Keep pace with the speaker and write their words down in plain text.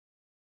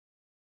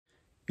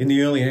In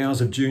the early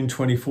hours of June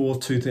 24,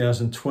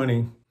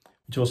 2020,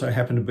 which also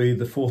happened to be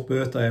the 4th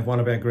birthday of one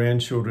of our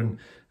grandchildren,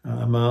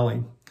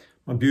 Marley,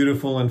 my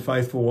beautiful and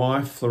faithful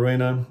wife,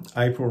 Flerina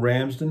April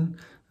Ramsden,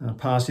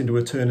 passed into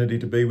eternity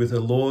to be with her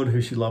Lord, who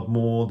she loved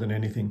more than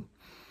anything.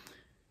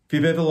 If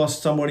you've ever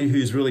lost somebody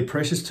who's really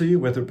precious to you,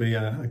 whether it be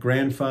a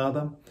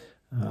grandfather,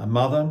 a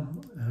mother,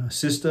 a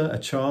sister, a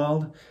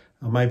child,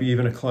 or maybe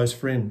even a close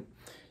friend,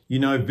 you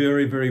know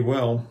very, very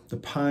well the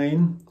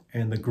pain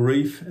and the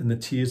grief and the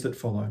tears that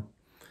follow.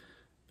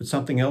 But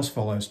something else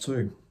follows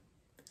too,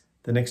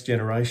 the next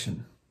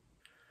generation.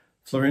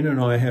 Flerina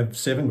and I have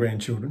 7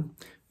 grandchildren,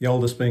 the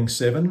oldest being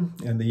 7,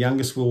 and the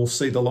youngest will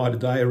see the light of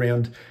day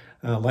around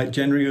late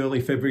January,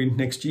 early February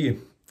next year.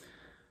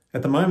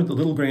 At the moment, the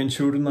little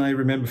grandchildren, they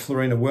remember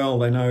Flerina well.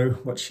 They know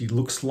what she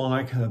looks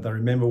like, they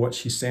remember what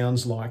she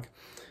sounds like.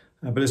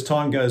 But as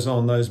time goes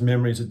on, those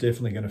memories are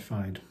definitely going to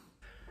fade.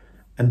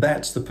 And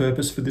that's the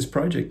purpose for this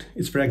project.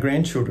 It's for our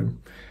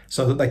grandchildren,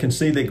 so that they can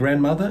see their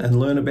grandmother and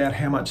learn about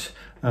how much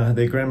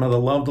their grandmother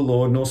loved the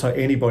Lord, and also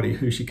anybody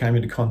who she came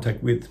into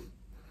contact with.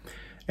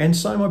 And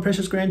so, my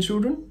precious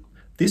grandchildren,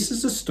 this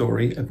is the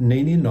story of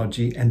Neeni and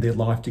Nhoji and their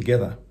life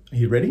together. Are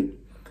you ready?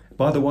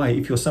 By the way,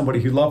 if you're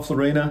somebody who loved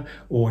Flerina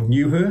or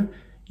knew her,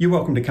 you're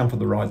welcome to come for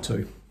the ride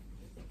too.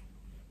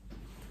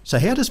 So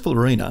how does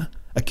Flerina,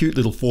 a cute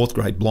little 4th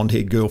grade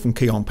blonde-haired girl from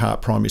Keon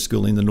Park Primary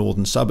School in the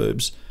northern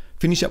suburbs,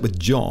 finish up with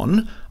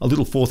John, a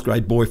little 4th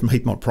grade boy from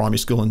Heathmont Primary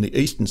School in the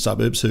eastern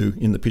suburbs who,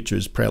 in the picture,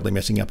 is proudly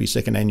messing up his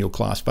 2nd annual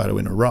class photo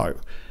in a row?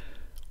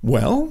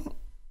 Well,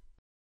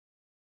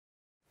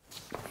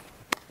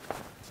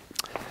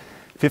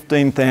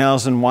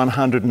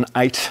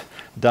 15,108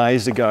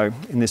 days ago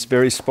in this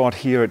very spot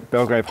here at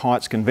Belgrave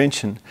Heights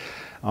Convention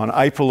on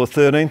April the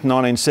 13th,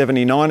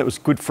 1979. It was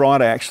Good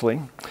Friday actually,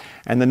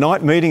 and the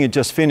night meeting had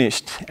just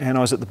finished, and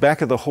I was at the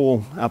back of the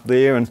hall up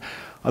there, and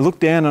I looked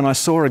down and I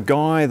saw a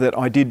guy that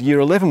I did year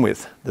 11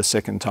 with the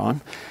 2nd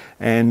time,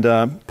 and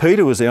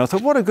Peter was there. I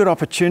thought, what a good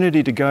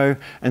opportunity to go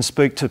and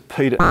speak to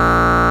Peter.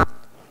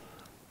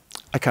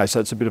 Okay, so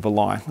it's a bit of a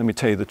lie. Let me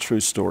tell you the true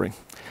story.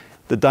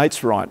 The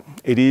date's right.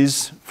 It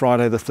is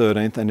Friday the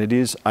 13th, and it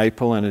is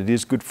April, and it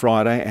is Good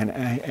Friday, and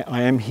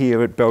I am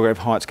here at Belgrave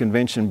Heights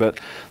Convention, but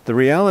the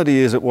reality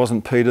is it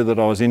wasn't Peter that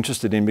I was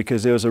interested in,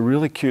 because there was a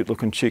really cute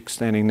looking chick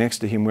standing next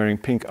to him wearing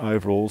pink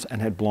overalls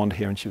and had blonde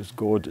hair, and she was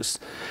gorgeous.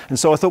 And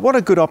so I thought, what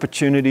a good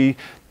opportunity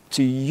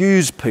to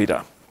use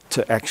Peter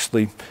to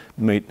actually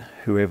meet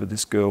whoever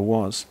this girl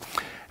was.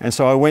 And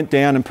so I went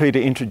down and Peter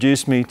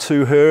introduced me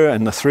to her,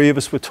 and the 3 of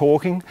us were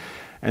talking,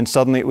 and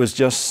suddenly it was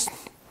just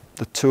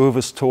the 2 of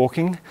us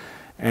talking,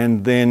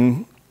 and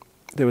then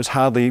there was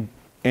hardly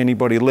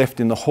anybody left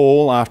in the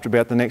hall after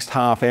about the next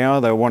half hour.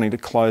 They were wanting to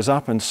close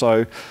up, and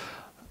so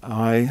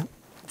I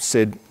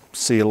said,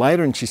 see you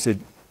later, and she said,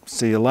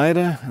 see you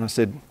later, and I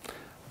said,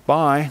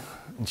 bye,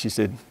 and she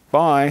said,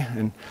 bye,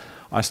 and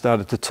I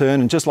started to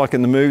turn, and just like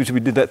in the movies,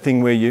 we did that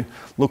thing where you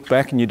look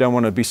back and you don't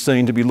want to be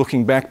seen to be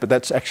looking back, but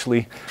that's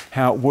actually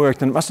how it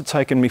worked, and it must have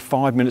taken me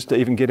 5 minutes to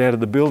even get out of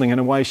the building, and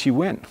away she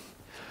went.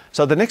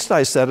 So the next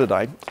day is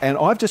Saturday, and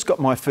I've just got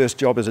my first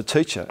job as a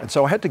teacher, and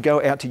so I had to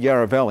go out to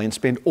Yarra Valley and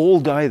spend all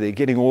day there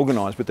getting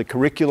organised with the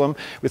curriculum,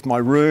 with my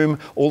room,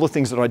 all the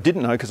things that I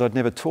didn't know because I'd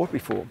never taught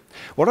before.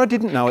 What I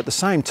didn't know, at the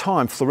same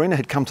time, Flerina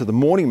had come to the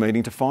morning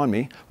meeting to find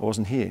me. I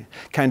wasn't here.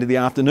 Came to the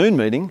afternoon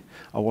meeting.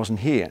 I wasn't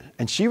here.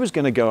 And she was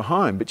going to go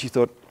home, but she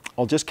thought,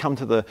 I'll just come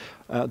to the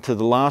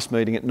last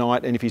meeting at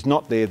night, and if he's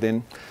not there,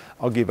 then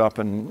I'll give up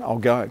and I'll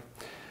go.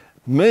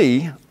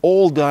 Me,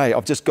 all day,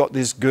 I've just got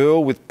this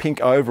girl with pink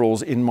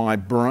overalls in my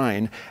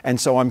brain, and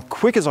so I'm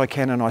quick as I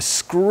can, and I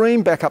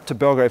scream back up to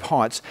Belgrave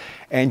Heights,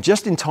 and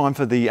just in time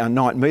for the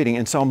night meeting,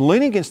 and so I'm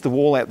leaning against the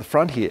wall out the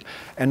front here,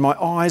 and my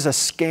eyes are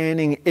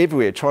scanning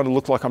everywhere, trying to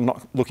look like I'm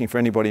not looking for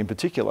anybody in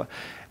particular.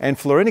 And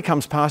Flerina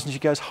comes past and she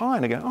goes, hi,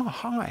 and I go, oh,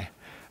 hi.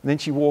 And then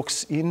she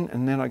walks in,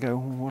 and then I go,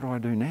 well, what do I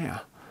do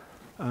now?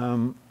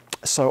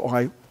 So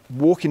I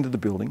walk into the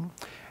building,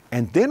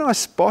 and then I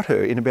spot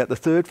her in about the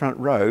 3rd front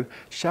row,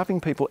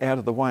 shoving people out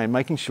of the way and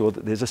making sure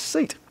that there's a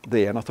seat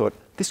there. And I thought,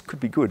 this could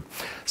be good.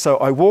 So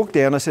I walked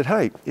down, I said,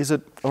 hey, is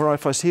it all right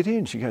if I sit here?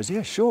 And she goes,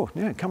 yeah, sure,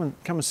 yeah, come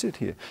and sit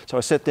here. So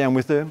I sat down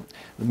with her,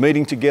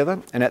 meeting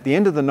together, and at the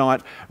end of the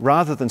night,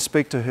 rather than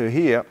speak to her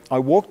here, I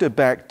walked her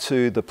back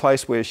to the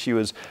place where she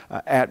was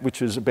at,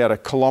 which was about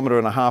 1.5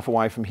 kilometres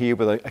away from here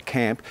with a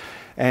camp.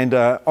 And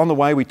on the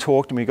way we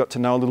talked and we got to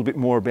know a little bit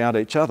more about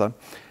each other.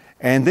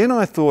 And then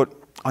I thought,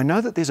 I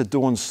know that there's a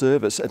dawn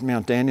service at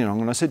Mount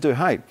Dandenong, and I said to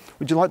her, hey,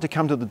 would you like to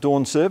come to the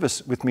dawn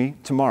service with me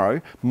tomorrow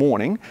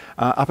morning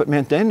up at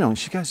Mount Dandenong?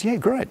 She goes, yeah,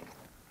 great.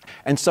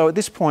 And so at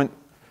this point,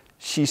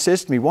 she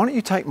says to me, why don't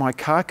you take my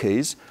car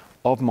keys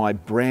of my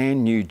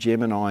brand new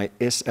Gemini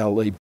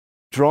SLE,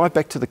 drive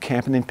back to the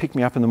camp and then pick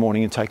me up in the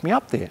morning and take me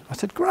up there. I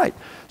said, great.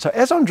 So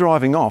as I'm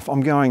driving off,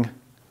 I'm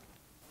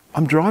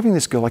driving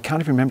this girl, I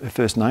can't even remember her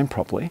first name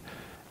properly,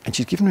 and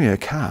she's given me her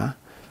car.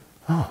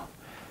 Oh.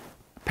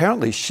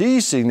 Apparently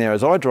she's sitting there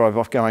as I drive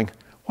off going,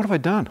 what have I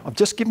done? I've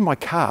just given my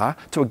car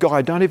to a guy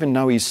I don't even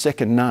know his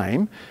second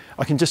name.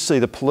 I can just see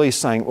the police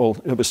saying, well,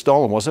 it was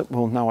stolen, was it?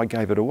 Well, no, I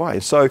gave it away.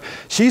 So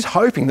she's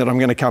hoping that I'm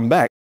going to come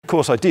back. Of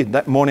course I did.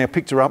 That morning I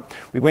picked her up,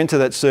 we went to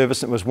that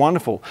service and it was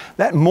wonderful.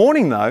 That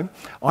morning though,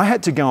 I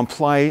had to go and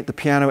play the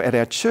piano at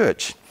our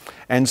church.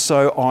 And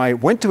so I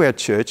went to our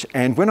church,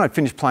 and when I'd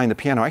finished playing the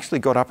piano, I actually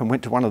got up and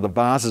went to one of the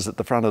vases at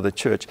the front of the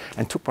church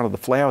and took one of the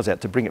flowers out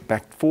to bring it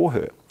back for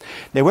her.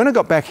 Now, when I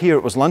got back here,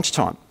 it was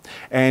lunchtime,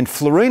 and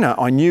Flerina,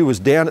 I knew, was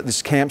down at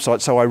this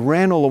campsite, so I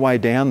ran all the way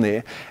down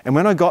there, and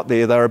when I got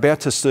there, they were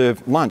about to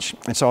serve lunch.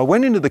 And so I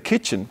went into the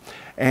kitchen,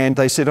 and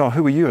they said, oh,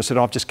 who are you? I said,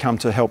 I've just come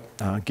to help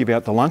give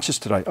out the lunches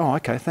today. Oh,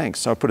 okay, thanks.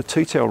 So I put a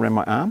tea towel around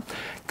my arm,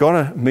 got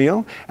a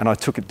meal, and I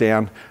took it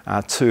down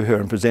to her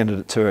and presented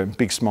it to her,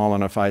 big smile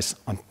on her face.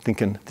 I'm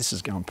thinking, this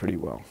is going pretty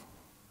well.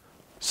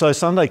 So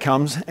Sunday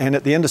comes, and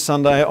at the end of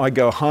Sunday, I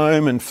go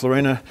home, and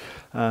Flerina,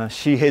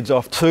 she heads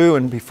off too,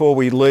 and before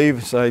we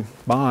leave, say,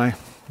 bye,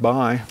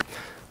 bye,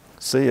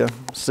 see ya,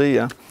 see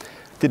ya.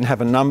 Didn't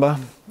have a number.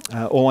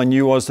 All I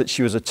knew was that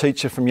she was a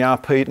teacher from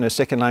Yarpeet and her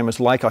second name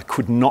was Lake. I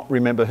could not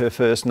remember her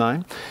first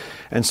name.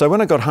 And so when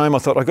I got home, I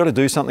thought, I've got to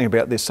do something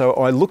about this. So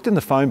I looked in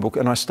the phone book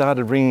and I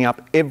started ringing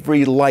up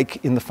every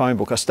lake in the phone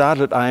book. I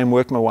started at A and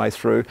worked my way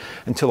through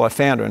until I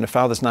found her. And her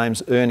father's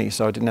name's Ernie,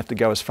 so I didn't have to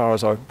go as far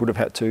as I would have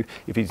had to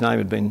if his name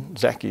had been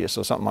Zacchaeus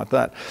or something like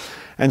that.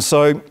 And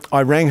so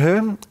I rang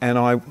her and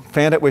I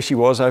found out where she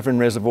was over in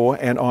Reservoir,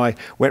 and I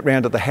went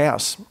round to the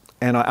house.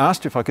 And I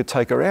asked her if I could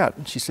take her out.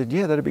 And she said,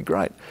 yeah, that'd be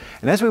great.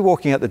 And as we were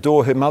walking out the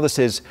door, her mother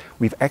says,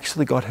 we've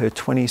actually got her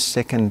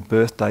 22nd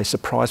birthday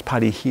surprise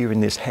party here in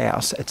this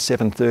house at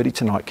 7:30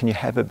 tonight. Can you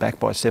have her back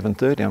by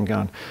 7:30? I'm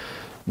going,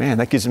 man,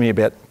 that gives me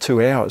about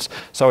 2 hours.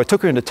 So I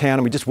took her into town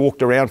and we just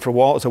walked around for a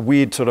while. It was a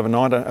weird sort of a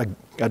night.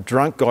 A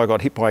drunk guy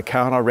got hit by a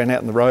car and I ran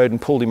out in the road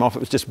and pulled him off. It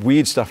was just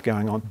weird stuff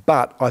going on.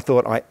 But I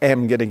thought, I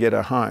am going to get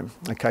her home,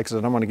 okay, because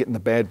I don't want to get in the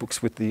bad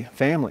books with the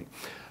family.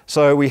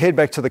 So we head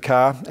back to the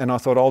car and I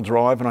thought, I'll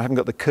drive, and I haven't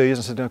got the keys.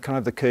 I said, no, can I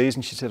have the keys?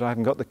 And she said, I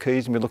haven't got the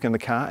keys. And we look in the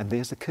car and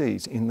there's the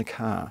keys in the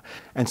car.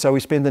 And so we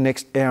spend the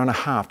next hour and a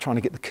half trying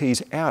to get the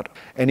keys out.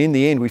 And in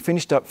the end, we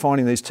finished up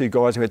finding these two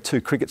guys who had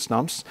 2 cricket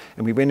stumps,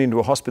 and we went into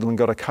a hospital and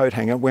got a coat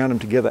hanger, wound them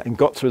together and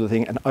got through the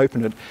thing and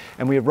opened it.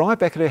 And we arrived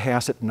back at her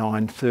house at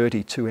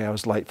 9:30, 2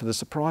 hours late for the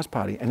surprise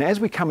party. And as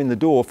we come in the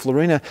door,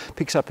 Flerina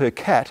picks up her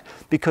cat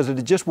because it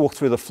had just walked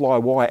through the fly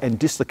wire and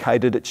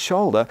dislocated its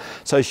shoulder.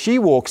 So she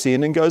walks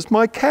in and goes,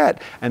 my cat.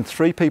 And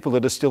 3 people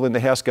that are still in the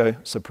house go,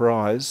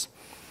 surprise.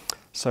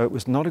 So it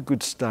was not a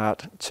good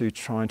start to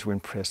trying to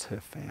impress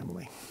her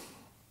family.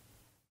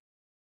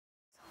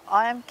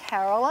 I am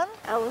Carolyn,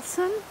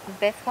 Alison,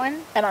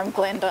 Bethwyn, and I'm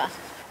Glenda.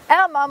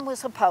 Our mum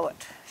was a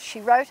poet.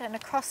 She wrote an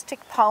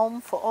acrostic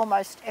poem for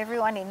almost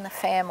everyone in the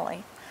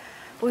family.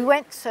 We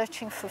went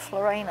searching for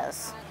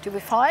Flerina's. Did we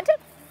find it?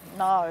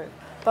 No.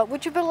 But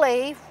would you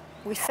believe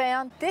we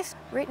found this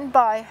written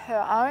by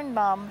her own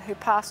mum, who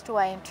passed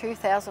away in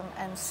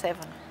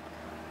 2007.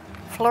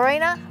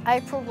 Flerina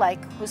April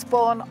Lake was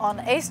born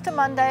on Easter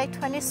Monday,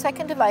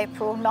 22nd of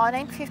April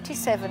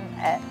 1957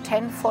 at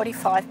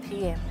 10:45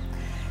 p.m.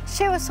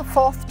 She was the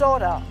 4th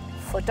daughter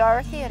for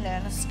Dorothy and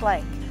Ernest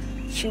Lake.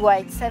 She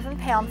weighed 7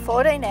 pounds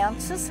 14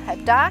 ounces,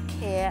 had dark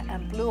hair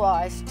and blue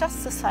eyes,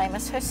 just the same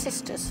as her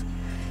sisters.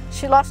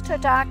 She lost her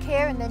dark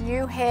hair and the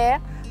new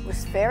hair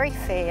was very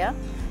fair,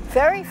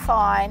 very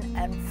fine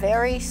and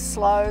very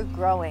slow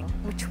growing,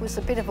 which was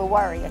a bit of a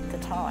worry at the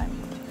time.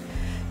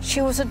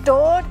 She was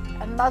adored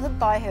and mothered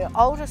by her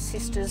older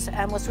sisters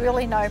and was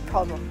really no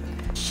problem.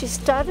 She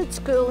started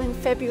school in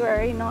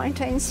February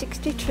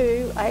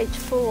 1962, age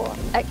 4,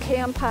 at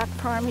Keon Park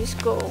Primary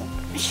School.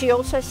 She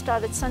also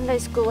started Sunday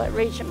school at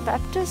Regent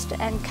Baptist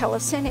and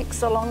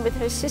Calisthenics along with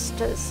her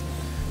sisters.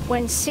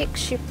 When 6,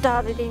 she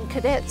started in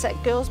cadets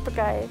at Girls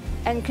Brigade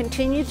and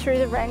continued through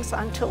the ranks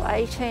until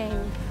 18,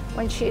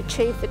 when she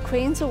achieved the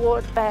Queen's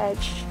Award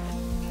badge.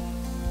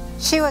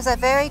 She was a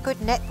very good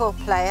netball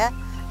player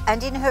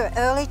and in her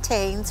early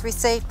teens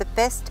received the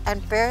best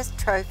and fairest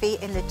trophy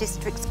in the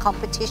district's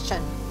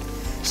competition.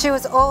 She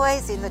was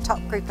always in the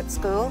top group at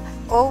school,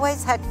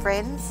 always had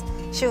friends.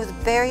 She was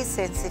very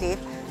sensitive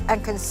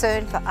and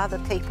concerned for other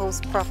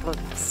people's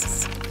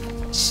problems.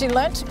 She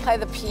learnt to play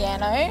the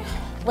piano,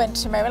 went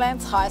to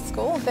Marylands High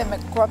School, then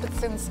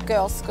McRobertson's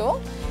Girls'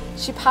 School.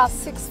 She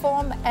passed 6th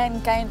form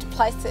and gained a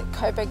place at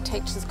Coburg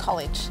Teachers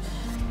College.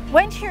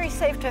 When she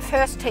received her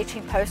first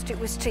teaching post, it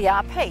was to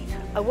Yarpeet,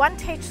 a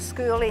one-teacher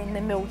school in the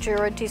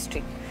Mildura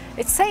district.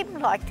 It seemed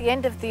like the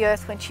end of the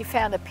earth when she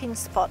found a pin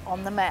spot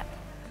on the map.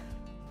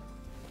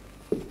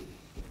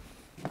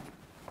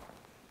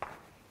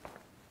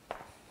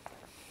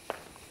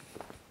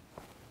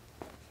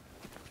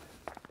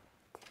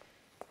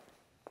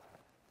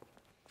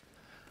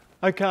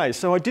 Okay,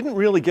 so I didn't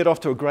really get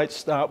off to a great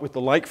start with the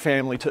Lake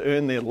family to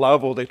earn their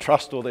love or their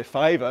trust or their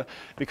favour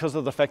because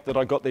of the fact that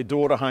I got their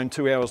daughter home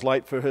 2 hours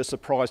late for her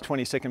surprise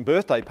 22nd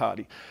birthday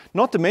party.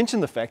 Not to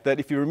mention the fact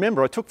that, if you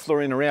remember, I took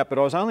Flerina out, but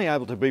I was only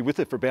able to be with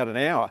her for about an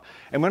hour.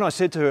 And when I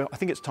said to her, I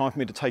think it's time for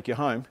me to take you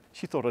home,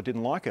 she thought I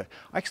didn't like her.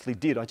 I actually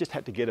did, I just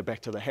had to get her back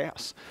to the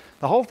house.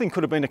 The whole thing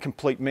could have been a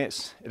complete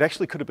mess. It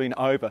actually could have been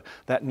over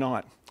that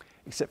night,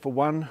 except for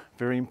one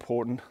very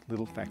important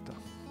little factor.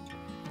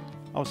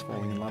 I was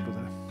falling in love with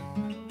her.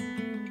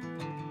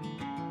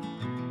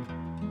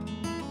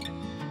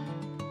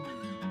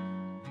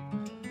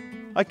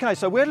 Okay,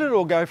 so where did it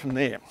all go from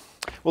there?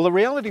 Well, the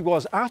reality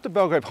was, after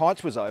Belgrave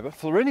Heights was over,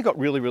 Flerina got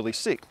really, really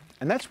sick.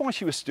 And that's why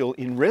she was still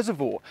in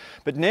reservoir.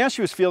 But now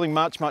she was feeling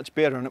much, much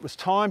better, and it was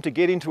time to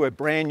get into her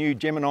brand new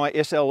Gemini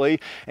SLE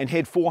and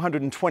head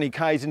 420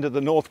 k's into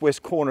the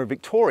northwest corner of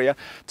Victoria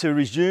to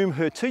resume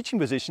her teaching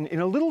position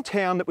in a little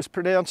town that was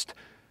pronounced,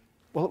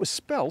 well, it was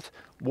spelt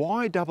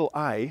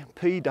Y-A-A-P-E-E-T.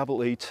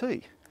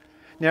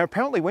 Now,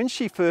 apparently when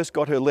she first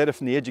got her letter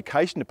from the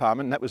Education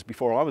Department, and that was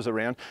before I was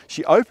around,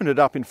 she opened it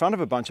up in front of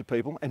a bunch of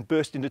people and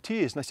burst into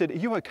tears. And they said, "Are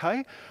you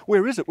okay?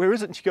 Where is it? Where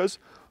is it?" And she goes,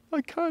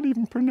 "I can't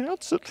even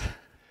pronounce it."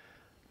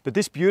 But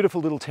this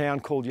beautiful little town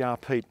called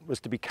Yarpeet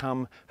was to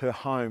become her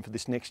home for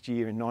this next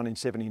year in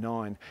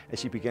 1979 as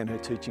she began her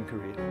teaching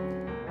career.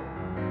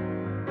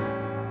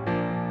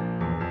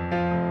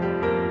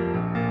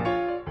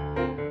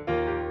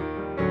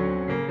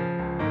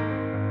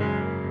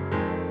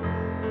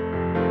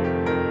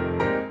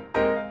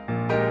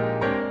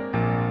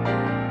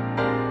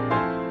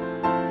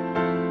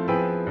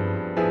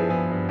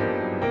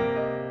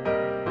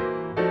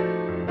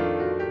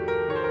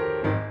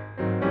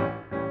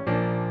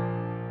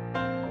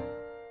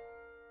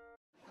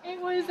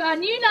 A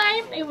new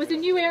name, it was a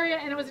new area,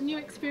 and it was a new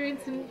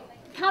experience, and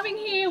coming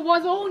here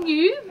was all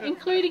new,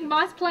 including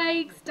mice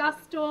plagues,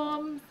 dust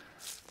storms.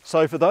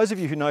 So for those of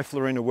you who know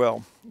Flerina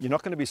well, you're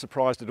not going to be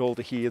surprised at all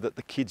to hear that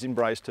the kids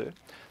embraced her,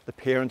 the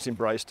parents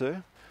embraced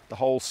her, the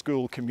whole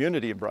school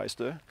community embraced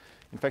her.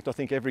 In fact, I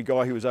think every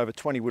guy who was over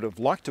 20 would have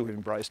liked to have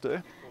embraced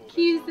her.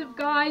 Queues of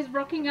guys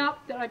rocking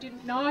up that I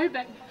didn't know,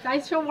 but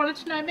they sure wanted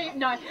to know me.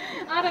 No,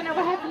 I don't know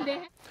what happened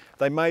there.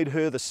 They made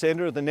her the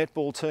centre of the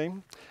netball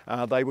team.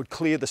 They would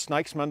clear the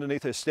snakes from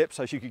underneath her steps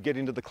so she could get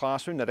into the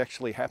classroom. That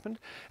actually happened.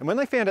 And when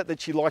they found out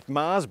that she liked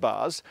Mars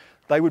bars,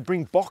 they would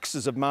bring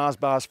boxes of Mars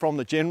bars from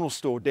the general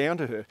store down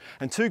to her.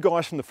 And two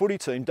guys from the footy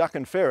team, Duck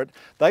and Ferret,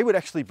 they would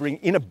actually bring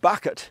in a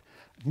bucket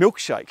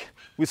milkshake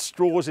with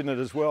straws in it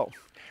as well.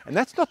 And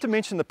that's not to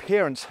mention the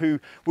parents who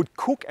would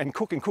cook and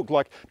cook and cook,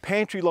 like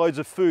pantry loads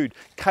of food,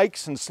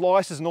 cakes and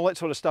slices and all that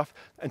sort of stuff,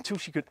 until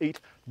she could eat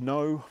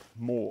no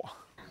more.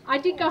 I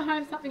did go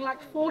home something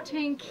like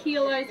 14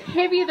 kilos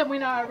heavier than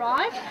when I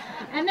arrived,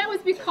 and that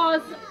was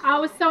because I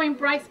was so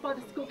embraced by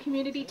the school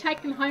community,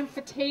 taken home for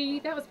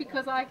tea. That was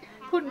because I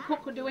couldn't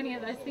cook or do any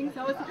of those things.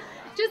 I was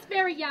just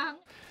very young.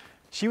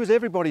 She was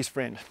everybody's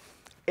friend.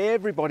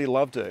 Everybody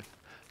loved her.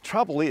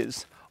 Trouble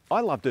is,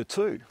 I loved her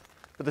too.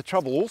 But the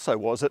trouble also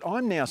was that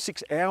I'm now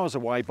 6 hours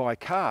away by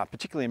car,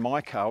 particularly in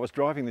my car. I was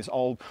driving this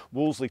old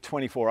Wolseley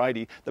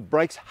 2480. The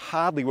brakes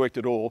hardly worked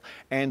at all,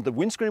 and the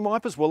windscreen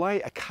wipers, well, they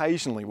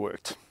occasionally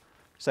worked.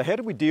 So how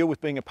did we deal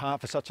with being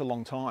apart for such a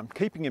long time?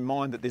 Keeping in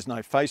mind that there's no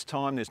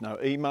FaceTime, there's no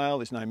email,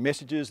 there's no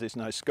messages, there's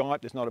no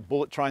Skype, there's not a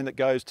bullet train that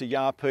goes to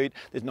Yarpeet,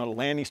 there's not a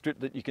landing strip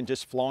that you can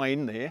just fly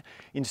in there.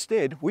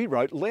 Instead, we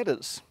wrote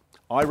letters.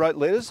 I wrote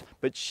letters,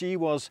 but she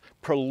was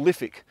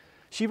prolific.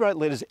 She wrote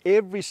letters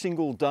every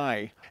single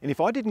day, and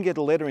if I didn't get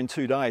a letter in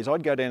 2 days,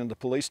 I'd go down to the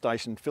police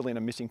station and fill in a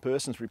missing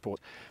persons report.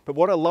 But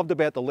what I loved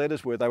about the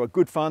letters were they were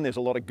good fun. There's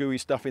a lot of gooey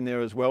stuff in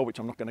there as well, which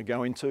I'm not going to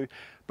go into.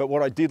 But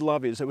what I did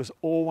love is there was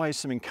always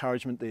some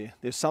encouragement there.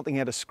 There's something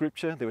out of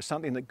scripture, there was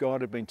something that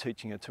God had been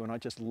teaching her to, and I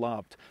just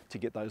loved to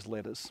get those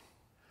letters.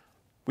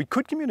 We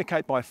could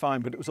communicate by phone,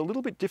 but it was a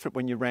little bit different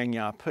when you rang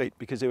Yarpeet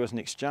because there was an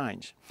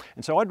exchange.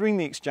 And so I'd ring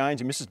the exchange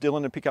and Mrs.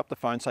 Dillon would pick up the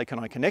phone and say, "Can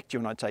I connect you?"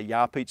 And I'd say,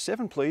 "Yarpeet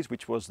 7, please,"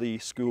 which was the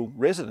school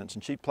residence.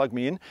 And she'd plug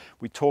me in,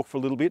 we'd talk for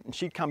a little bit, and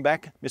she'd come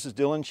back, Mrs.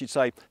 Dillon, she'd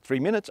say, 3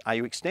 minutes, are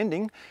you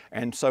extending?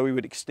 And so we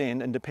would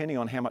extend, and depending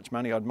on how much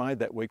money I'd made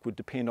that week would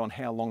depend on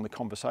how long the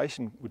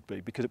conversation would be,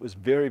 because it was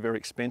very, very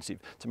expensive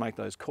to make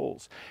those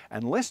calls.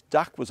 Unless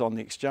Duck was on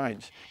the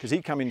exchange, because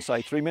he'd come in and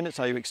say, 3 minutes,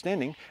 are you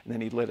extending? And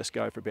then he'd let us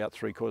go for about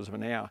 3/4 of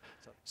an hour.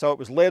 So it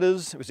was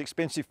letters, it was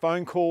expensive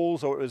phone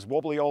calls, or it was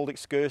wobbly old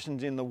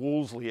excursions in the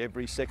Wolseley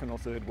every second or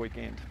third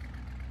weekend.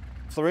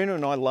 Flerina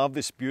and I love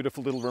this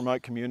beautiful little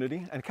remote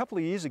community, and a couple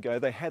of years ago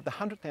they had the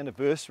 100th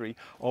anniversary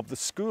of the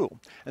school,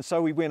 and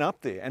so we went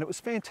up there and it was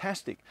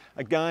fantastic.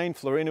 Again,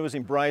 Flerina was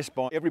embraced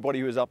by everybody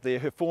who was up there.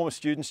 Her former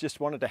students just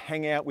wanted to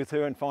hang out with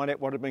her and find out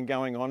what had been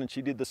going on, and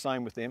she did the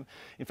same with them.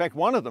 In fact,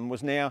 one of them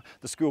was now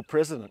the school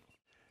president.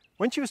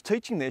 When she was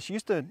teaching there, she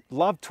used to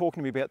love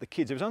talking to me about the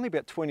kids. There was only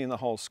about 20 in the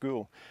whole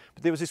school.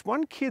 But there was this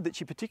one kid that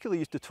she particularly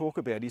used to talk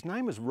about. His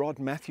name was Rod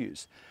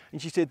Matthews.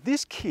 And she said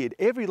this kid,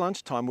 every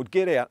lunchtime, would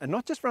get out and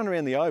not just run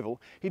around the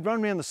oval, he'd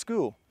run around the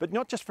school. But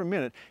not just for a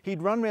minute,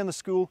 he'd run around the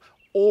school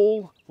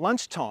all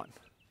lunchtime.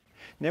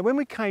 Now, when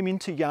we came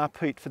into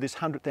Yarpeet for this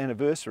 100th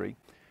anniversary,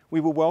 we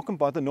were welcomed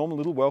by the normal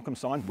little welcome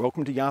sign,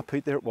 welcome to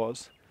Yarpeet, there it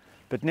was.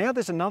 But now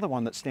there's another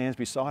one that stands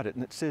beside it,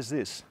 and it says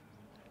this,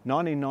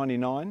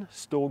 1999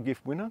 store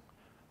gift winner,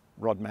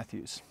 Rod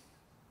Matthews.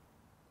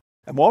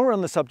 And while we're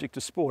on the subject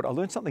of sport, I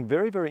learned something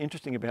very, very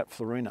interesting about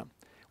Flerina.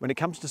 When it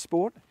comes to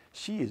sport,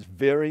 she is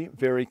very,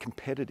 very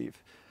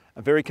competitive.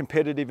 Very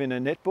competitive in her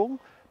netball,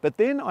 but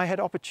then I had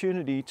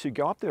opportunity to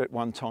go up there at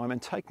one time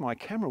and take my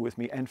camera with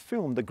me and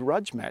film the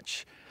grudge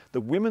match,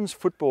 the women's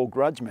football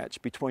grudge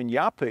match between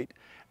Yarpeet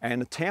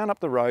and a town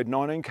up the road,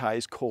 19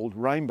 k's, called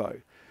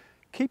Rainbow.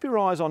 Keep your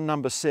eyes on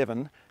number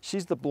 7,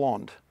 she's the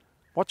blonde.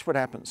 Watch what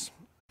happens.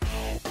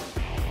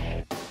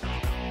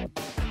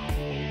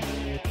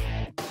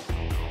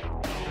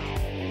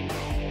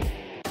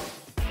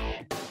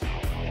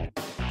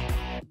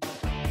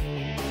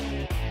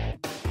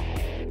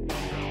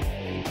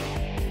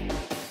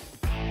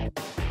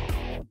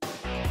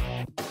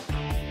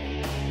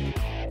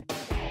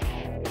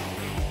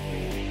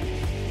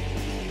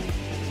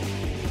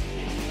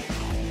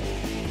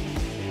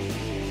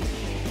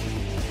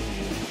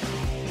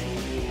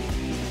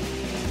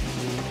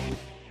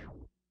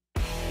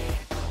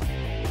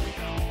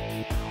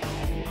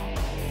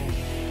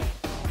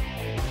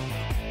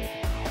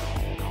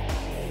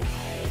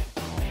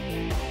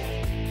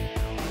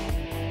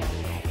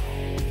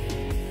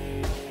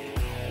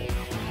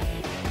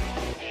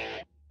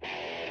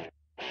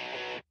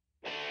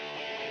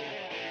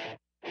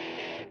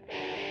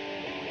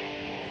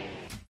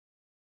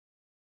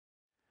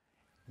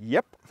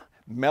 Yep,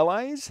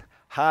 melees,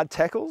 hard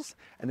tackles,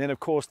 and then of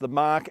course the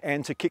mark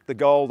and to kick the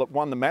goal that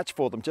won the match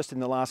for them just in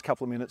the last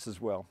couple of minutes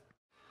as well.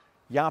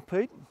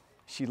 Yarpeet,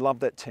 she loved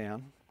that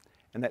town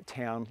and that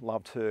town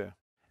loved her.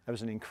 It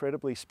was an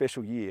incredibly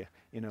special year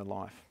in her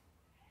life.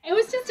 It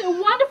was just a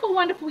wonderful,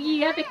 wonderful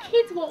year. The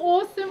kids were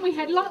awesome. We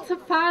had lots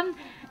of fun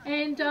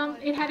and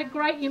it had a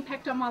great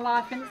impact on my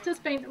life, and it's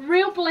just been a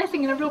real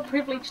blessing and a real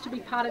privilege to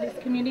be part of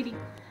this community.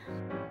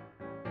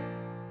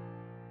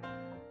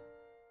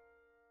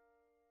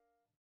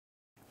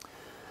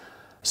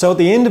 So at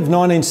the end of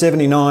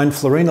 1979,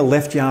 Flerina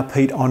left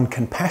Yarpeet on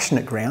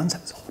compassionate grounds.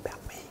 It was all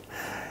about me.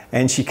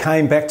 And she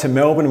came back to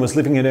Melbourne and was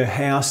living in her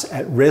house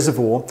at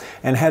Reservoir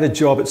and had a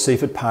job at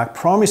Seaford Park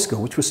Primary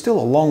School, which was still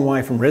a long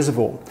way from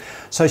Reservoir.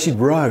 So she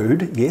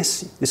rode,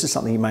 yes, this is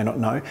something you may not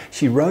know,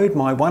 she rode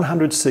my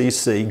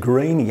 100cc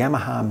green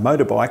Yamaha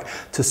motorbike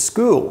to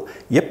school.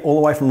 Yep, all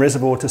the way from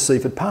Reservoir to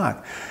Seaford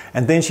Park.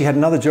 And then she had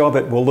another job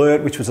at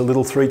Wollert, which was a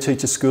little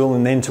 3-teacher school,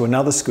 and then to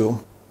another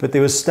school. But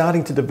there was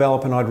starting to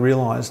develop, and I'd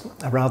realised,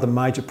 a rather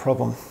major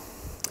problem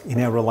in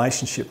our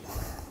relationship.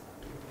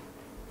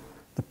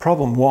 The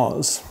problem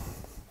was,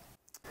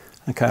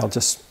 okay, I'll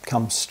just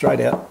come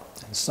straight out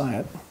and say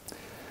it.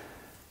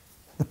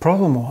 The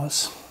problem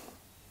was,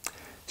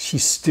 she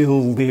still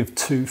lived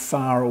too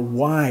far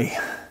away.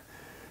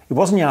 It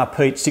wasn't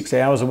Yarpeet 6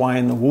 hours away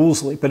in the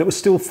Wolseley, but it was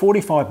still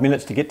 45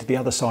 minutes to get to the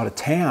other side of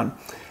town.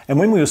 And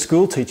when we were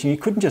school teaching, you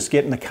couldn't just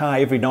get in the car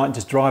every night and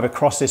just drive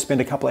across there,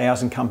 spend a couple of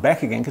hours and come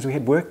back again, because we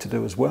had work to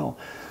do as well.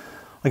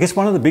 I guess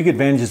one of the big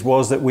advantages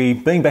was that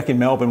being back in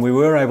Melbourne, we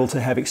were able to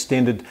have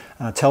extended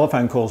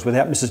telephone calls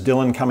without Mrs.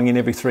 Dillon coming in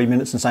every 3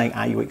 minutes and saying,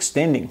 "Are you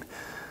extending?"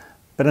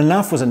 But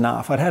enough was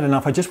enough. I'd had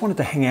enough. I just wanted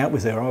to hang out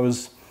with her. I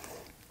was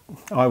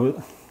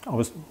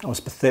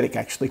pathetic,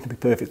 actually, to be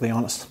perfectly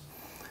honest.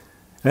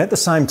 And at the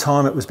same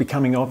time, it was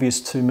becoming obvious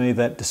to me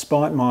that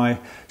despite my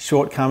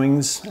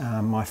shortcomings,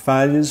 my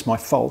failures, my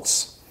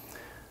faults,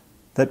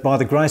 that by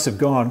the grace of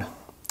God,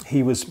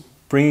 He was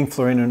bringing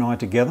Flerina and I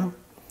together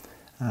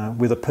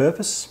with a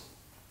purpose.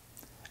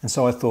 And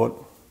so I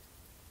thought,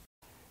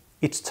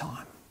 it's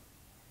time.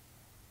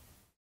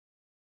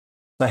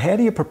 So how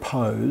do you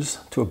propose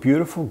to a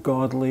beautiful,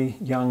 godly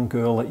young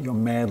girl that you're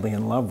madly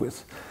in love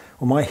with?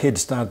 Well, my head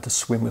started to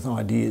swim with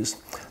ideas.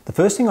 The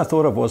first thing I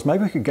thought of was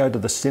maybe we could go to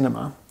the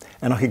cinema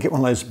and I could get one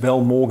of those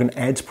Val Morgan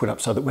ads put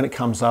up so that when it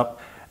comes up,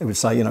 it would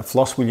say, you know,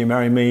 "Floss, will you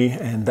marry me?"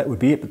 And that would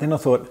be it. But then I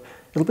thought,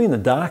 it'll be in the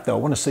dark though. I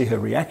want to see her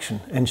reaction.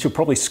 And she'll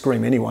probably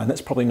scream anyway, and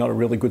that's probably not a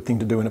really good thing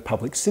to do in a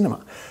public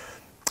cinema.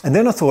 And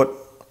then I thought,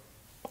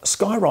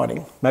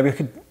 skywriting. Maybe I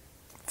could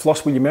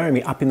 "Floss, will you marry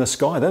me?" up in the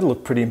sky. That'll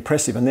look pretty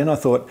impressive. And then I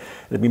thought,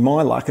 it'd be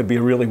my luck, it'd be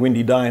a really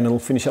windy day and it'll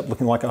finish up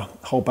looking like a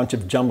whole bunch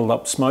of jumbled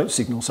up smoke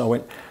signals. So I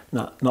went,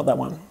 no, not that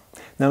one.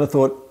 Then I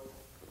thought,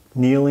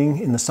 kneeling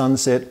in the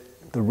sunset,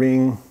 the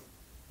ring.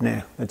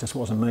 Nah, that just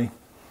wasn't me.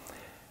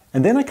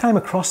 And then I came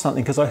across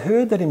something because I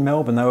heard that in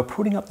Melbourne they were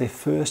putting up their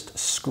first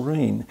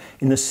screen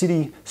in the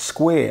city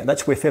square.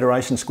 That's where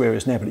Federation Square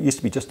is now, but it used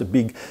to be just a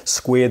big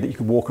square that you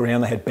could walk around.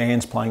 They had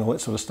bands playing, all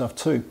that sort of stuff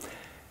too.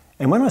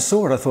 And when I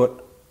saw it, I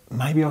thought,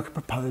 maybe I could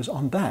propose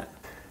on that.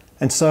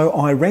 And so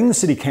I rang the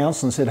City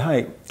Council and said,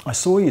 "Hey, I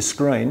saw your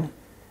screen.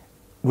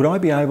 Would I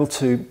be able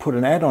to put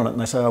an ad on it?" And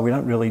they said, "Oh, we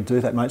don't really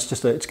do that, mate.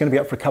 It's going to be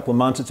up for a couple of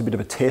months. It's a bit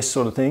of a test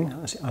sort of thing."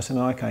 I said,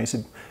 "Oh, okay." He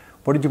said,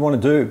 "What did you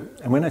want to do?"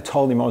 And when I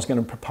told him I was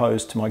going to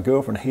propose to my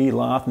girlfriend, he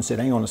laughed and said,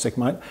 "Hang on a sec,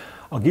 mate.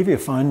 I'll give you a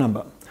phone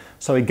number."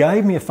 So he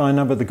gave me a phone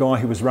number of the guy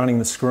who was running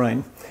the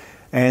screen.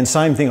 And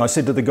same thing, I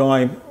said to the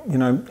guy, you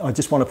know, I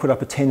just want to put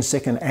up a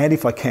 10-second ad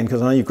if I can,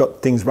 because I know you've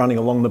got things running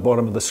along the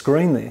bottom of the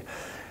screen there.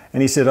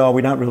 And he said, oh,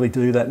 we don't really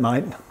do that,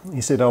 mate.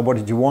 He said, oh, what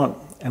did you want?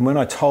 And when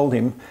I told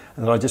him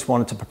that I just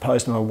wanted to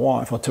propose to my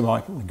wife, or to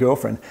my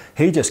girlfriend,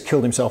 he just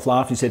killed himself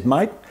laughing. He said,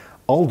 mate,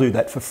 I'll do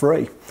that for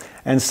free.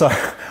 And so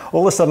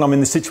all of a sudden I'm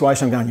in this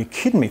situation, I'm going, you're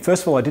kidding me.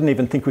 First of all, I didn't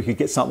even think we could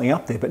get something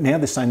up there, but now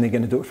they're saying they're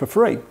going to do it for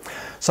free.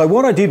 So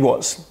what I did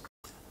was,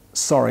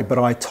 sorry, but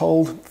I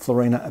told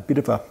Flerina a bit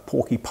of a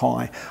porky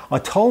pie. I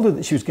told her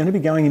that she was going to be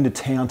going into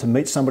town to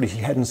meet somebody she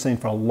hadn't seen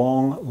for a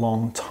long,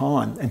 long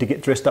time, and to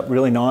get dressed up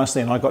really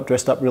nicely, and I got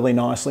dressed up really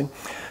nicely.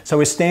 So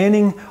we're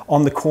standing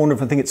on the corner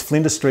of, I think it's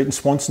Flinders Street and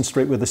Swanston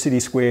Street, where the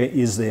city square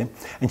is there,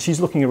 and she's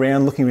looking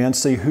around to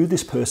see who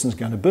this person's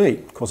going to be.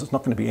 Of course, it's not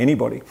going to be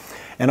anybody.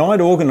 And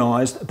I'd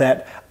organised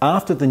that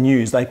after the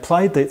news, they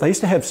used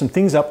to have some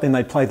things up, then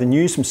they'd play the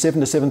news from 7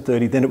 to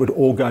 7:30, then it would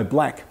all go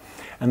black.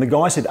 And the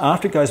guy said,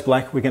 after it goes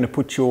black, we're going to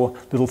put your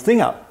little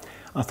thing up.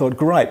 I thought,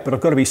 great, but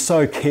I've got to be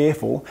so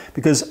careful,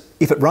 because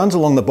if it runs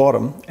along the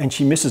bottom and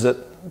she misses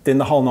it, then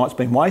the whole night's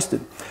been wasted.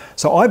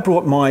 So I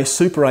brought my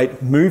Super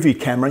 8 movie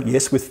camera,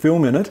 yes, with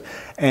film in it,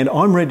 and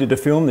I'm ready to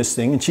film this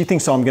thing. And she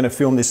thinks I'm going to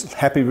film this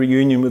happy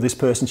reunion with this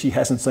person she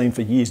hasn't seen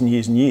for years and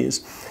years and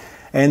years.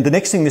 And the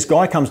next thing, this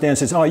guy comes down and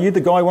says, oh, are you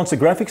the guy who wants the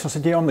graphics? I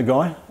said, yeah, I'm the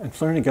guy. And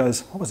Flerina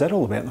goes, what was that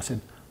all about? And I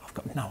said, I've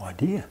got no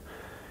idea.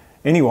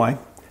 Anyway,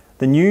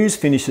 the news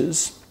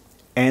finishes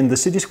and the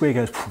city square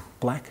goes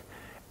black,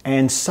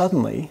 and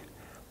suddenly,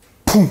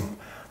 boom,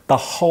 the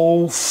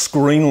whole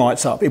screen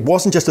lights up. It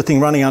wasn't just a thing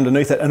running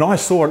underneath it, and I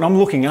saw it, and I'm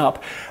looking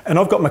up, and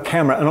I've got my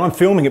camera, and I'm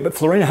filming it, but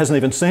Flerina hasn't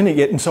even seen it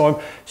yet, and so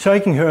I'm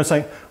shaking her and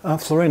saying,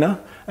 Flerina,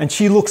 and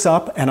she looks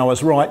up, and I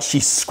was right, she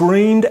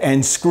screamed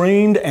and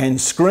screamed and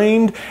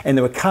screamed, and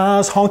there were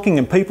cars honking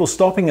and people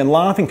stopping and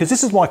laughing, because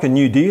this is like a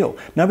new deal.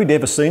 Nobody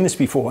had ever seen this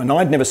before, and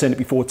I'd never seen it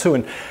before too,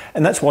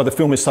 and that's why the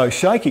film is so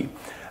shaky.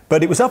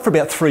 But it was up for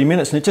about 3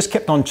 minutes, and it just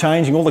kept on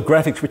changing. All the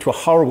graphics, which were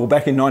horrible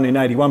back in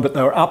 1981, but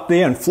they were up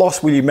there, and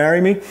Floss, will you marry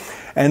me?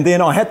 And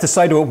then I had to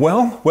say to her,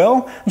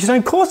 well, and she said,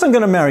 of course I'm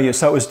going to marry you.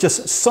 So it was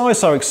just so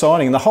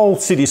exciting. And the whole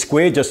city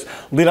square just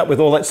lit up with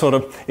all that sort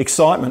of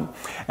excitement.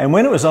 And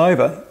when it was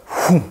over,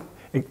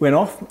 it went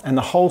off, and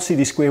the whole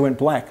city square went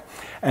black.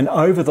 And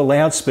over the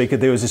loudspeaker,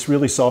 there was this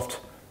really soft,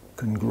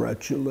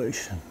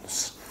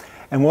 congratulations.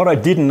 And what I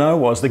didn't know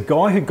was the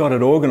guy who got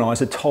it organised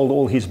had told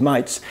all his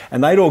mates,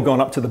 and they'd all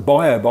gone up to the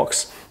bio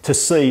box to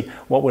see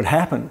what would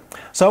happen.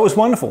 So it was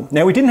wonderful.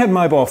 Now, we didn't have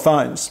mobile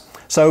phones,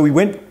 so we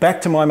went back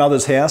to my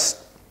mother's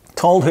house,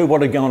 told her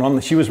what had gone on.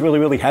 She was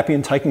really happy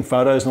and taking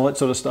photos and all that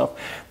sort of stuff.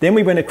 Then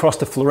we went across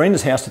to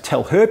Flerina's house to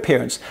tell her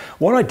parents.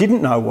 What I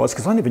didn't know was,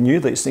 because I never knew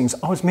these things,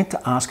 I was meant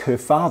to ask her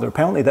father.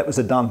 Apparently that was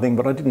a done thing,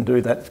 but I didn't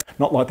do that,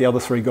 not like the other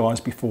 3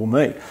 guys before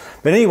me.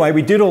 But anyway,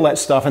 we did all that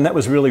stuff, and that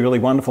was really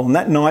wonderful. And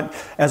that night,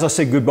 as I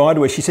said goodbye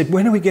to her, she said,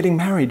 when are we getting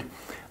married?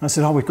 And I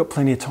said, oh, we've got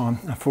plenty of time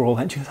for all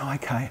that. And she goes, oh,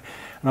 okay.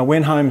 And I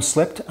went home,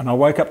 slept, and I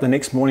woke up the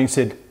next morning and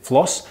said,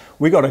 Floss,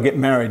 we got to get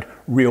married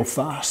real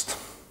fast.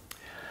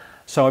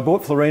 So I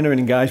bought Flerina an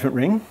engagement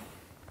ring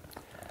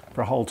for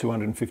a whole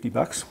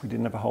 $250. We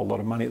didn't have a whole lot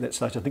of money at that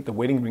stage. I think the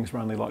wedding rings were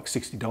only like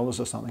 $60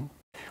 or something.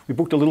 We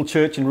booked a little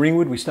church in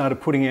Ringwood. We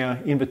started putting our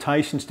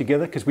invitations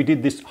together, because we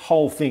did this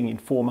whole thing in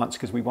 4 months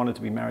because we wanted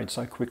to be married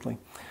so quickly.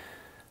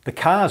 The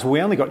cars,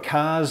 we only got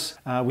cars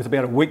with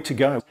about a week to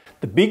go.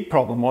 The big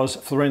problem was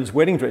Flerina's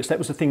wedding dress. That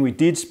was the thing we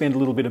did spend a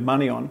little bit of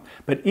money on,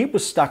 but it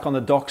was stuck on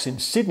the docks in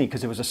Sydney because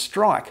there was a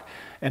strike,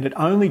 and it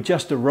only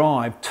just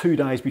arrived 2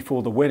 days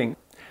before the wedding.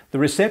 The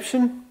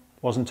reception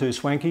wasn't too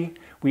swanky.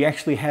 We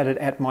actually had it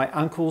at my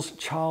uncle's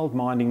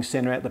childminding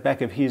centre at the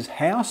back of his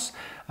house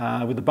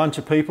with a bunch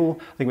of people.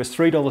 I think it was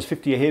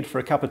 $3.50 a head for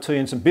a cup of tea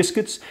and some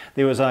biscuits.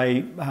 There was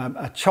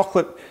a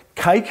chocolate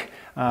cake,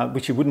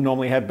 which you wouldn't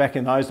normally have back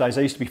in those days.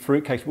 They used to be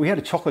fruit cakes. We had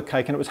a chocolate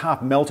cake, and it was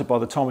half melted by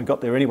the time we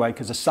got there anyway,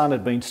 because the sun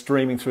had been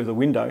streaming through the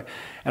window.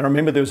 And I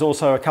remember there was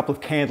also a couple of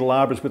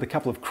candelabras with a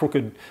couple of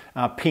crooked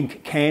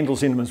pink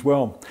candles in them as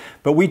well.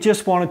 But we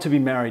just wanted to be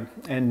married,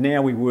 and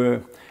now we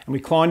were. And we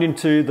climbed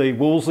into the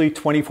Wolseley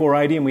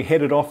 2480, and we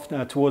headed off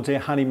towards our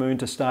honeymoon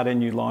to start our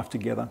new life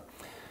together.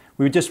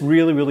 We were just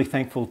really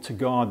thankful to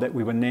God that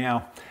we were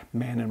now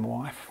man and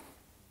wife.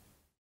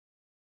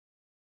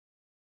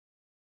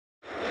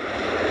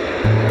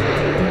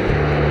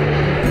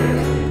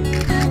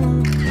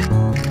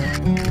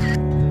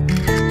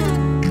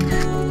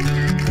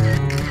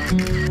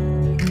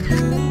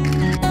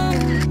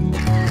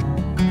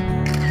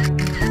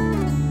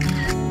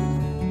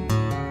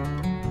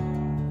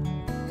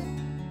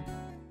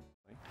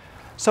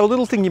 So a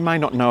little thing you may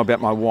not know about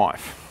my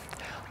wife.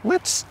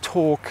 Let's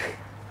talk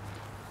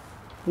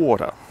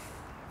water.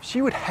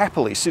 She would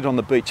happily sit on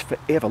the beach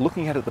forever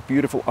looking out at the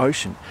beautiful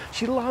ocean.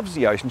 She loves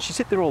the ocean. She'd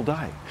sit there all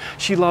day.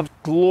 She loves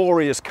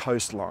glorious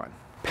coastline,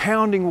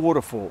 pounding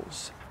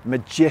waterfalls,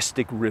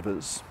 majestic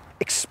rivers,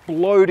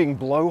 exploding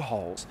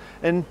blowholes,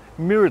 and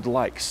mirrored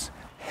lakes.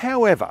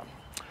 However,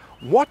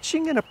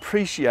 watching and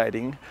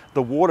appreciating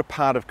the water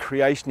part of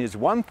creation is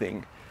one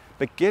thing,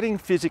 but getting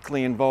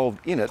physically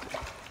involved in it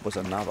was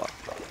another.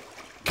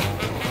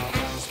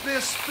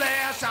 Splish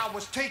splash, I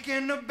was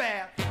taking a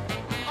bath.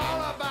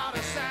 All about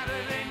a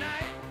Saturday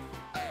night.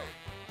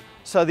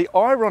 So the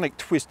ironic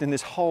twist in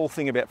this whole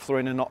thing about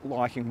Flerina not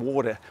liking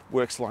water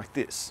works like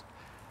this.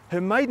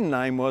 Her maiden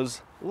name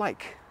was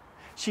Lake.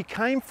 She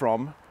came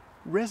from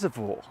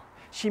Reservoir.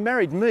 She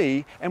married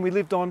me and we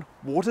lived on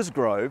Waters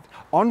Grove,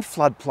 on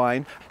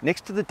floodplain,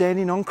 next to the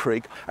Dandenong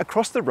Creek,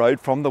 across the road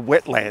from the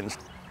wetlands.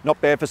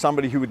 Not bad for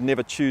somebody who would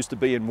never choose to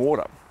be in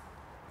water.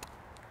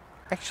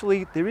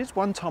 Actually, there is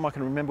one time I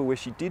can remember where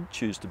she did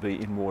choose to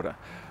be in water.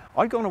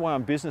 I'd gone away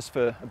on business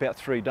for about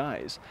 3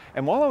 days,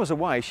 and while I was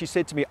away, she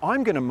said to me,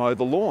 I'm going to mow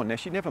the lawn. Now,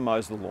 she never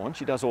mows the lawn,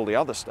 she does all the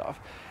other stuff.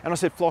 And I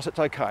said, Floss, it's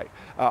okay.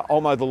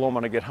 I'll mow the lawn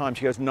when I get home.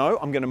 She goes, no,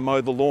 I'm going to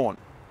mow the lawn.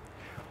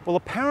 Well,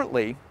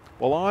 apparently,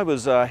 while I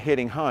was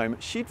heading home,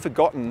 she'd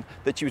forgotten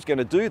that she was going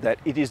to do that.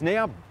 It is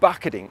now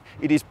bucketing.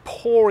 It is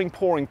pouring,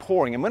 pouring,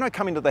 pouring. And when I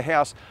come into the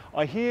house,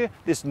 I hear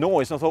this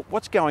noise, and I thought,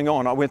 what's going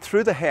on? I went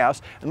through the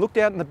house and looked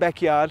out in the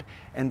backyard,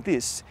 and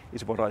this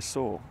is what I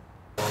saw.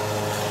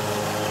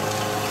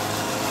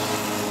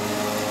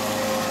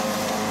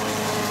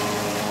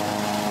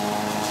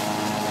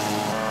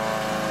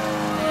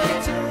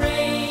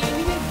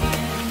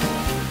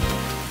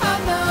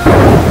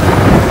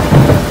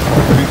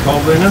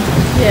 Cold, Lena?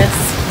 Yes,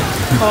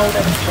 cold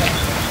and wet.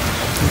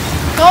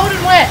 Cold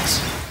and wet.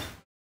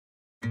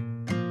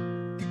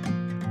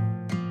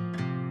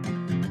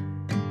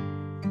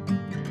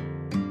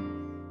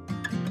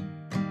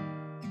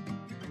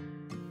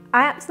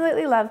 I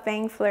absolutely love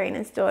being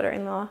Flerina's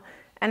daughter-in-law,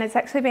 and it's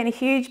actually been a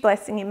huge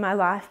blessing in my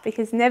life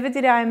because never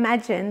did I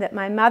imagine that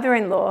my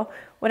mother-in-law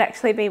would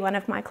actually be one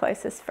of my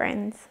closest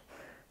friends.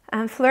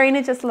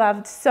 Flerina just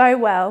loved so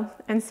well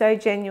and so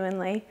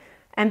genuinely,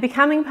 and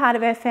becoming part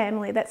of her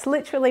family, that's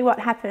literally what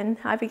happened.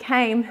 I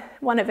became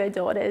one of her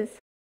daughters.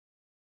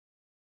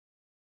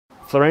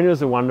 Flerina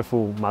was a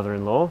wonderful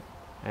mother-in-law,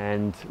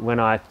 and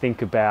when I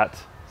think about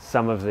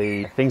some of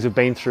the things we've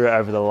been through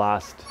over the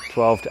last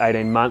 12 to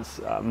 18 months,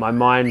 my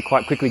mind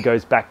quite quickly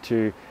goes back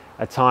to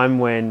a time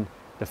when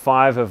the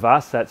 5 of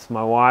us, that's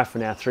my wife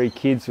and our 3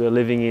 kids, were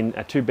living in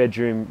a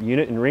 2-bedroom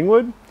unit in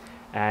Ringwood,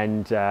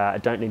 and I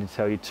don't need to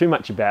tell you too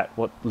much about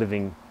what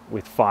living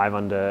with 5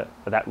 under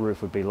that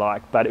roof would be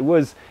like, but it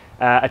was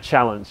a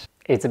challenge.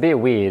 It's a bit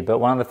weird, but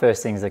one of the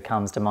first things that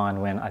comes to mind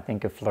when I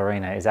think of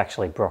Flerina is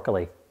actually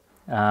broccoli.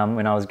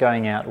 When I was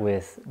going out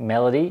with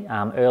Melody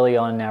early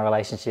on in our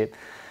relationship,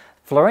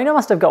 Flerina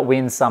must have got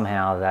wind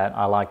somehow that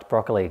I liked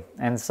broccoli.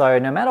 And so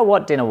no matter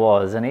what dinner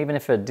was, and even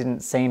if it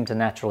didn't seem to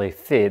naturally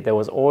fit, there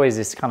was always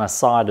this kind of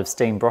side of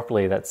steamed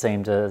broccoli that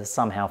seemed to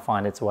somehow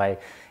find its way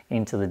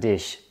into the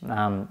dish.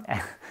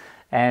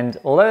 And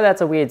although that's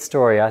a weird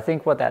story, I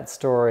think what that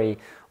story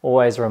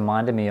always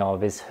reminded me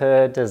of is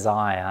her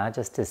desire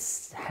just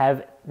to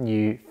have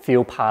you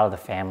feel part of the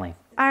family.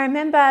 I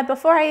remember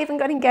before I even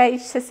got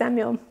engaged to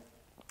Samuel,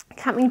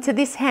 coming to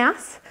this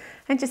house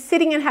and just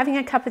sitting and having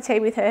a cup of tea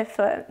with her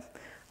for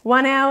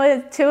 1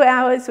 hour, 2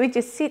 hours. We'd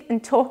just sit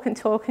and talk and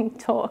talk and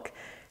talk.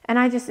 And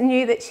I just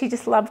knew that she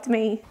just loved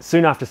me.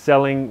 Soon after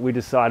selling, we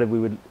decided we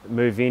would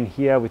move in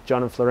here with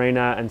John and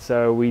Flerina, and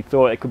so we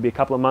thought it could be a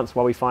couple of months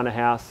while we find a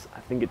house.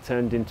 I think it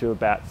turned into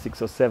about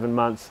 6 or 7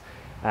 months,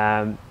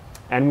 and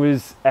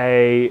was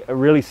a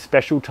really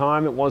special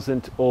time. It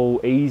wasn't all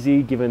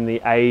easy given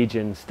the age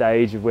and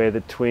stage of where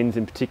the twins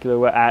in particular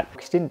were at.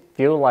 She didn't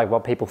feel like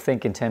what people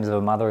think in terms of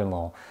a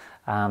mother-in-law.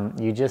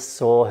 You just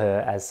saw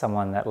her as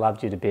someone that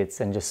loved you to bits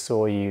and just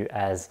saw you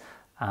as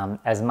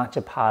much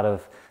a part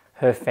of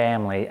her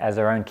family as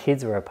her own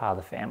kids were a part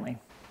of the family.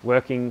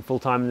 Working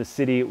full-time in the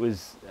city, it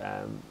was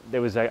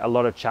there was a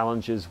lot of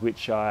challenges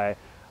which I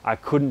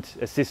couldn't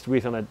assist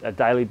with on a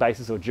daily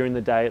basis or during the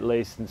day at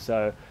least, and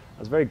so I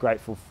was very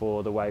grateful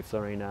for the way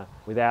Flerina,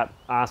 without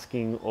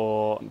asking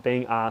or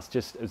being asked,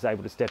 just was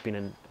able to step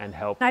in and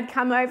help. I'd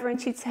come over and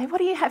she'd say,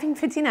 "What are you having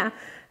for dinner?"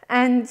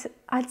 And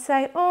I'd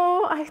say,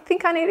 "Oh, I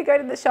think I need to go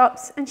to the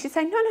shops." And she'd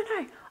say, "No, no,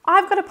 no,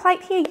 I've got a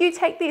plate here, you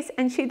take this."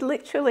 And she'd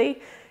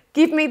literally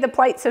give me the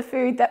plates of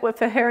food that were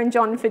for her and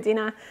John for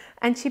dinner.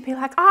 And she'd be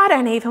like, "I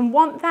don't even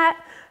want that.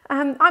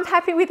 I'm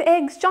happy with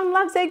eggs. John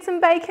loves eggs and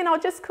bacon. I'll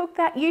just cook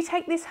that. You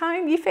take this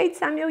home. You feed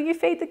Samuel. You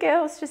feed the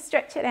girls. Just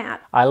stretch it out."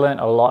 I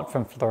learned a lot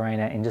from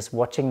Flerina in just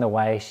watching the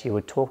way she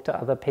would talk to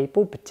other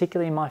people,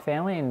 particularly in my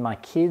family and my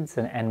kids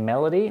and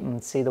Melody,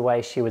 and see the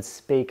way she would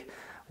speak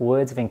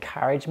words of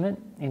encouragement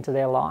into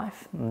their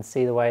life and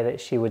see the way that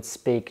she would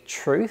speak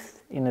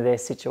truth into their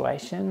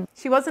situation.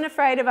 She wasn't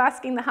afraid of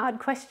asking the hard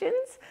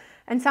questions.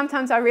 And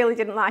sometimes I really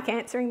didn't like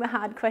answering the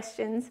hard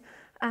questions.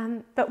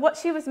 But what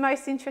she was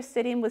most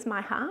interested in was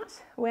my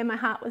heart, where my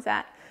heart was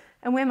at,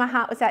 and where my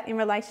heart was at in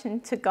relation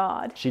to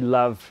God. She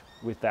loved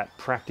with that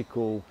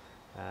practical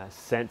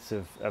sense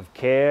of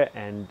care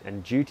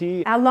and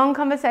duty. Our long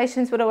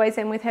conversations would always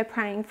end with her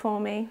praying for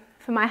me,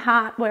 for my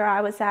heart where I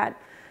was at,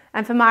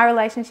 and for my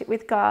relationship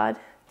with God.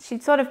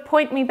 She'd sort of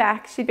point me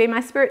back. She'd be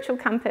my spiritual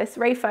compass,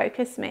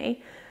 refocus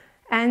me,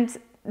 and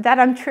that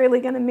I'm truly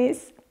going to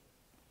miss.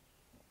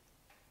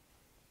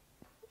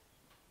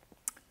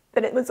 But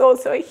but it was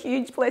also a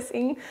huge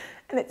blessing,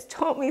 and it's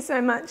taught me so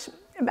much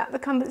about the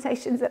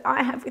conversations that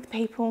I have with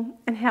people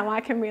and how I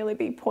can really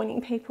be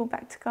pointing people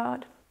back to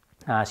God.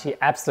 She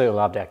absolutely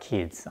loved our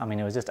kids. I mean,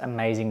 it was just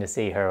amazing to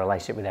see her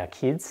relationship with our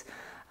kids,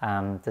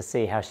 to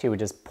see how she would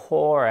just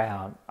pour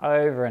out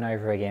over and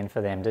over again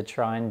for them, to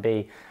try and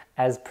be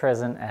as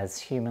present as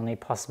humanly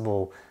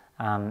possible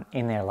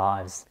in their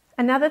lives.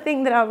 Another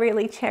thing that I'll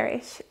really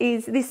cherish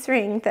is this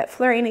ring that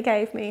Flerina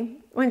gave me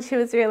when she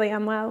was really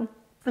unwell.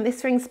 And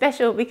this ring's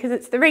special because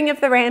it's the ring of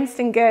the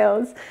Ramsden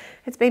girls.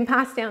 It's been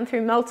passed down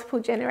through multiple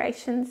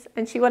generations,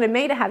 and she wanted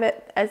me to have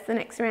it as the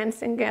next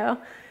Ramsden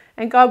girl.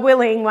 And God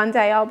willing, one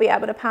day I'll be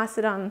able to pass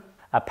it on.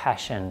 A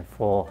passion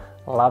for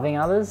loving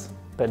others,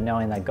 but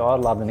knowing that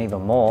God loved them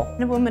even more.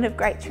 And a woman of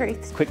great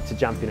truth. Quick to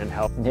jump in and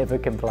help. Never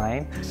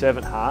complain.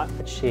 Servant heart.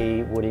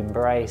 She would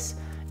embrace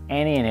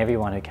any and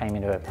everyone who came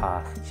into her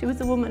path. She was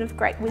a woman of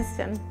great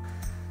wisdom.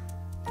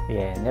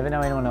 Yeah, never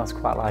know anyone else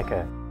quite like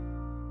her.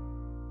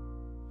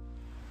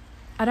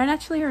 I don't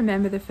actually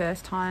remember the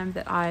first time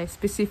that I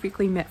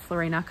specifically met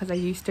Flerina, because I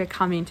used to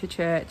come into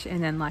church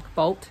and then like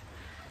bolt,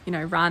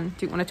 run,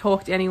 didn't want to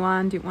talk to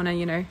anyone, didn't want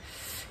to,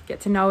 get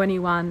to know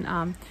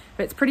anyone.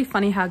 But it's pretty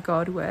funny how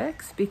God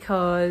works,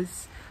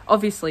 because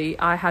obviously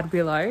I had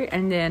Willow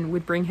and then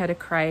would bring her to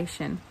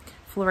creation.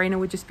 Flerina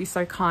would just be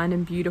so kind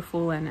and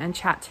beautiful and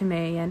chat to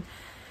me.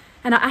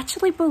 And I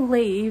actually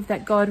believe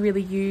that God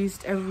really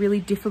used a really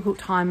difficult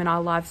time in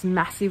our lives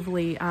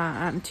massively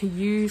to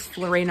use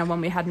Flerina when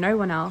we had no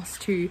one else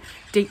to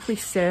deeply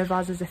serve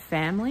us as a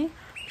family.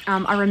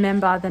 I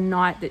remember the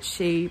night that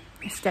she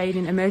stayed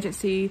in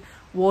emergency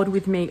ward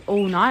with me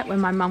all night when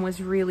my mum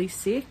was really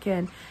sick,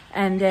 and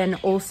then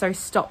also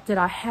stopped at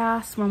our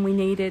house when we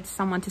needed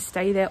someone to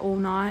stay there all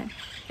night.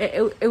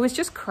 It was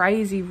just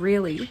crazy,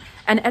 really.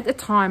 And at the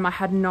time, I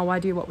had no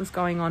idea what was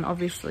going on,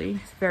 obviously,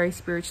 very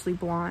spiritually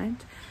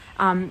blind.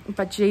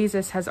 But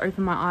Jesus has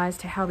opened my eyes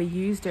to how he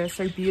used her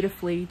so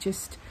beautifully,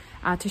 just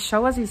to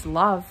show us his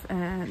love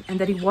and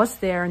that he was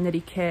there and that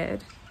he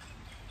cared.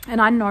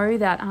 And I know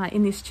that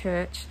in this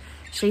church,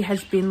 she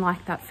has been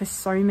like that for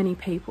so many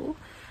people.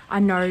 I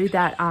know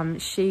that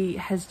she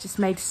has just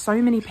made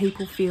so many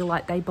people feel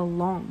like they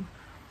belong.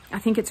 I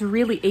think it's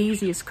really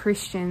easy as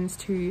Christians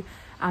to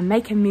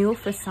make a meal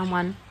for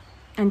someone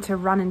and to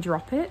run and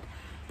drop it,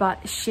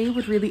 but she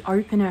would really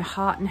open her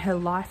heart and her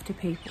life to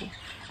people.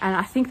 And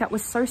I think that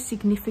was so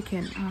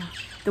significant,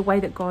 the way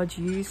that God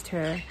used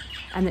her,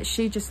 and that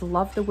she just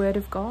loved the Word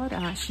of God.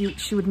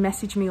 She would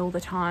message me all the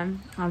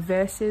time,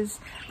 verses,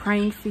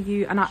 praying for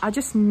you. And I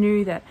just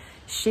knew that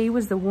she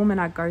was the woman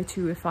I'd go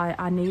to if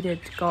I needed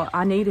God.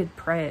 I needed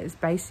prayers,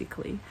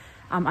 basically.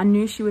 I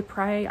knew she would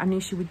pray. I knew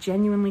she would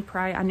genuinely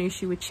pray. I knew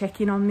she would check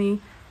in on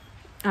me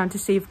to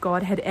see if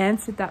God had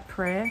answered that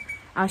prayer.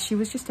 She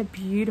was just a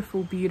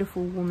beautiful,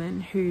 beautiful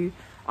woman who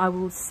I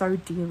will so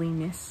dearly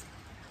miss.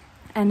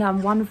 And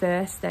one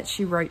verse that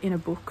she wrote in a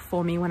book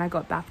for me when I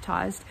got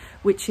baptized,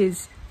 which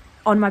is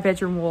on my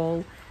bedroom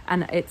wall,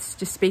 and it's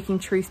just speaking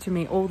truth to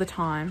me all the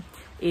time,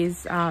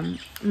 is,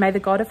 may the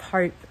God of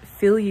hope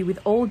fill you with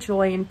all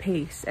joy and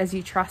peace as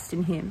you trust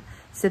in him,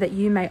 so that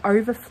you may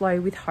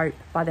overflow with hope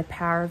by the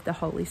power of the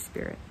Holy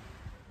Spirit.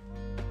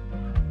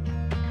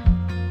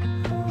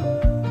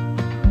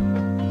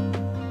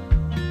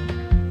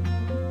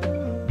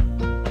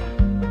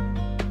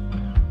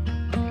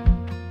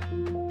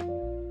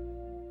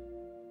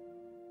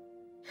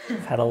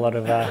 I've had a lot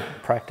of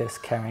practice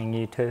carrying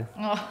you too.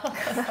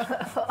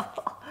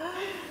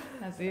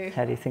 That's you.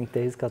 How do you think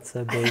these got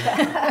so big?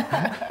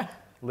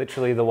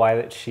 Literally the way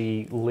that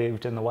she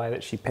lived and the way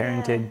that she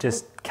parented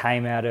just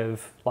came out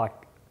of like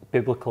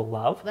biblical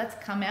love. That's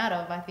come out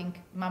of, I think,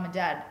 mum and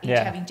dad each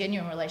having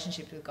genuine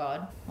relationships with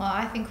God. Well,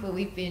 I think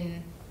we've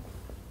been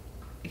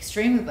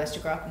extremely blessed to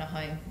grow up in a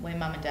home where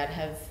mum and dad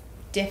have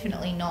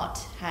definitely not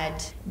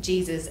had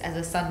Jesus as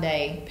a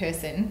Sunday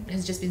person. It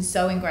has just been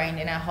so ingrained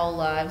in our whole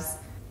lives.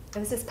 It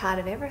was just part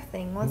of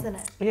everything, wasn't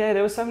it? Yeah,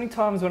 there were so many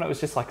times when it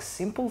was just like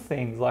simple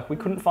things, like we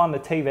couldn't find the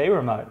TV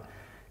remote.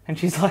 And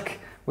she's like,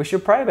 we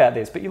should pray about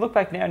this. But you look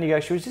back now and you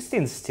go, she was just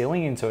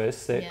instilling into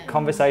us that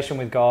conversation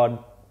with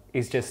God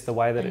is just the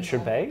way that it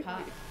should be.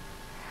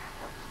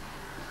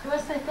 You want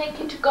to say thank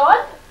you to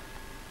God?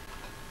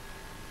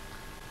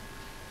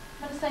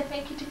 I want to say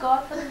thank you to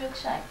God for the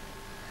milkshake.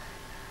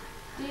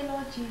 Dear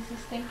Lord Jesus,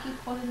 thank you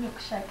for the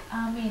milkshake.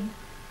 Amen.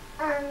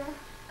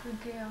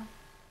 Good girl.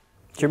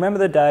 Do you remember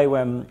the day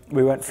when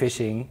we went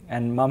fishing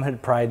and Mum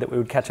had prayed that we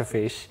would catch a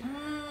fish?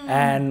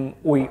 And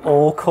we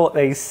all caught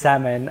these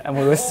salmon and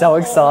we were so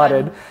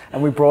excited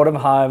and we brought them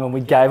home and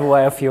we gave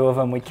away a few of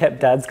them. We kept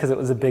Dad's because it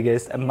was the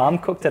biggest, and Mum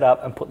cooked it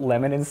up and put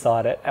lemon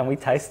inside it and we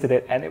tasted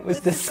it and it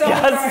was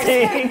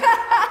disgusting.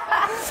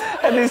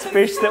 And this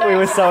fish that we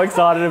were so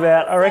excited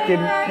about, I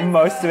reckon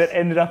most of it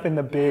ended up in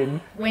the bin.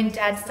 When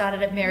Dad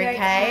started at Mary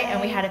Kay and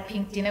we had a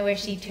pink dinner where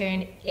she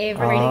turned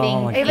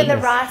everything pink. Even the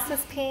rice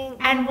was pink.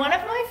 And one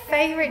of my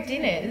favourite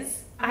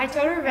dinners, I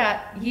told her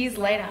about years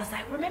later. I was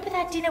like, remember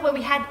that dinner where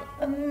we had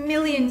a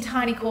million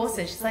tiny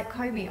courses? She's like,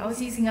 Kobe, I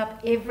was using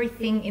up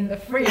everything in the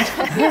fridge.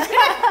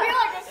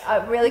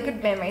 really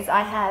good memories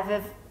I have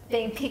of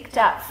being picked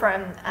up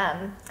from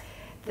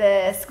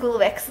the School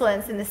of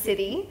Excellence in the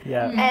city.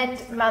 Yeah.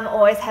 And Mum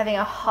always having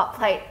a hot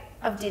plate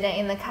of dinner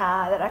in the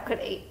car that I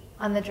could eat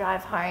on the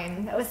drive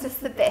home. It was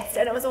just the best,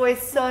 and it was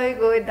always so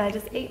good. I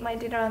just eat my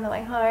dinner on the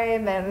way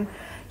home and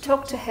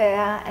talk to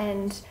her,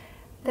 and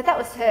that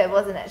was her,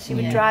 wasn't it? She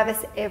would drive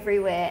us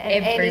everywhere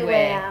and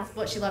anywhere.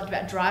 What she loved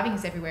about driving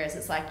us everywhere is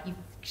it's like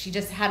she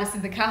just had us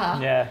in the car.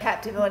 Yeah.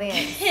 Captive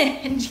audience.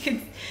 And she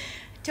could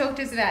talk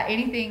to us about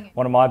anything.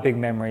 One of my big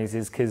memories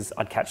is because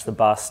I'd catch the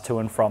bus to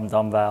and from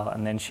Domvale,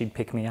 and then she'd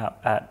pick me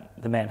up at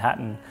the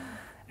Manhattan,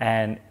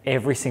 and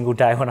every single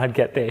day when I'd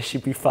get there,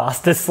 she'd be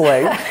fast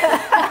asleep.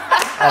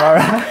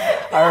 And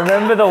I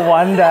remember the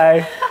one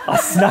day I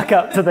snuck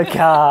up to the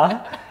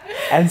car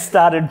and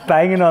started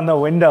banging on the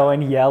window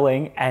and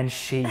yelling, and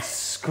she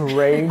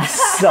screamed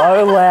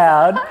so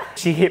loud.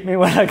 She hit me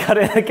when I got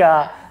in the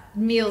car.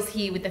 Meals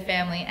here with the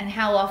family, and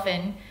how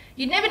often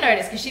you'd never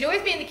notice, because she'd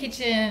always be in the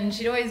kitchen,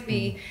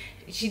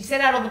 she'd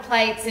set out all the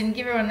plates and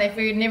give everyone their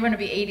food and everyone would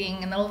be eating,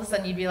 and then all of a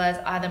sudden you'd realise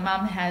either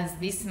Mum has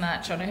this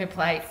much on her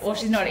plate or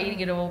she's not eating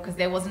it all because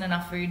there wasn't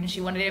enough food, and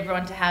she wanted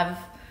everyone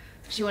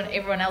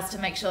else to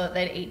make sure that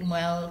they'd eaten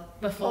well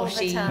before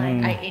she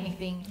ate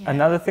anything. Yeah.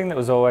 Another thing that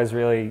was always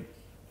really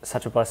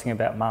such a blessing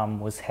about Mum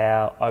was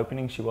how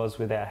opening she was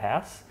with our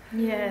house.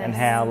 Yes. And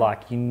how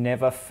like you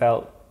never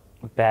felt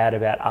bad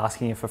about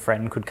asking if a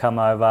friend could come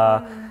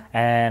over,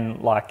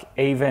 and like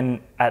even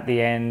at the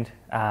end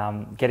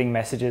getting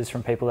messages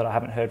from people that I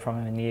haven't heard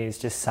from in years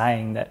just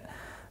saying that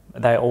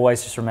they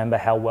always just remember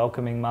how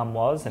welcoming Mum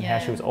was, and how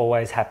she was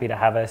always happy to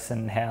have us,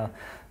 and how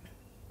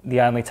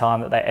the only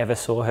time that they ever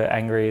saw her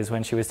angry is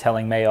when she was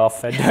telling me off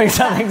for doing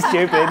something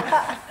stupid.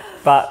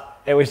 But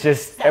it was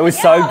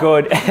so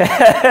good.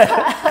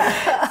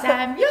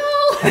 Samuel!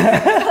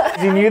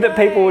 You knew that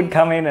people would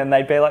come in and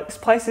they'd be like, this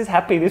place is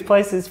happy, this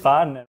place is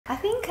fun. I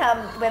think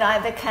when I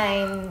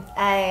became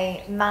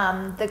a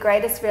mum, the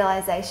greatest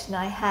realisation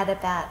I had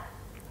about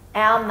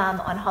our mum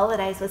on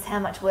holidays was how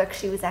much work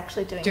she was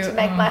actually doing to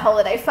make my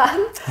holiday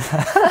fun.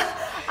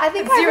 I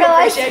think I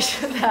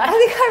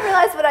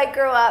realised when I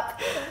grew up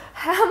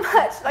how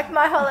much, like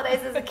my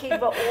holidays as a kid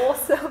were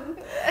awesome,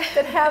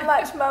 but how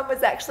much Mum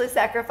was actually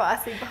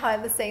sacrificing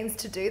behind the scenes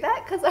to do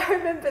that. Because I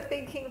remember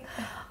thinking,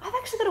 I've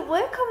actually got to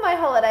work on my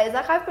holidays,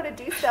 like I've got to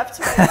do stuff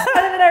to make fun,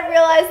 and then I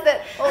realised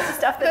that all the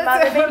stuff that Mum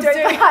had been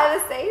doing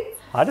behind the scenes.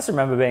 I just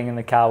remember being in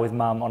the car with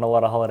Mum on a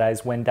lot of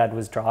holidays when Dad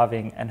was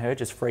driving, and her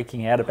just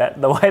freaking out about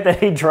the way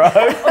that he drove.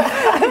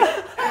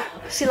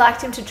 She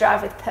liked him to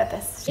drive with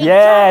purpose.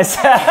 Yes!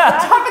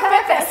 Drive with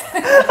purpose!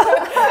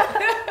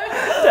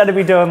 Dad would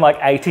be doing like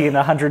 80 in the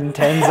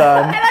 110 zone.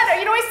 And I know,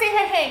 you'd always see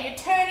her hand, you're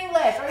turning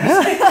left, or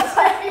you're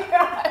turning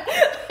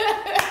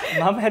right.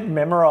 Mum had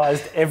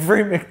memorised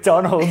every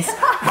McDonald's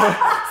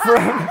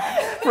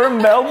from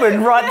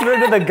Melbourne right through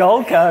to the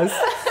Gold Coast.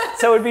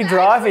 So we'd be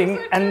driving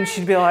and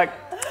she'd be like,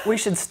 we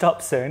should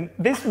stop soon.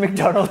 This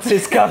McDonald's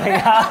is coming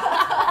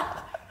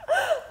up.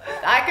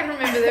 I can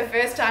remember the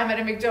first time at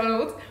a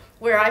McDonald's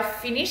where I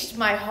finished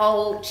my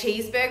whole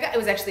cheeseburger. It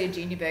was actually a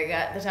junior burger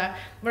at the time.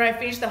 Where I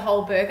finished the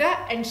whole burger,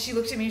 and she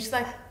looked at me and she's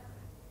like,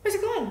 where's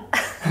it gone?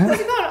 Where's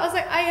it gone? I was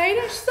like, I ate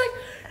it. She's like,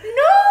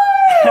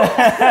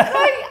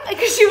 no!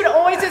 Because she would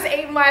always just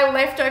eat my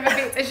leftover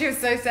bits, and she was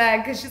so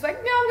sad because she's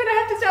like, no, I'm going to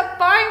have to start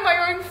buying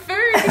my own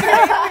food. You're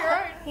gonna eat your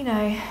own. You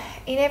know,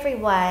 in every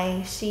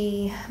way,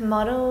 she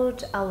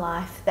modelled a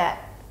life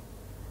that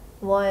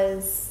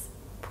was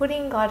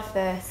putting God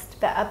first,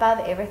 but above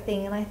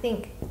everything. And I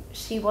think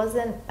she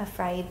wasn't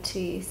afraid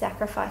to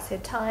sacrifice her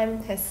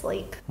time, her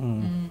sleep,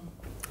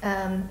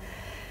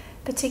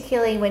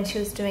 particularly when she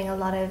was doing a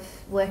lot of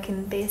work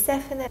in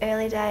BSF in the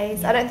early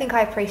days. I don't think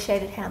I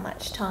appreciated how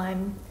much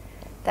time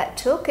that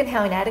took and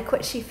how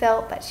inadequate she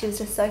felt, but she was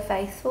just so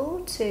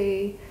faithful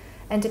to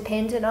and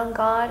dependent on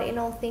God in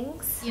all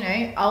things. You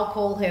know, I'll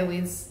call her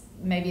with,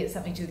 maybe it's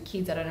something to do with the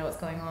kids, I don't know what's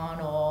going on,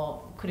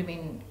 or could have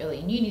been early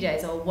in uni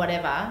days or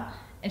whatever.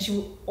 And she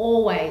will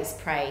always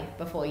pray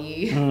before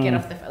you get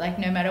off the phone. Like,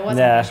 no matter what's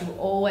happening, she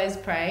will always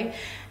pray.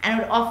 And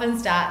it would often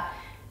start,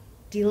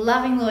 dear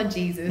loving Lord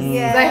Jesus.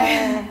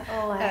 Yeah,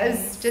 always. That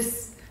was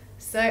just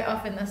so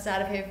often the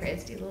start of her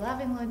prayers, dear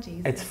loving Lord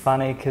Jesus. It's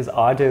funny because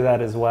I do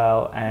that as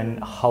well.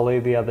 And Holly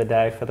the other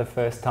day for the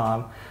first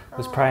time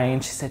was praying,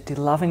 and she said, dear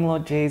loving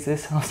Lord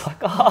Jesus. And I was like,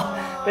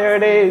 oh, there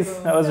it is.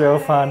 That was real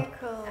fun.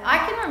 Cool. I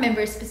can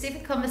remember a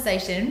specific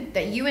conversation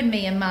that you and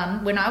me and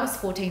Mum, when I was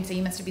 14, so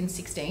you must have been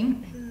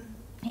 16,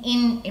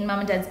 in Mum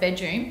and Dad's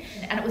bedroom,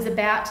 and it was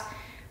about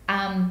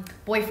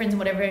boyfriends and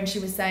whatever, and she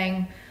was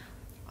saying,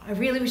 I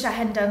really wish I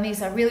hadn't done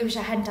this, I really wish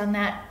I hadn't done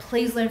that,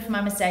 please learn from my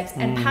mistakes.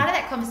 And part of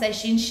that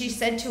conversation, she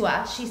said to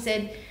us, she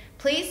said,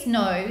 please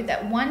know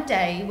that one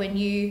day when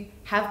you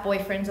have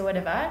boyfriends or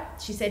whatever,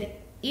 she said,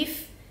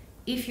 if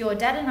your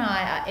dad and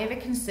I are ever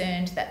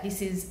concerned that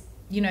this is,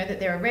 you know, that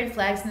there are red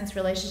flags in this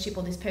relationship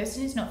or this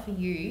person is not for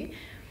you,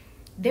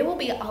 there will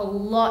be a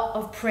lot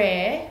of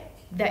prayer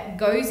that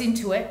goes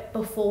into it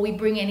before we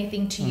bring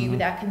anything to you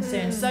with our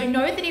concerns. So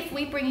know that if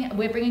we're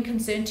bringing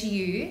concern to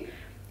you,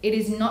 it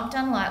is not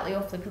done lightly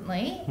or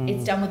flippantly.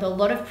 It's done with a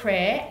lot of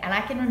prayer. And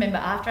I can remember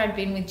after I'd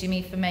been with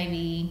Jimmy for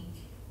maybe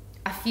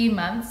a few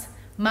months,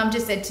 Mum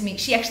just said to me,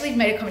 she actually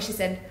made a comment, she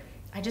said,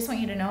 I just want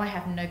you to know I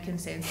have no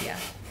concerns here.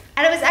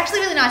 And it was actually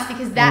really nice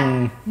because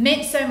that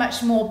meant so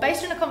much more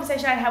based on a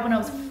conversation I had when I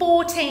was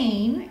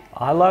 14.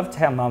 I loved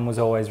how Mum was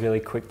always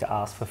really quick to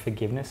ask for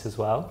forgiveness as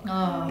well.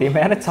 Oh. The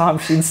amount of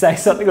times she'd say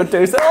something or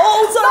do something,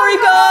 oh, sorry,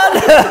 God!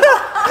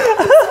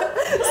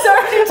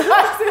 Sorry,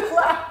 Tyson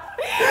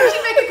laughed.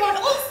 She'd make a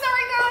comment, oh,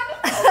 sorry, God!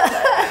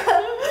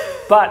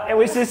 But it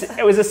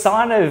was a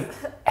sign of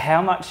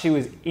how much she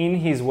was in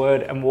his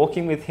word and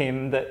walking with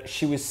him, that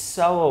she was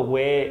so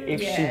aware if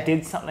she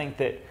did something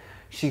that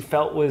she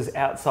felt was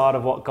outside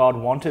of what God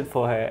wanted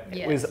for her,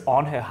 it was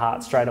on her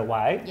heart straight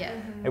away. Yeah.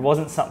 It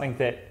wasn't something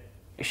that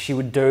she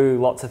would do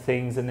lots of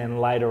things and then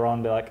later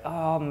on be like,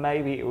 oh,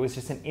 maybe it was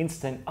just an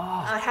instant,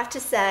 I'd have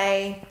to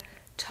say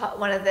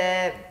one of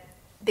the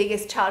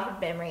biggest childhood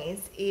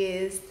memories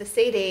is the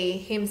CD,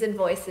 Hymns and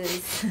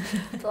Voices,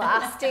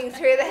 blasting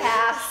through the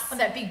house. On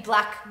that big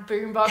black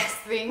boombox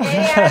thing.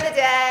 Any hour of the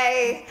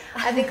day.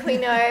 I think we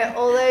know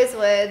all those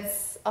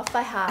words off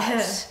by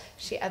heart.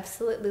 She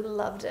absolutely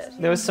loved it.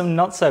 There was some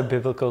not so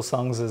biblical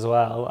songs as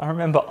well. I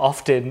remember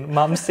often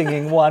Mum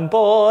singing one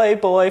boy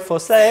for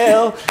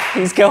sale,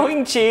 he's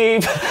going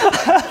cheap.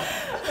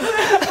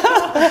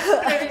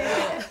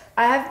 I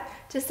have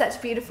just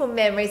such beautiful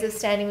memories of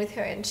standing with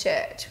her in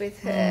church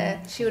with her.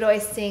 She would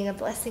always sing a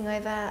blessing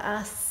over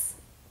us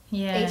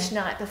each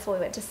night before we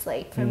went to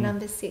sleep from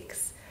number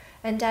 6.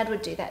 And Dad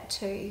would do that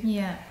too.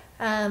 Yeah.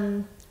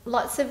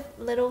 Lots of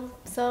little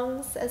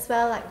songs as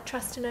well, like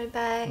Trust and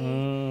Obey.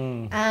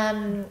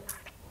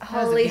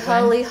 Holy,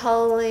 holy,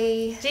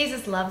 holy.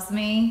 Jesus Loves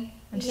Me.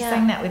 And she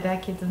sang that with our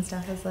kids and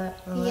stuff as well.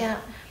 Yeah.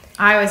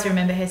 I always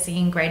remember her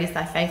singing Great Is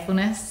Thy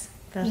Faithfulness.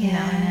 Doesn't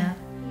that one now?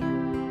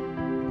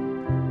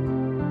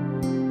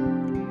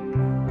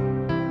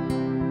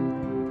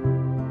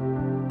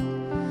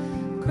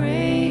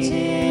 Great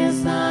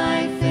is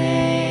thy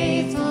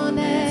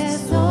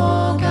faithfulness,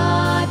 O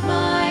God,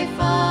 my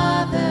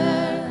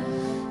Father.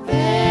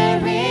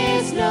 There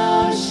is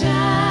no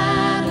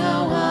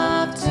shadow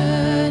of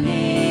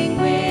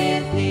turning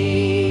with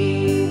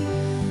thee.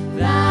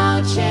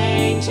 Thou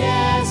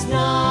changest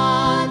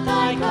not,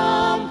 thy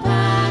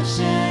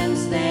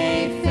compassions,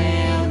 they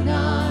fail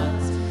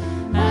not.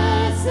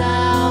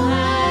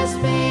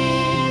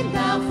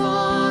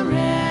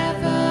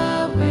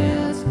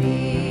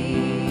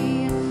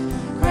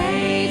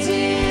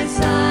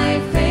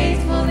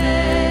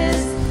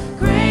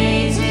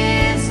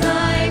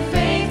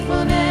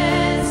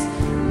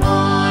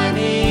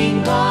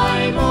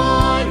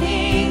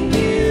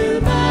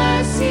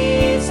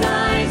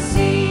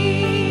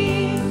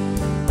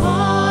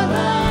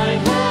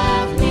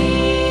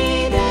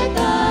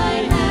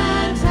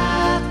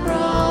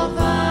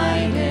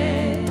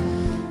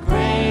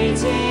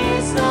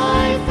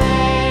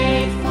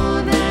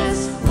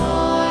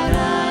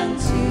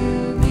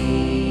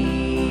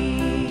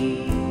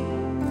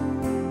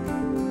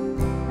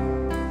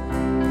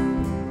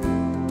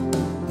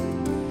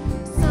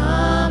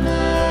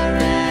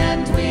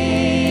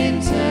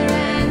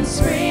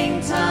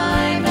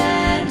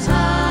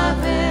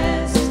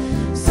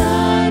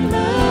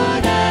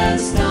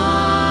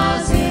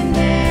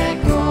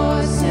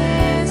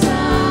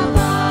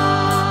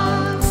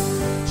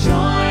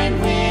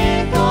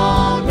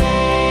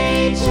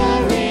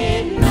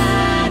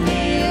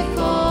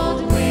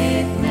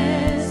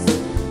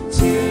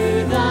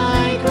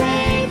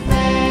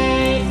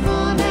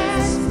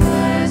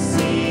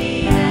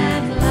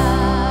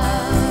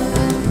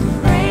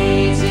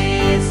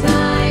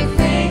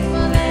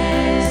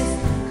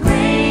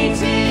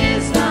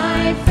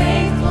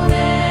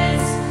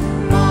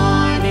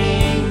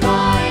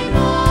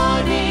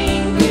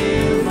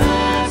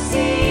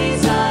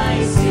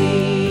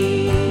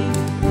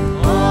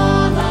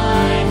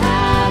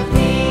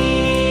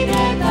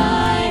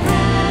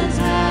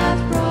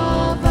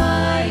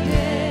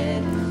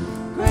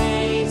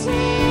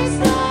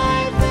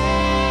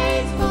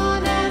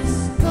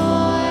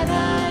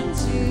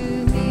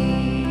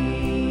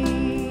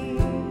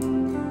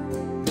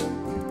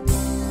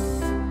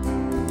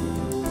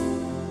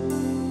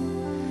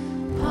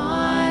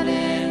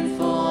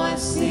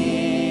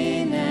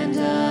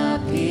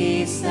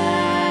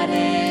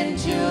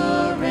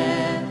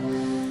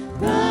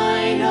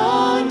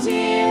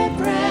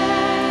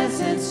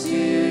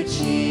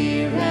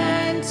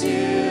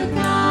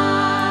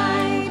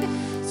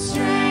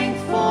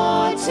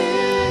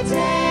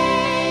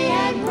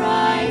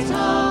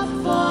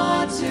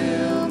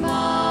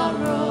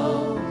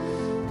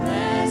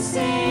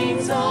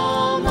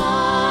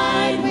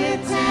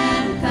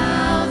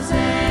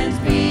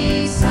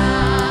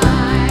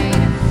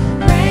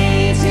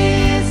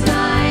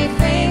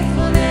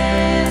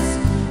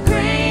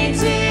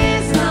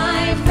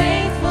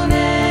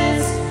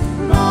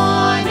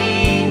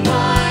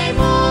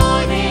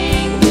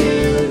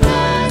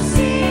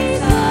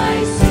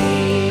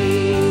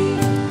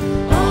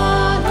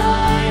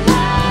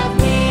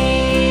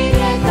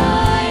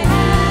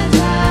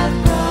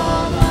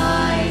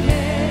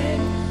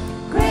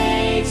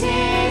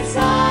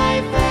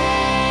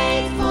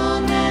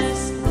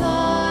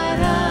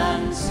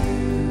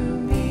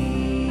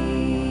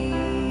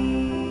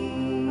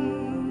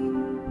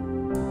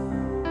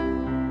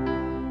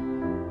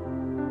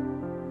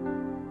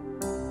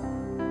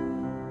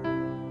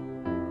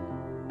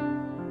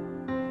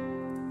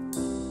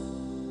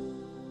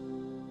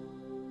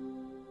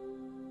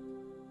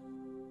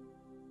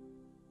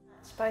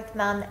 both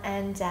mum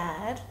and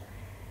dad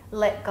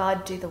let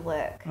God do the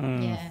work.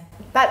 Yeah.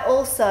 But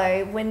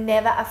also, we're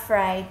never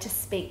afraid to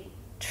speak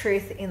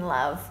truth in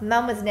love.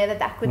 Mum was never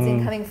backwards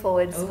in coming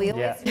forwards. We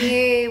always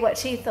knew what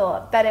she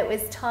thought, but it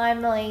was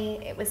timely,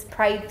 it was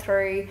prayed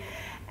through,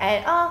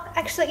 and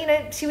actually,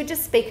 she would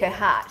just speak her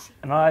heart.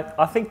 And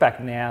I think back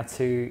now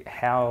to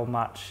how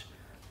much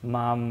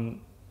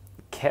Mum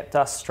kept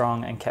us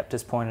strong and kept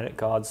us pointed at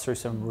God through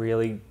some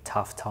really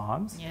tough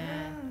times.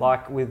 Yeah.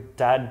 Like with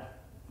Dad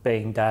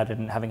being Dad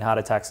and having heart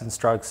attacks and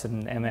strokes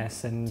and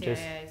MS and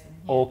just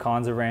all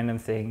kinds of random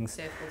things.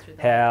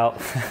 How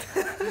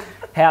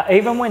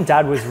even when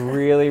Dad was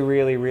really,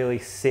 really, really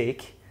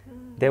sick,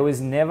 there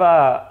was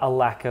never a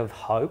lack of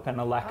hope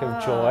and a lack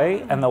of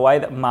joy. And the way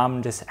that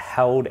Mum just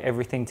held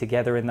everything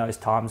together in those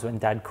times when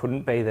Dad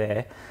couldn't be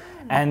there.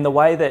 And the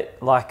way that,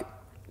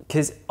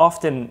 because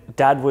often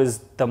Dad was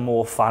the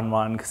more fun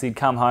one because he'd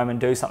come home and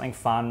do something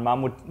fun.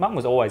 Mum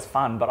was always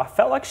fun, but I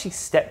felt like she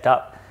stepped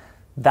up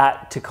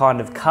that to kind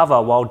of cover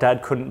while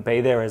Dad couldn't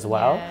be there as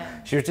well.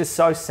 Yeah. She was just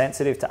so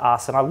sensitive to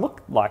us. And I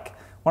look like,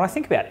 when I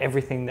think about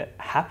everything that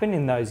happened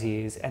in those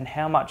years and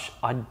how much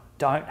I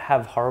don't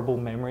have horrible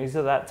memories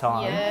of that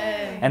time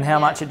and how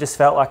much it just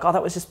felt like,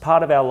 that was just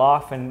part of our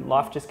life and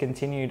life just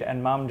continued.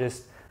 And Mum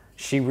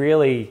she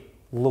really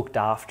looked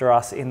after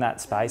us in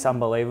that space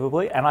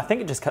unbelievably. And I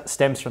think it just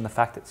stems from the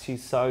fact that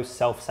she's so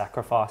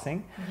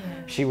self-sacrificing. Yeah.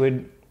 She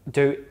would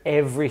do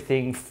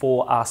everything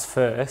for us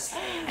first.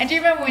 And do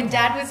you remember when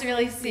Dad was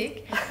really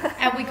sick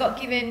and we got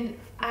given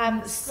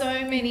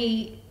so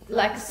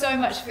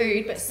much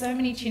food, but so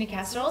many tuna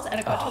casseroles, and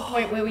it got to a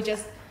point where I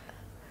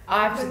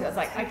was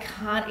like, I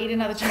can't eat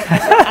another tuna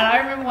casserole. And I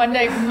remember one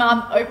day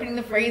Mum opening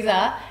the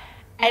freezer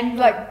and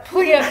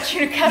pulling out the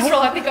tuna casserole.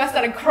 I think I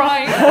started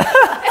crying. And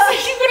so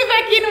she put it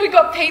back in and we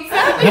got pizza.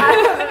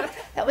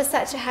 That was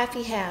such a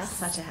happy house.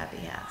 Such a happy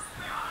house.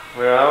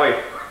 Where are we?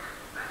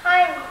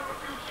 Home.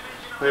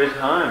 Where's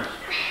home?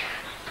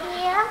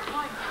 Yeah.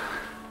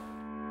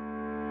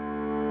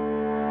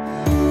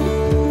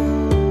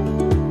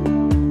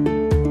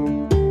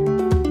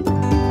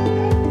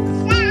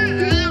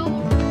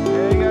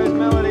 There goes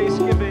Melody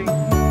skipping.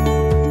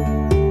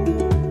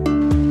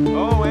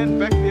 Oh, and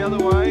back the other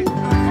way.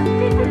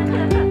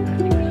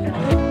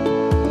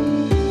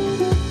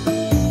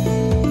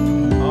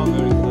 Oh,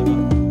 very clever.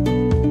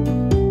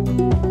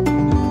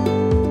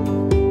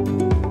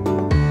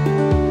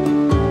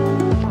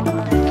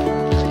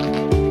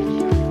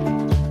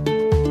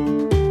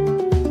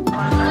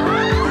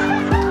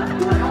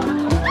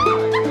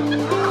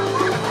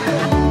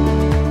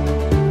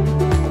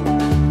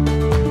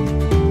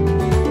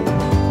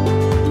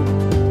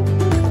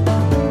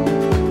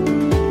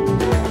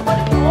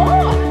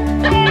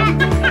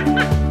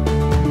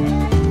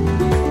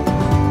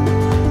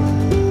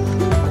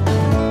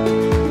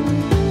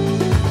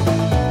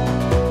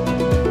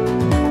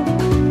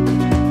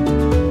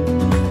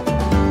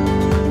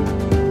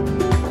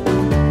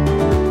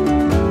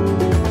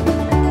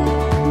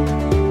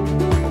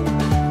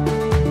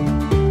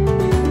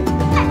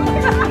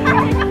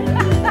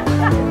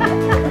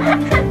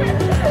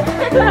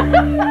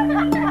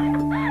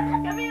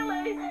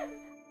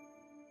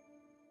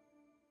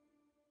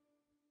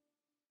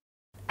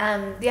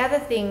 The other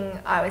thing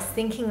I was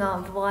thinking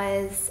of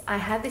was I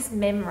had this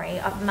memory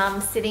of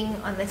Mum sitting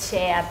on the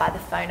chair by the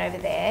phone over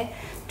there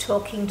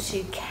talking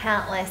to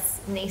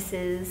countless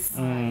nieces,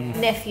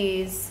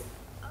 nephews,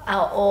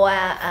 or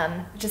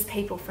just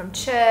people from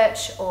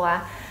church,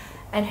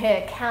 and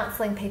her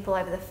counselling people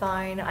over the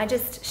phone.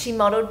 She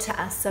modelled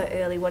to us so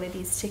early what it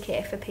is to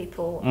care for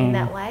people in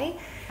that way.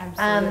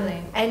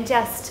 Absolutely. And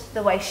just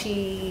the way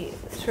she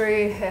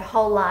threw her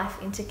whole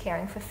life into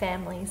caring for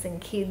families and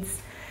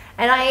kids.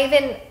 And I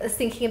even was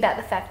thinking about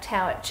the fact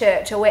how at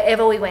church or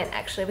wherever we went,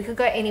 actually, we could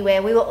go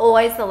anywhere. We were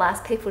always the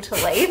last people to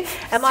leave.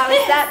 And why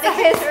was that?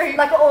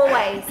 Because,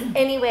 always,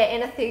 anywhere,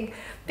 anything.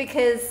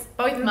 Because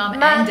both Mum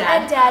and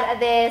Dad are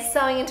there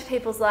sewing into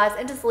people's lives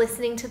and just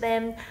listening to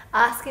them,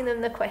 asking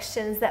them the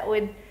questions that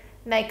would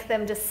make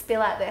them just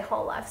spill out their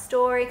whole life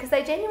story because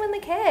they genuinely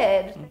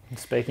cared.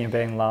 Speaking of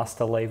being last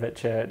to leave at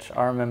church,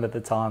 I remember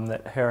the time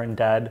that her and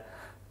Dad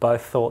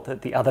both thought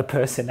that the other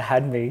person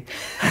had me.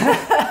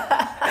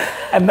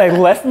 And they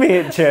left me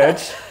at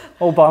church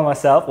all by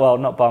myself. Well,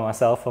 not by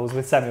myself. I was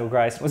with Samuel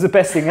Grace. It was the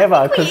best thing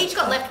ever. We each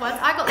got left once.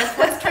 I got left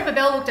once. Trevor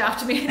Bell looked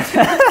after me.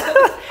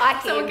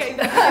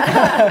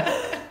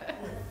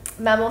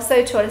 Mum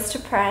also taught us to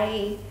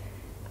pray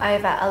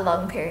over a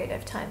long period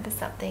of time for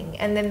something.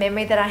 And the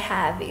memory that I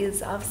have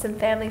is of some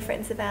family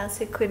friends of ours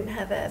who couldn't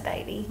have a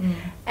baby.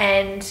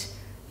 And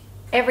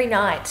every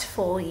night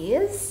for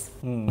years,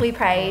 we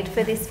prayed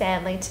for this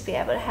family to be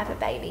able to have a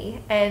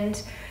baby.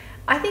 And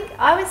I think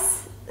I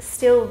was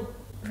still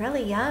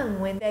really young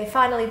when they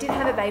finally did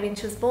have a baby and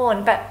she was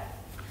born, but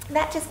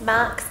that just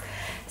marks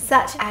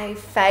such a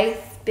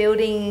faith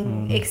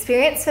building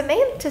experience for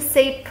me to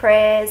see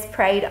prayers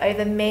prayed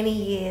over many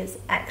years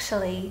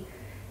actually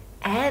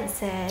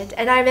answered.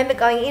 And I remember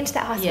going into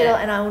that hospital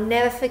and I will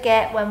never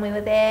forget when we were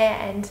there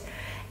and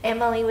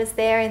Emily was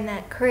there in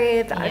that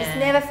crib. I just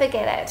never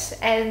forget it.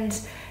 And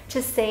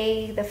to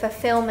see the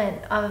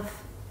fulfillment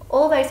of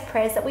all those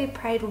prayers that we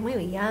prayed when we were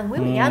young. We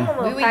were young when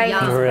we were praying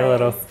these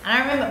prayers. And I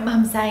remember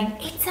Mum saying,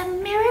 "It's a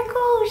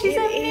miracle. She's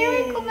a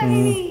miracle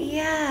baby."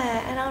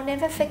 Yeah, and I'll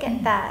never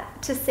forget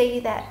that, to see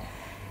that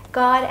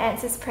God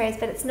answers prayers,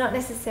 but it's not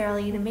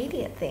necessarily an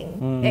immediate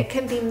thing. It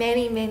can be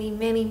many, many,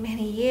 many,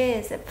 many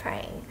years of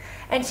praying.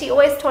 And she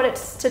always taught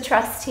us to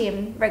trust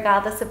Him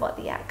regardless of what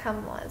the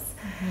outcome was.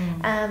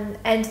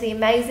 And the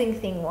amazing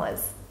thing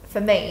was,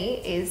 for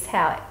me, is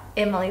how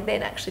Emily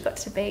then actually got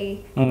to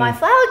be my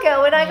flower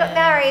girl when I got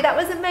married. That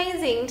was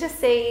amazing to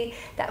see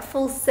that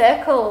full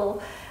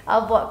circle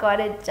of what God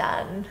had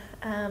done.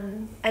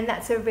 And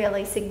that's a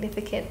really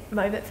significant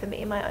moment for me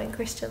in my own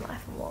Christian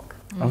life and walk.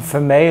 And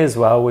for me as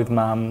well with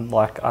Mum,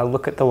 like I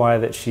look at the way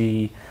that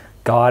she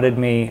guided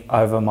me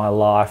over my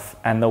life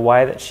and the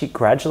way that she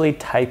gradually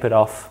tapered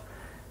off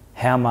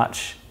how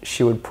much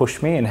she would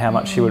push me and how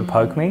much she would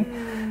poke me.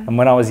 And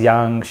when I was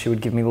young, she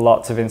would give me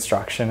lots of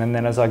instruction. And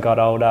then as I got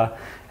older,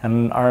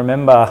 and I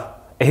remember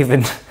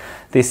even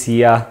this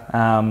year,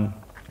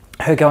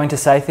 her going to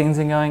say things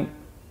and going,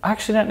 "I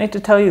actually don't need to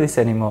tell you this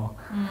anymore.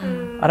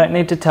 I don't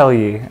need to tell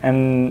you."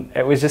 And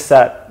it was just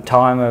that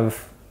time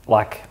of,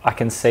 like, I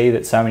can see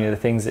that so many of the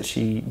things that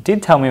she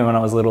did tell me when I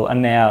was little are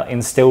now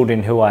instilled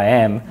in who I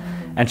am.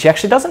 And she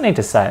actually doesn't need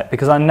to say it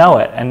because I know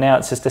it. And now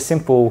it's just a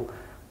simple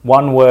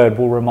one word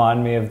will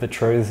remind me of the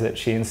truths that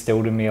she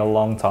instilled in me a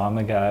long time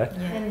ago.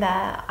 And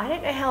I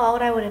don't know how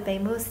old I would have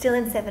been. We were still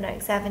in Seven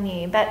Oaks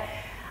Avenue, but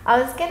I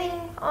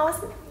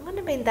wouldn't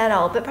have been that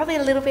old, but probably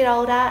a little bit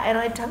older, and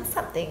I'd done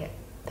something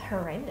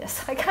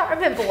horrendous. I can't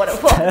remember what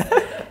it was.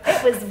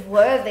 It was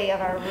worthy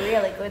of a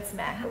really good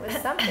smack. It was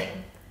something.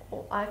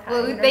 I can't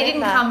Well, even they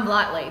didn't remember. come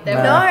lightly.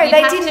 No,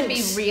 they didn't. To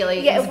be really.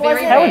 Yeah, it was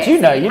very How would you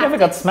rare, know? so You never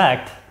got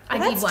smacked. I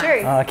Well, did that's once.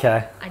 true. Oh,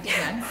 okay. I did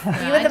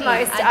once. You were the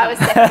most. I was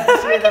did. second.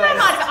 You were the most.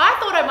 I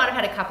thought I might have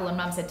had a couple, and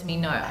Mum said to me,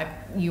 "No,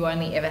 you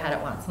only ever had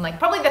it once." And like,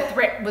 probably the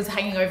threat was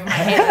hanging over my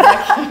head.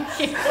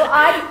 Well,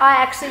 I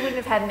actually wouldn't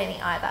have had many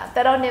either,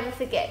 but I'll never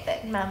forget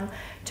that Mum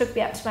took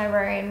me up to my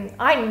room.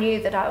 I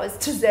knew that I was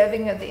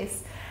deserving of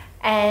this,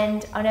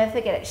 and I'll never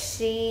forget it.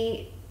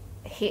 She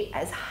hit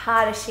as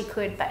hard as she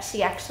could, but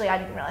I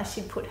didn't realise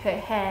she'd put her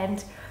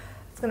hand,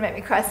 it's going to make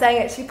me cry saying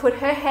it, she put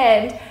her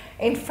hand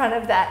in front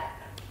of that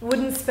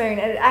wooden spoon,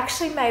 and it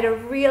actually made a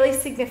really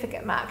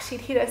significant mark.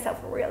 She'd hit herself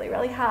really,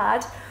 really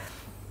hard.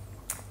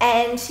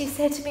 And she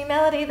said to me,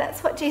 "Melody,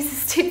 that's what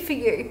Jesus did for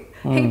you.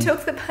 He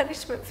took the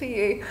punishment for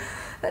you.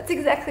 That's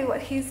exactly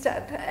what He's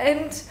done."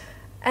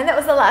 And that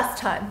was the last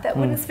time. That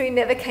wooden spoon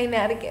never came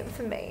out again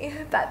for me.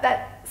 But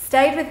that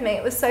stayed with me.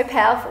 It was so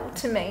powerful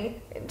to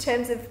me in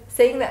terms of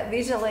seeing that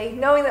visually,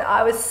 knowing that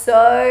I was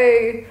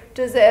so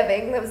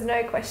deserving. There was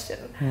no question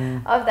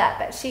of that.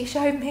 But she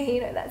showed me,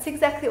 that's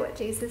exactly what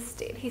Jesus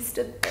did. He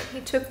stood there.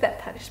 He took that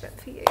punishment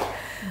for you.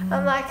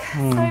 I'm like,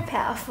 so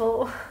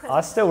powerful.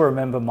 I still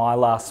remember my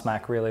last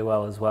smack really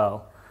well as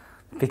well,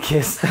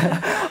 because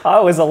I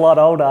was a lot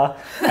older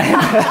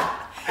and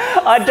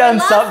I'd done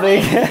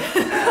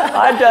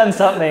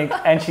something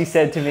and she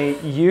said to me,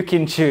 "You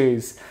can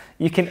choose.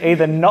 You can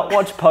either not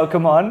watch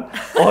Pokemon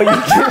or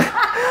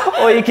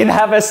you can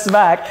have a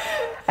smack."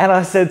 And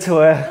I said to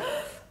her,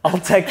 "I'll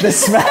take the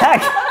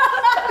smack."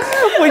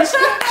 Which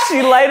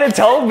she later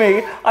told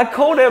me I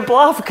called her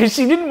bluff because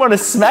she didn't want to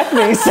smack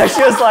me. So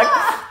she was like,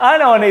 "I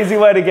know an easy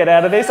way to get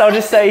out of this. I'll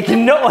just say you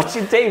cannot watch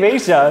your TV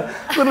show."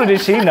 Little did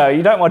she know,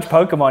 you don't watch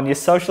Pokemon, you're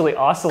socially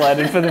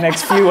isolated for the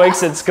next few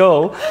weeks at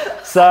school.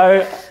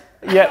 So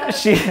yeah,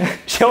 she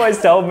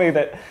always told me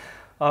that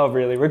I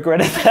really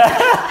regretted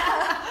that.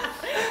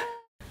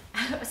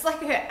 It's like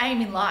her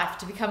aim in life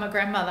to become a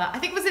grandmother. I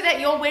think, was it at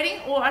your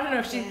wedding? Or I don't know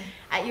if she's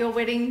at your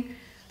wedding.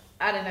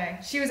 I don't know.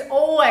 She was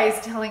always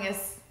telling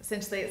us,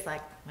 essentially, it's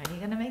like, "When are you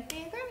going to make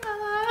me a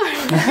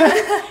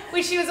grandmother?"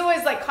 Which she was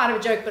always like kind of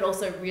a joke, but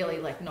also really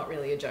like not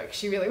really a joke.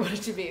 She really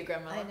wanted to be a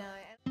grandmother. I know.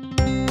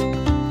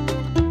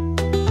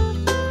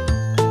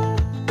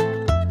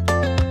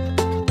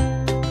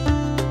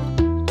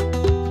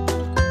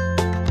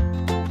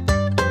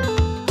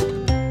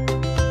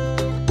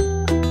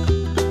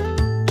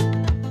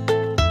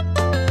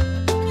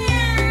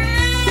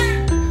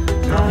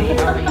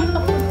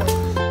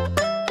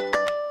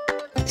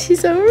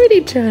 She's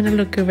already trying to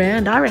look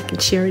around. I reckon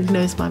she already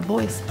knows my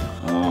voice.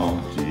 Oh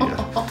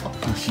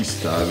dear. She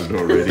started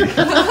already.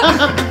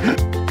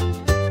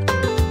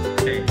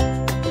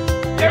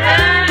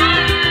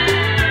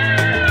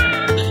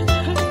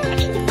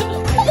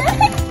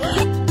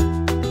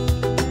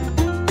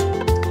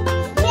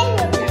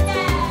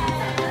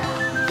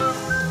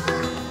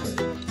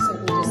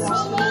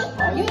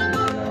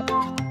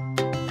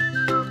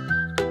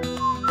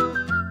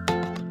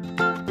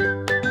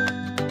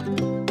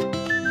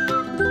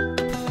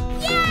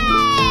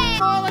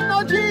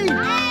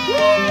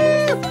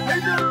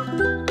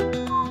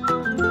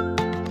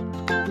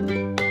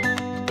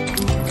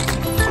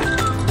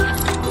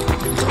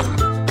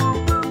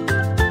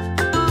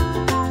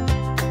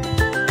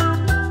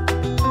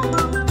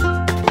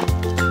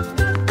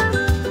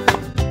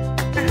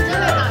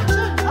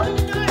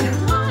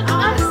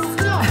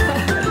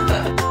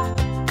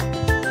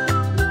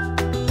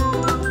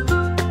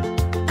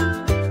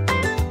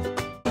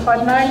 If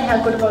I'd known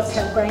how good it was to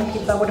have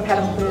grandkids, I would have had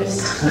them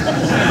first.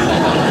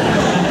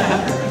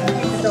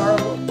 It's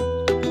adorable.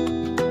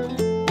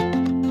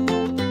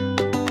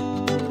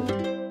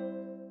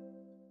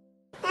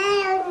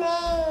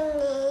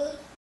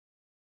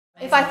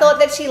 If I thought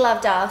that she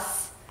loved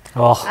us,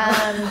 Oh.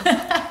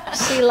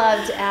 she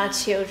loved our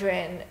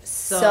children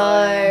so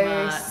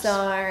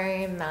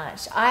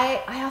much.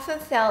 I often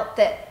felt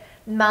that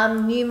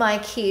Mum knew my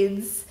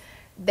kids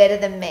better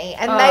than me,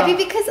 and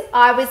maybe because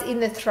I was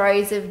in the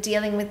throes of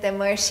dealing with them,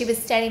 whereas she was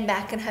standing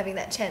back and having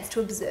that chance to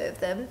observe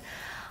them.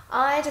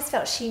 I just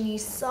felt she knew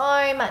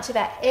so much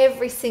about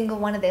every single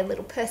one of their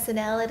little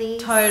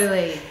personalities.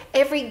 Totally.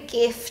 Every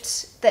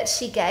gift that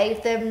she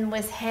gave them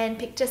was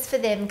handpicked just for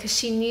them, because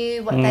she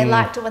knew what they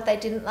liked or what they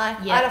didn't like.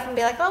 Yeah. I'd often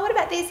be like, oh, what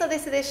about this or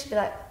this or this? She'd be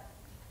like,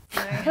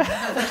 no.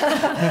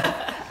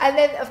 And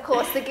then, of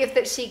course, the gift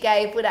that she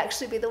gave would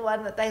actually be the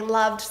one that they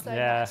loved so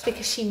much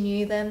because she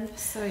knew them.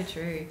 So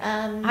true.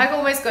 I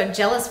almost got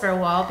jealous for a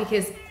while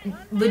because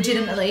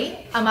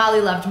legitimately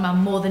Amali loved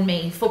Mum more than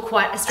me for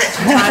quite a stretch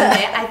of time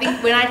there. I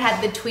think when I'd had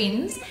the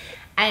twins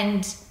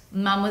and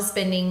Mum was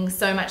spending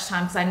so much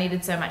time because I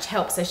needed so much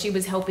help, so she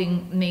was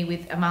helping me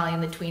with Amali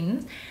and the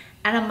twins,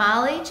 and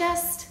Amali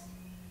just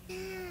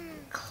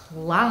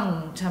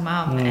clung to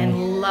Mum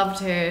and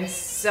loved her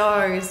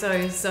so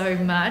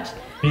much.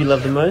 Who do you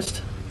love the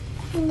most?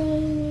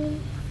 Neeni.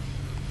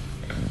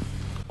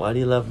 Why do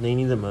you love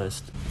Neeni the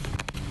most?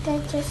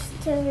 They're just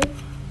two.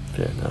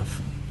 Fair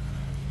enough.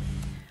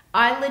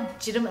 I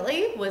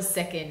legitimately was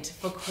second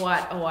for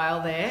quite a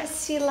while there.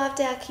 She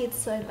loved our kids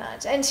so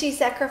much, and she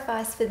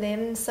sacrificed for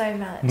them so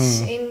much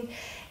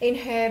in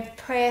her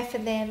prayer for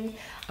them.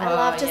 I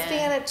love just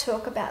being able to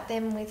talk about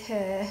them with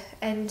her,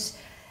 and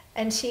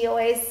she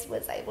always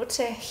was able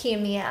to hear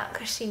me out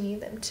because she knew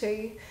them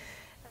too.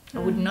 I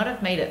would not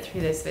have made it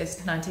through those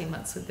first 19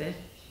 months with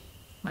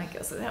my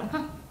girls without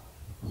Mum.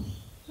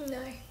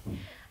 No.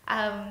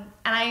 And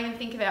I even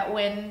think about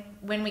when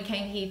we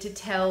came here to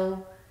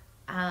tell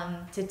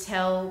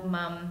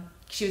Mum,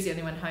 she was the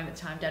only one home at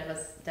the time, Dad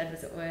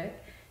was at work,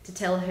 to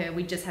tell her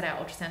we just had our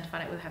ultrasound to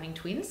find out we were having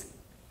twins,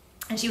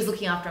 and she was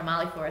looking after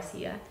Amali for us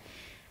here,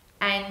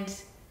 and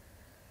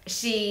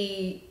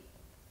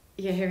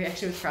her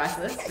reaction was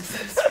priceless,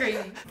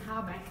 screaming.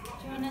 Car back. Do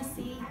you want to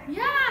see?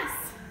 Yes!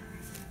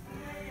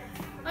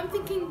 I'm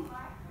thinking...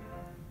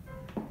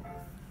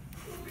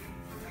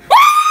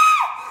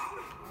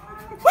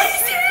 Are you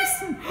serious?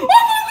 Oh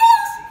my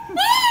gosh!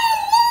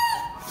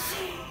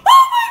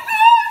 Oh my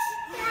gosh!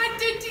 They're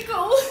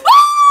identical!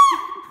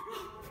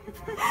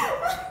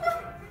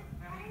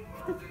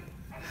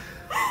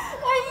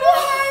 I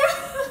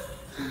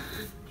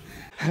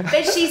know!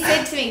 But she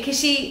said to me, because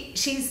she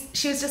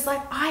was just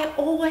like, I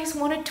always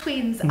wanted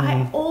twins.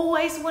 I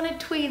always wanted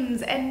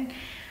twins. And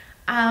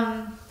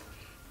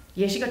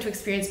she got to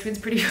experience twins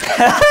pretty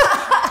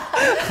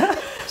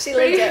She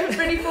lived it.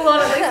 Pretty full on,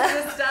 at least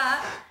at the start.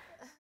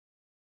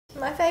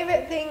 My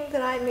favourite thing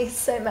that I miss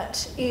so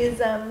much is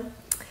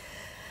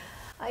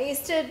I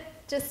used to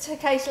just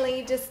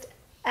occasionally, just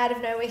out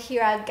of nowhere,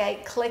 hear our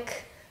gate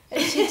click,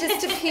 and she'd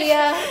just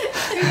appear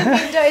through the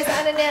windows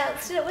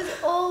unannounced, and it was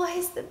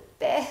always the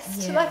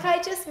best. Yeah. Like, I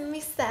just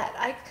miss that.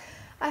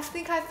 I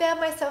think I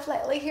found myself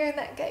lately hearing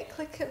that gate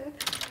click and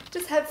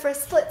just had for a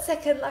split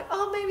second, like,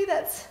 oh, maybe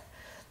that,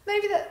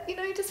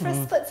 just for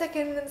a split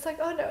second, and it's like,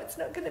 oh no, it's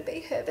not going to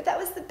be her. But that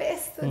was the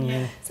best.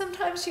 And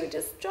sometimes she would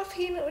just drop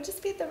in, it would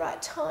just be at the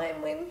right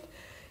time when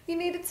you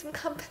needed some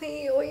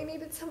company or you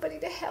needed somebody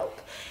to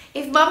help.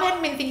 If Mum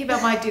hadn't been thinking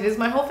about my dinners,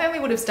 my whole family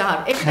would have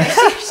starved. Every day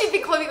she'd be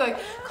calling me going,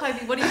 Chloe,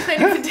 what are you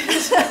planning for dinner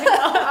today?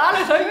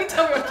 I don't know, you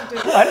tell me what to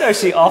do. I know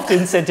she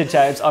often said to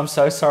James, I'm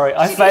so sorry,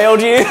 I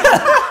failed you.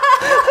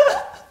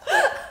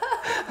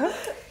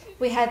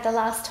 We had the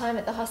last time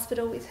at the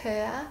hospital with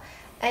her,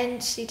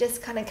 and she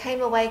just kind of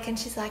came awake and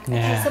she's like,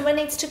 okay, someone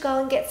needs to go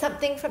and get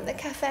something from the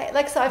cafe.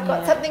 Like, so I've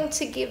got something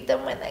to give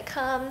them when they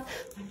come.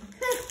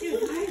 What do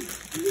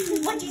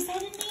you say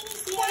to Neeni?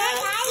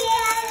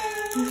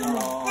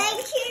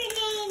 Thank you,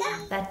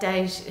 Neeni. That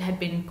day had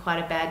been quite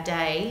a bad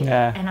day.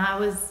 Yeah. And I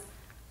was,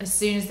 as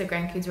soon as the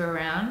grandkids were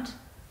around,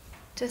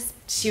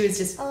 she was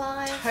just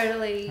alive.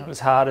 Totally. It was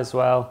hard as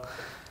well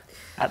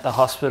at the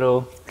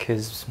hospital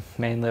because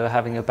me and Lou were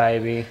having a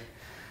baby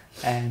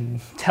and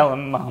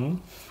telling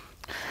Mum,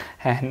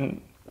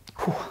 and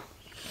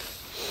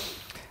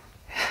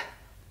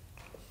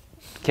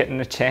getting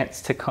a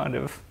chance to kind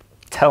of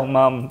tell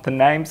Mum the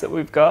names that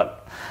we've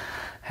got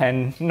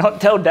and not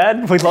tell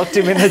Dad. We locked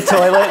him in the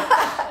toilet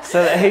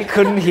so that he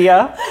couldn't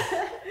hear,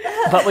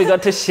 but we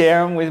got to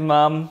share them with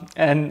Mum,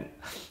 and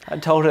I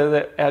told her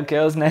that our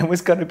girl's name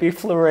was going to be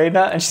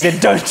Flerina, and she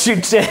said, don't you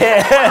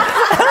dare.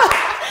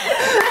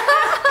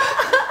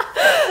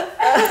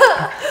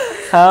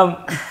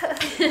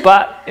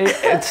 But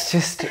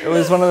it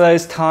was one of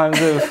those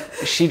times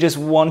of she just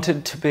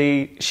wanted to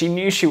be, she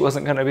knew she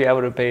wasn't going to be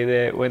able to be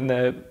there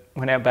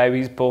when our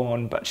baby's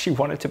born, but she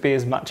wanted to be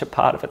as much a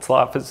part of its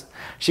life as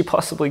she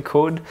possibly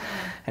could.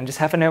 And just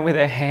having her with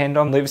her hand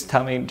on Liv's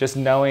tummy, just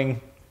knowing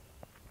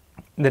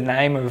the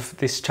name of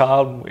this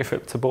child, if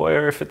it's a boy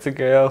or if it's a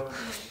girl.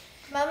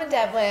 Mum and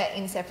Dad were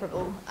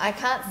inseparable. I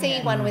can't see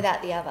one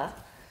without the other.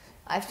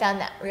 I found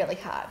that really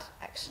hard,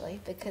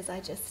 actually, because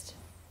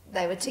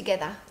they were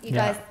together. You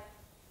guys,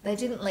 they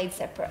didn't lead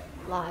separate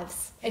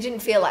lives. It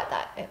didn't feel like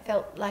that. It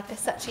felt like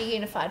such a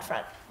unified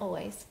front,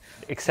 always.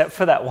 Except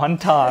for that one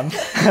time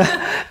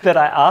that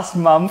I asked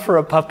Mum for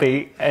a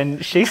puppy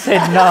and she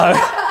said no.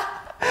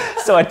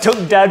 So I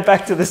took Dad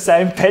back to the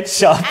same pet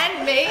shop.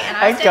 And me, and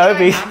I said,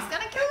 Kobe. Mum's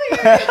going to kill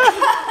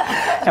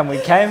you. And we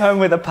came home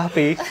with a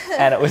puppy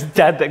and it was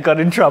Dad that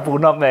got in trouble,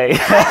 not me.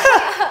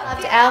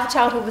 Our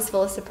childhood was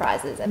full of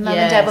surprises, and Mum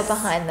and Dad were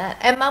behind that.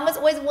 And Mum was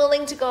always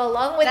willing to go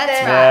along with That's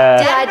the right.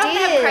 Dad ideas.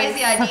 would have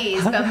crazy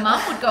ideas, but Mum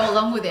would go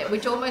along with it,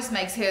 which almost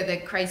makes her the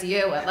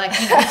crazier one. Like,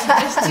 you know,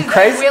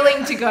 she's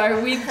willing to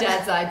go with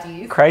Dad's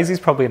ideas. Crazy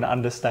is probably an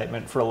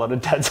understatement for a lot of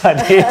Dad's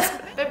ideas.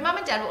 But Mum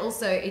and Dad were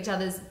also each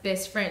other's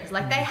best friends.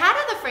 Like, they had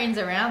other friends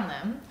around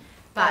them,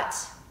 but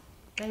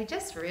they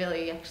just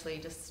really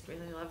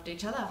loved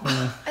each other.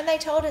 And they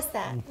told us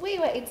that. We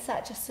were in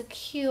such a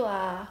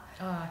secure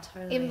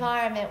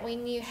environment. We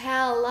knew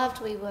how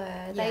loved we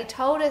were. They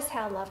told us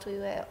how loved we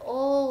were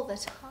all the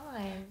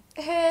time.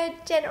 Her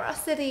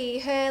generosity,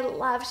 her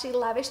love, she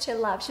lavished her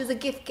love. She was a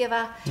gift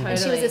giver and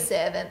she was a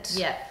servant.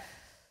 To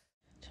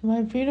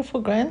my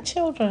beautiful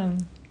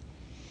grandchildren,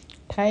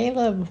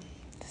 Caleb,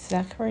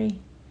 Zachary,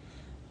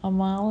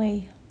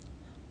 Amali,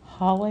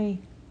 Holly,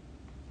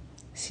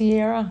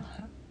 Sierra,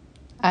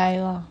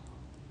 Ayla,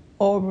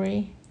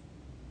 Aubrey,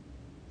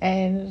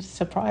 and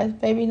surprise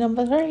baby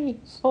number 3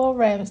 for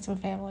Ramsden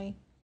family.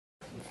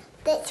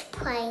 Let's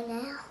pray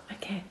now.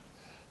 Okay.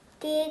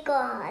 Dear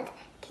God,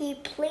 can you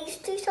please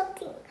do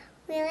something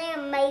really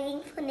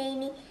amazing for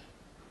Neeni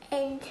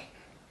and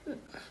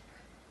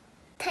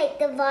take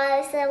the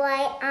virus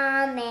away?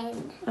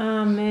 Amen.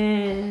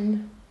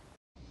 Amen.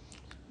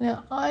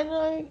 Now, I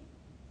know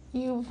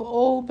you've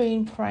all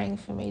been praying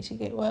for me to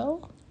get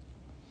well.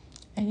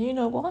 And you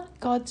know what?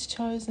 God's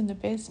chosen the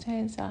best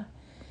answer.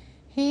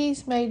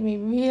 He's made me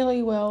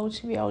really well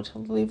to be able to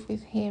live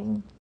with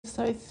him.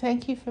 So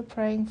thank you for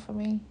praying for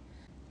me.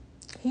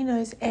 He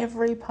knows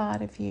every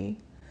part of you.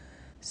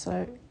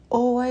 So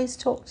always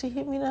talk to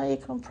him. You know, you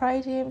can pray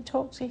to him,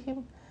 talk to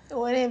him,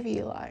 whatever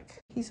you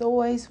like. He's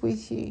always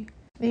with you.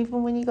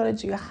 Even when you got to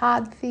do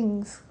hard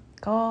things,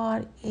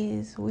 God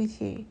is with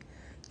you.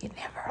 You're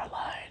never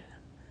alone.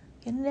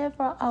 You're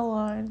never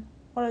alone.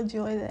 What a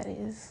joy that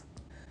is.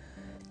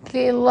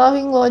 Dear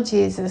loving Lord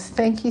Jesus,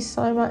 thank you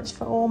so much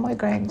for all my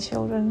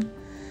grandchildren.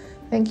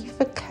 Thank you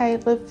for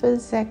Caleb, for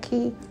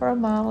Zachy, for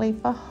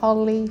Amali, for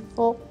Holly,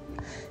 for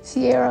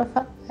Sierra,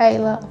 for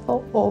Ayla,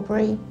 for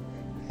Aubrey,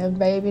 and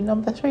baby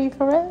number 3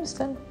 for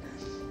Ramsden.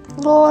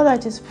 Lord, I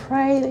just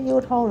pray that you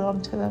would hold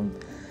on to them,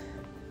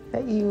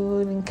 that you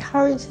would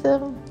encourage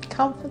them,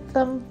 comfort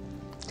them,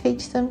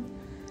 teach them,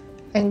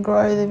 and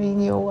grow them in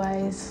your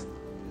ways.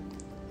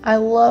 I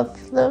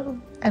love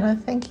them. And I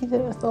thank you for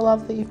the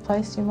love that you've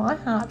placed in my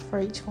heart for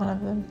each one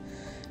of them.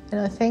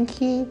 And I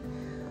thank you,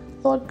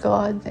 Lord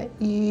God, that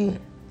you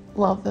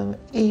love them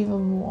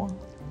even more.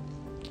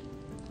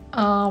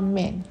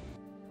 Amen.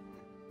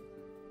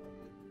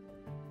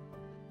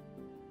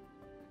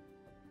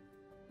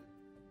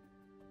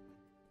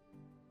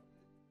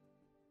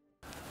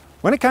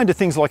 When it came to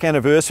things like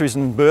anniversaries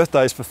and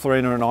birthdays for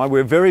Flerina and I,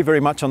 we're very, very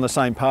much on the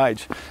same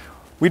page.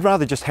 We'd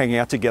rather just hang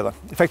out together.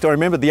 In fact, I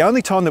remember the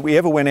only time that we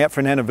ever went out for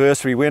an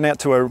anniversary, we went out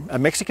to a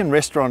Mexican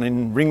restaurant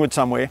in Ringwood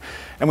somewhere,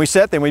 and we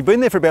sat there, we'd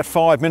been there for about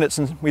 5 minutes,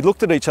 and we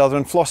looked at each other,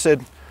 and Floss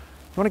said, "You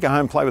want to go home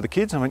and play with the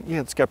kids?" I went, "Yeah,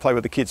 let's go play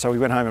with the kids." So we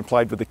went home and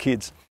played with the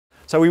kids.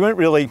 So we weren't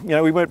really, you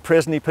know, we weren't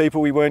present-y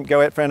people, we weren't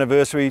go out for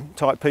anniversary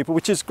type people,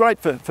 which is great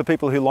for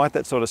people who like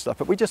that sort of stuff,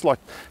 but we just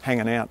liked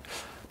hanging out.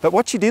 But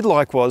what she did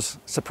like was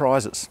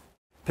surprises,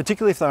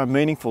 particularly if they were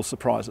meaningful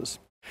surprises.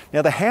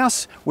 Now the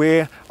house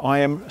where I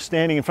am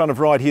standing in front of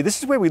right here,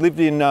 this is where we lived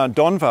in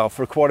Donvale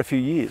for quite a few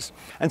years.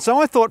 And so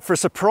I thought for a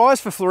surprise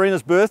for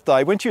Flerina's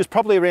birthday, when she was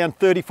probably around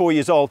 34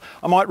 years old,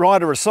 I might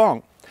write her a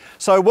song.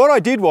 So what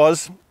I did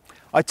was,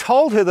 I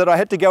told her that I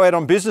had to go out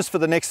on business for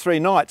the next 3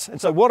 nights. And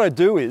so what I'd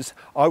do is,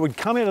 I would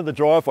come out of the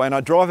driveway and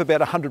I'd drive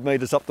about 100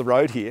 metres up the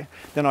road here.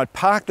 Then I'd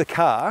park the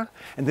car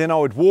and then I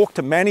would walk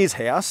to Manny's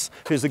house,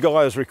 who's the guy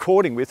I was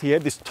recording with. He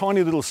had this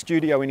tiny little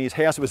studio in his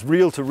house. It was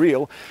reel to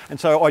reel. And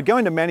so I'd go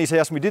into Manny's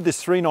house and we did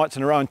this 3 nights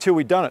in a row until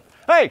we'd done it.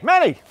 Hey,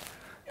 Manny!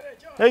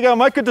 There you go,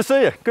 mate. Good to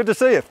see you. Good to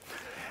see you.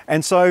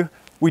 And so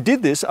we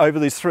did this over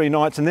these 3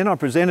 nights and then I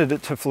presented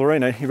it to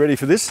Flerina, you ready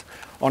for this?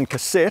 On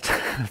cassette,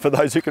 for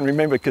those who can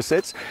remember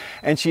cassettes,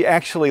 and she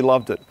actually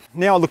loved it.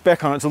 Now I look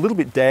back on it, it's a little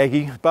bit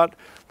daggy, but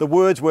the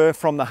words were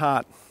from the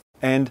heart.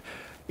 And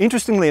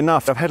interestingly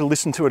enough, I've had to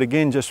listen to it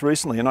again just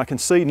recently and I can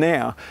see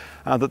now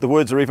that the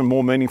words are even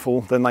more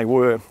meaningful than they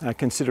were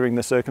considering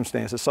the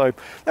circumstances. So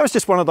that was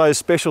just one of those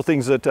special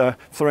things that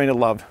Flerina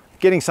loved,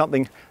 getting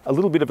something, a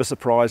little bit of a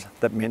surprise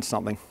that meant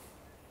something.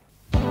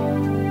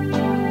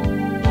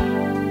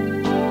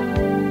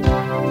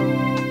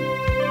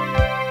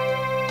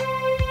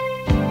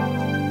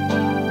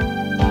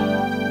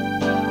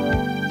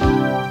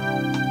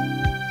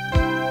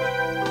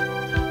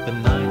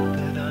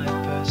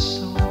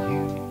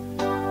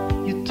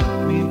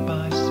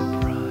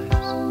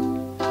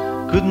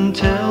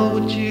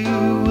 what you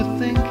were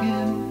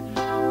thinking,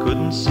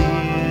 couldn't see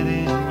it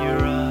in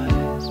your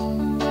eyes.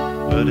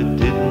 But it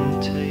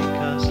didn't take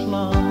us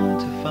long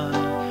to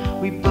find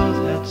we both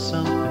had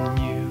something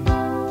new.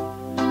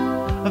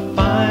 A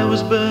fire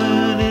was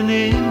burning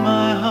in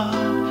my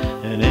heart,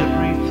 and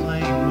every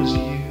flame was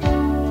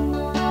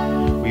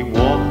you. We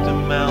walked a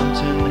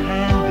mountain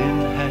hand in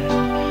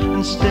hand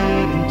and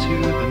stared into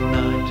the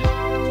night.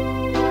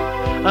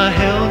 I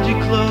held you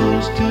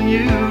close till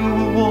you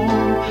were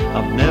warm,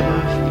 I've never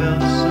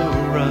felt so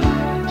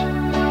right.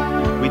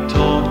 We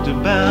talked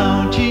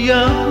about your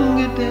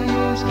younger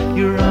days,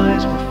 your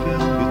eyes were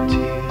filled with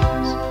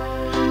tears.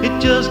 It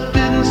just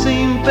didn't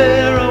seem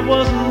fair, I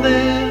wasn't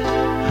there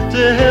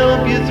to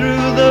help you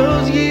through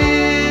those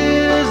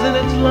years. And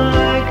it's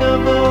like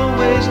I've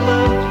always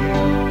loved you,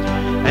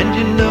 and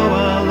you know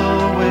I'll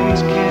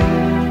always care.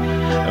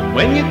 And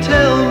when you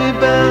tell me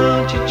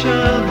about your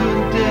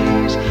childhood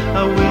days,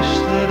 I wish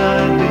that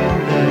I'd been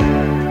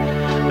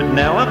there. But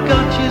now I've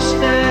got you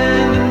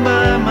standing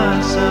by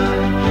my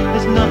side,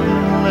 there's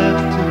nothing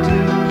left to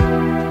do.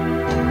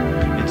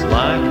 It's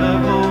like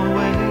I've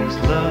always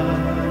loved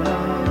you.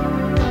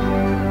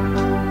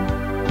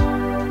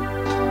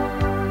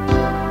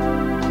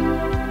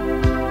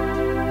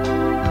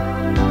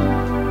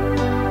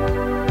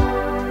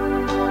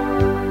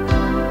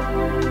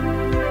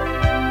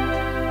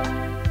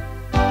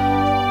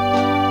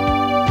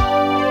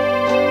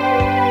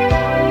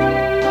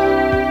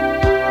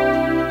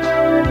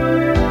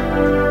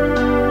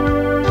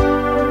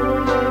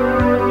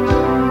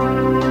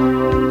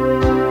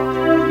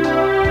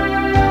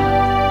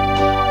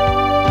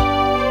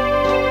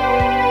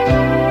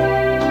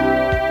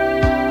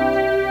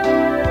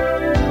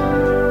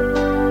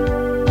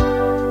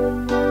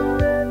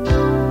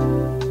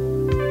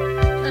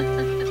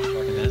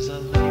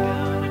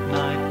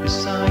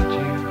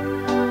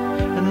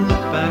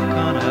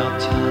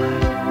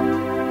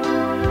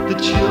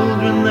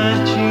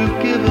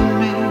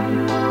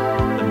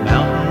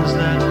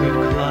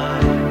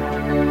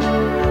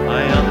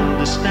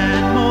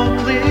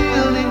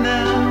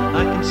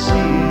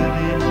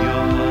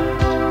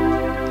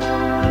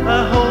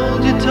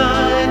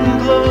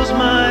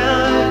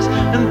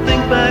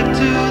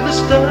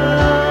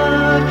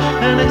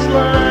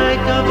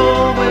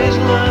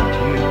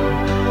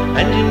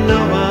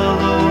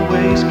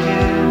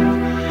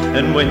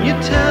 And when you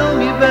tell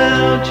me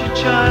about your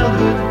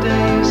childhood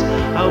days,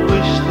 I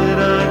wish that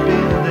I'd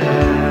been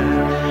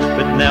there.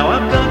 But now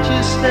I've got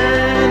you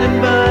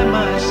standing by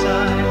my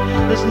side,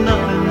 there's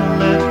nothing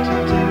left to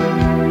do.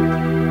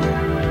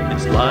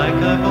 It's like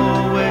I've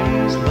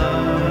always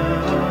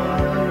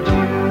loved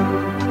you.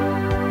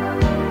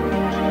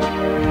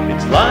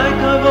 It's like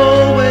I've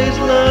always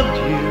loved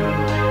you,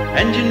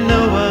 and you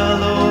know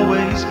I'll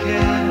always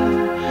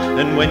care.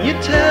 And when you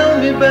tell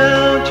me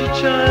about your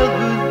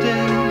childhood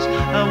days,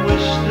 I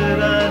wish that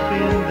I'd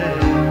been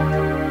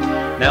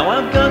there. Now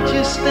I've got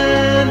you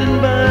standing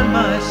by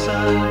my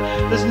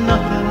side, there's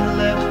nothing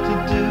left to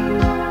do.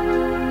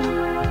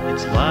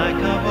 It's like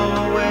I've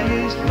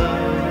always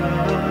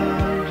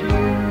loved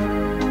you.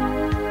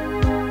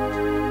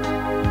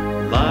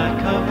 Like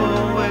I've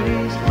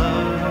always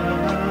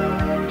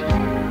loved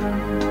you.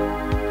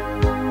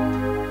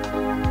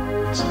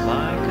 It's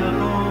like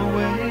I've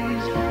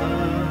always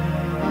loved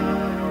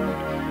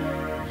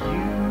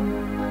you.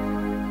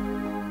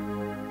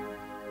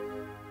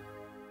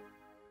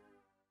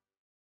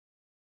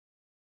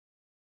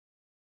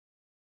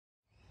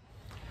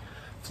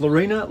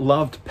 Flerina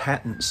loved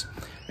patterns,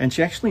 and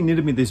she actually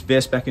knitted me this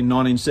vest back in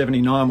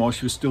 1979 while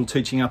she was still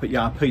teaching up at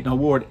Yarpeet, and I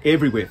wore it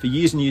everywhere. For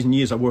years and years and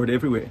years I wore it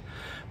everywhere.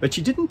 But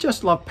she didn't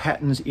just love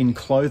patterns in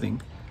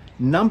clothing.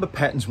 Number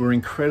patterns were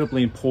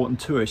incredibly important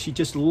to her. She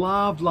just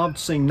loved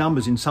seeing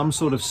numbers in some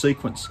sort of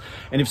sequence.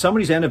 And if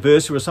somebody's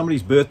anniversary or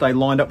somebody's birthday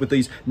lined up with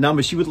these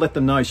numbers, she would let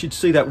them know. She'd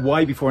see that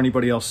way before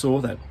anybody else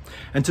saw that.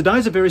 And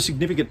today's a very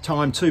significant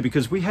time too,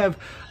 because we have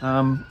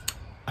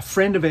a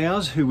friend of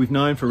ours who we've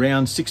known for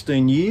around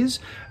 16 years,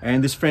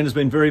 and this friend has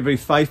been very, very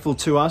faithful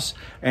to us,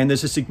 and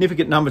there's a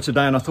significant number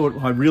today, and I thought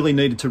I really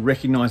needed to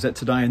recognise that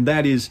today, and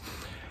that is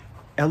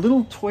our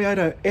little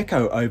Toyota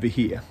Echo over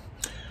here.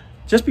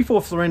 Just before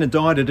Flerina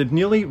died, it had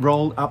nearly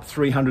rolled up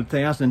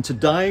 300,000, and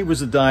today was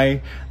the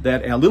day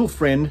that our little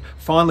friend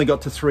finally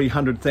got to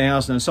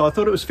 300,000, and so I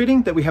thought it was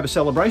fitting that we have a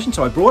celebration,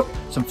 so I brought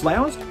some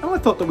flowers, and I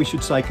thought that we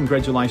should say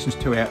congratulations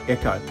to our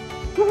Echo.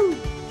 Woohoo!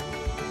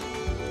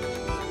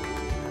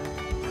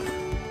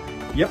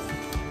 Yep,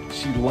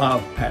 she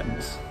loved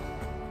patterns.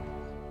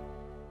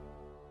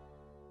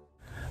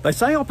 They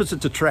say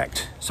opposites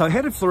attract, so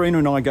how did Flerina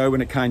and I go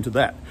when it came to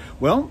that?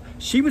 Well,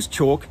 she was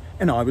chalk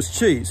and I was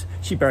cheese.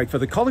 She barracked for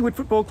the Collingwood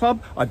Football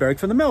Club, I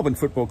barracked for the Melbourne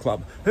Football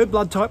Club. Her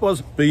blood type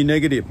was B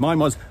negative, mine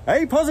was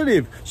A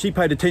positive. She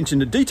paid attention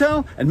to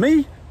detail, and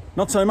me,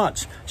 not so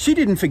much. She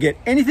didn't forget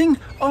anything,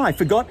 I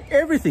forgot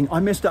everything. I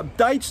messed up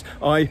dates,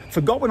 I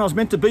forgot when I was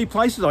meant to be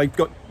places, I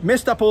got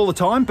messed up all the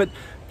time, but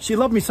she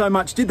loved me so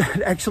much. Did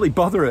that actually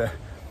bother her?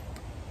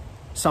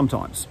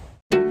 Sometimes.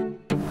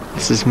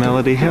 This is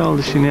Melody. How old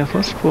is she now,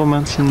 Floss? 4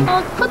 months and...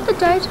 Oh, put the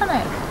date on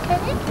it, can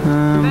you?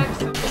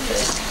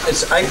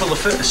 It's April the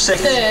 2nd.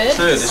 Third.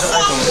 Third, is it?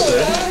 April the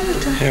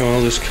 3rd. How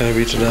old is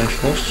Kobe today,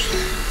 Floss?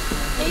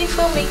 Are you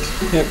filming?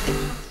 Yep.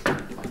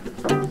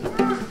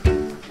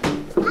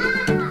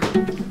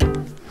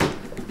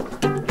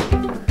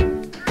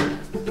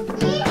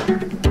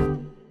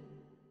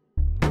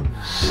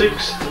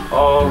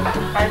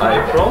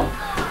 April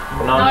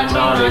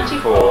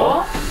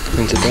 1994.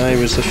 And today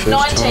was the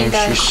first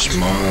time she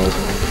smiled.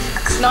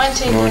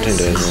 19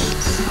 days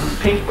old.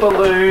 Pink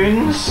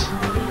balloons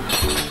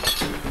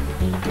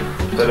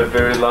that are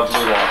very lovely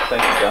white.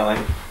 Thank you,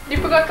 darling. You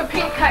forgot the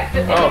pink cake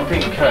that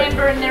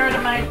Amber and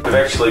Nerida made. We've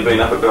actually been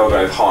up at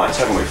Belgrave Heights,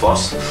 haven't we,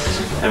 Floss?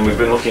 And we've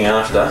been looking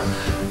after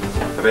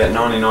about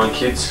 99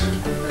 kids.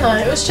 No,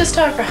 it was just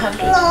over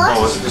 100.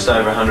 Oh, was it just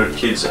over 100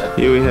 kids?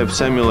 Here we have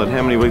Samuel at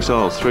how many weeks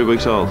old? 3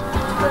 weeks old?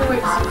 3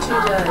 weeks and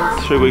 2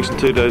 days. 3 weeks and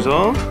 2 days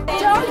old?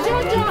 John!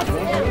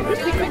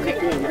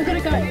 Quick. We've got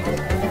to go.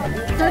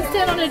 Don't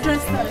stand on her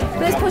dress though.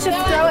 Let's push it,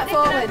 throw it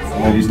forwards.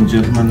 Ladies and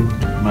gentlemen,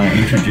 may I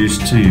introduce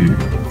to you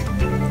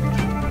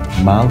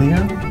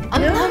Malia?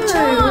 I'm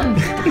John.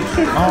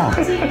 Oh,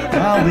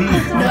 Mali.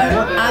 No,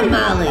 I'm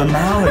Marley.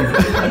 Mali.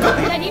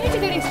 Dad, you need to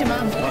go next to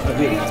Mum.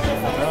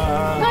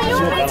 No,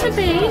 you're meant to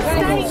be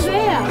staying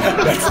there.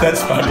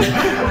 That's funny.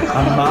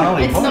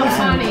 Mali. It's not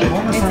funny.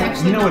 It's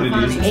actually you know what it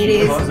is? It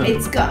is.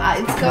 It's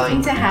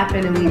going to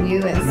happen, and we knew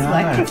it.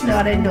 It's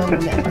not a normal.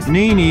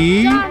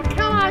 Neeni. John,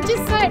 come on,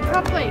 just say it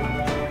properly.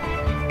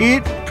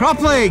 It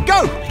properly.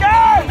 Go!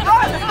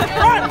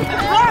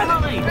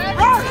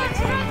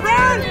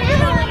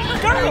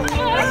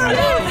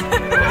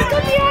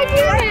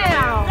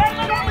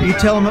 You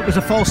tell them it was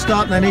a false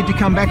start and they need to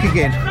come back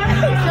again.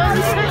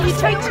 You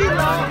take too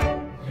long.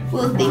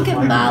 Well, think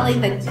of Mali.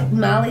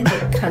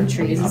 The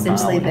country is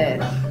essentially the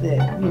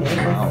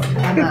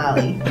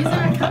Mali. Is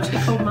there a country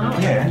called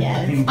Mali? Yeah.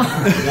 Yes.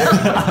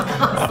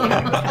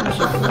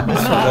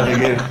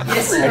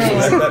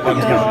 Yes, that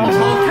one's A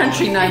whole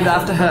country named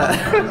after her.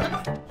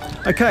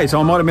 Okay, so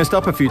I might have messed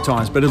up a few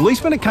times, but at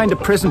least when it came to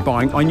present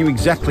buying, I knew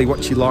exactly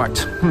what she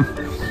liked.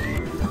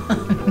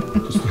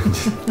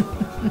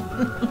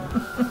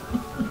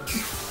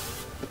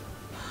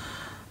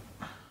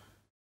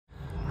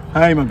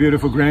 Hey, my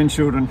beautiful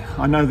grandchildren.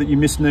 I know that you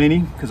miss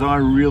Neeni, because I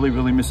really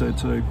miss her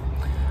too.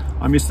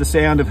 I miss the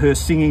sound of her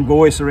singing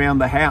voice around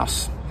the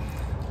house.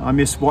 I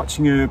miss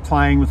watching her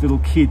playing with little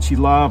kids. She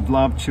loved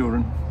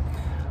children.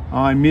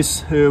 I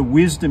miss her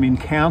wisdom in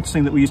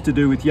counselling that we used to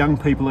do with young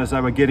people as they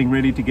were getting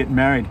ready to get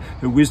married.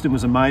 Her wisdom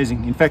was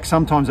amazing. In fact,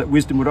 sometimes that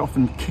wisdom would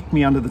often kick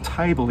me under the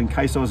table in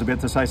case I was about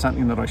to say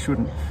something that I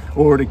shouldn't,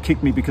 or it'd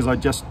kick me because I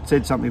just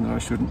said something that I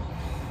shouldn't.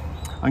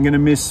 I'm going to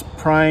miss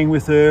praying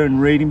with her and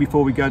reading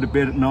before we go to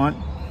bed at night.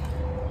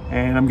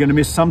 And I'm going to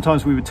miss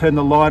sometimes we would turn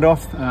the light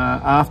off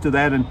after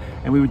that and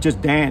we would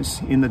just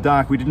dance in the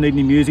dark. We didn't need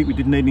any music, we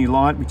didn't need any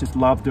light, we just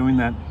loved doing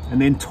that.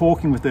 And then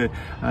talking with her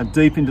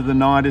deep into the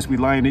night as we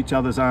lay in each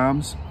other's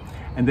arms.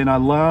 And then I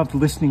loved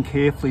listening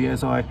carefully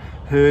as I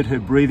heard her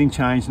breathing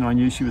change and I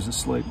knew she was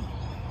asleep.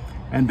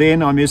 And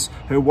then I miss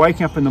her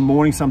waking up in the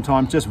morning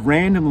sometimes just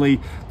randomly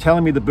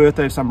telling me the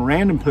birthday of some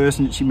random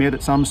person that she met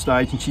at some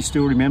stage and she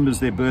still remembers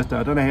their birthday.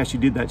 I don't know how she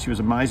did that. She was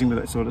amazing with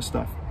that sort of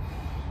stuff.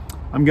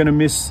 I'm going to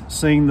miss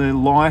seeing the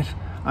light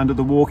under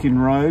the walk-in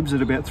robes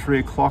at about 3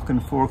 o'clock and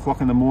 4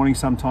 o'clock in the morning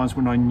sometimes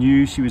when I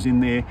knew she was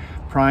in there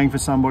praying for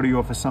somebody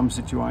or for some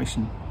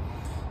situation.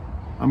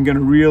 I'm going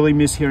to really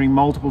miss hearing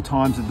multiple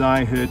times a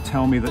day her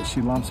tell me that she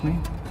loves me.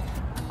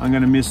 I'm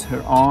going to miss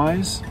her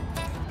eyes.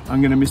 I'm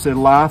going to miss her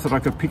laugh that I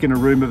could pick in a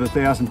room of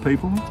 1,000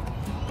 people.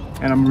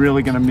 And I'm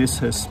really going to miss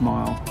her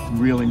smile,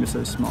 really miss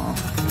her smile.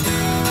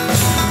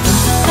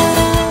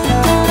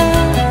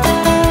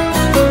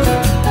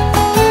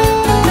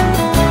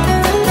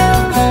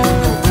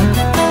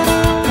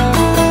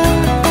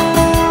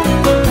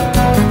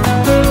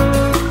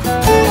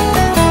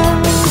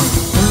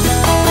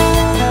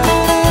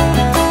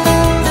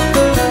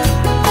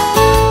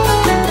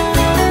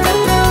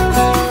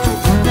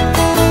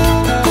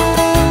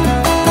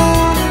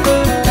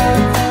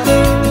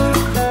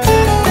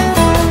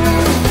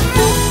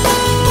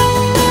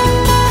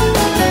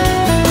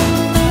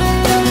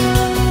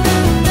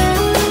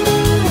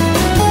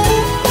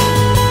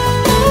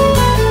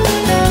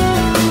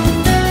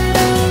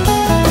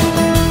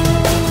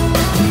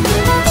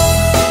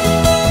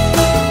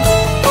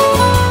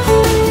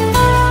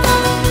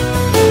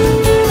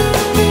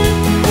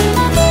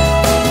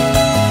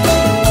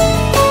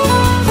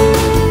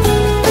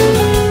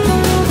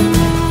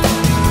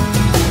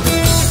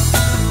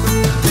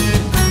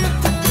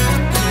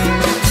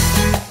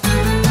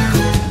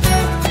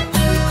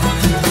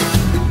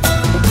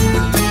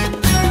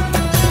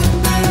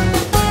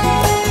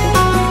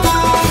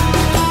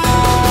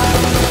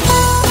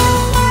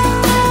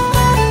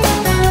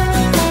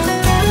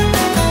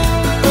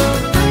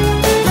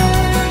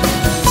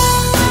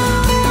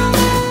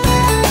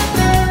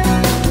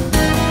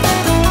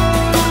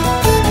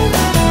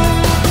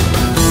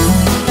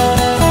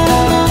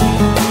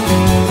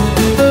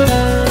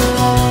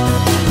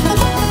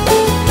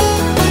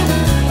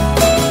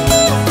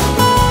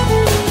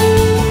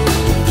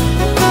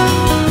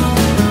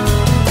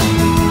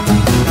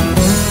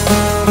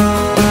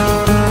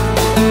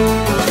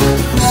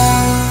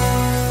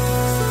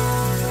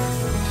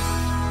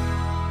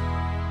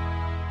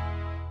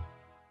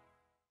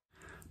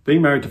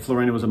 Being married to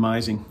Flerina was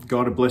amazing.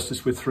 God had blessed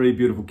us with 3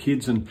 beautiful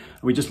kids, and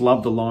we just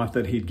loved the life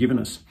that he'd given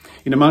us.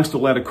 In amongst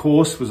all that, of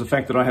course, was the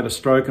fact that I had a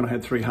stroke and I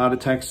had 3 heart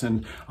attacks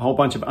and a whole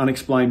bunch of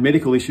unexplained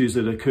medical issues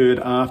that occurred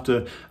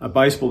after a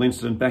baseball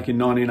incident back in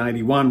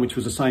 1981, which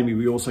was the same year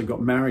we also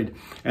got married.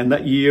 And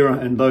that year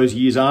and those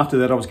years after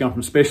that, I was going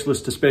from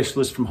specialist to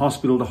specialist, from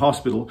hospital to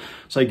hospital.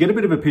 So you get a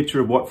bit of a picture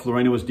of what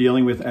Flerina was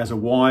dealing with as a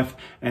wife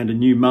and a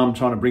new mum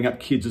trying to bring up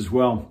kids as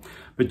well.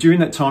 But during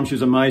that time, she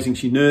was amazing.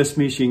 She nursed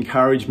me, she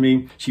encouraged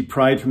me, she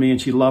prayed for me, and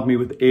she loved me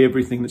with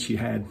everything that she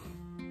had.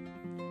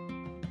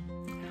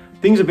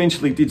 Things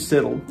eventually did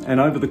settle, and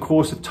over the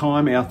course of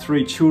time, our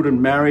 3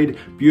 children married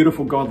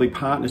beautiful, godly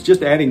partners,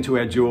 just adding to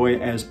our joy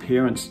as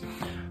parents.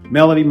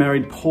 Melody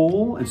married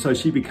Paul, and so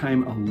she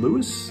became a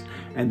Lewis,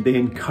 and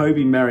then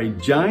Kobe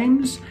married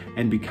James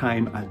and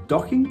became a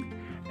Docking,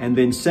 and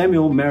then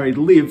Samuel married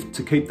Liv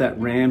to keep that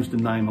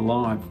Ramsden name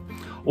alive.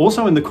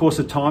 Also in the course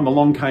of time,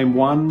 along came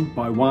one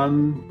by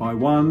one, by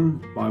one,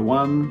 by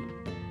one,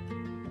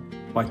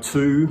 by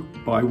 2,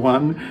 by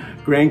 1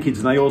 grandkids,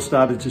 and they all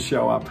started to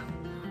show up.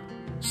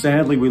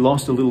 Sadly, we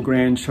lost a little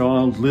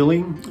grandchild,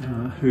 Lily,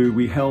 who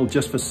we held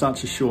just for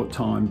such a short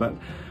time, but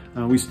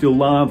we still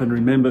love and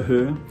remember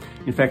her.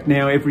 In fact,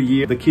 now every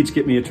year the kids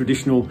get me a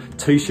traditional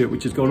t-shirt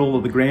which has got all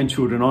of the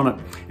grandchildren on it.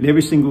 And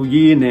every single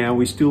year now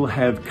we still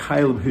have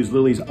Caleb, who's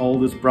Lily's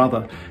oldest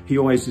brother. He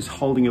always is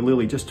holding a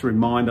lily just to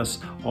remind us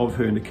of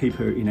her and to keep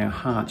her in our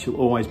hearts. She'll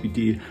always be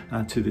dear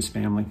to this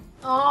family.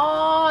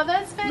 Oh,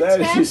 that's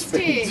fantastic. That is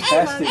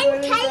fantastic.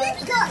 And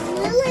Caleb's got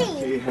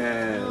Lily. He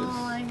has.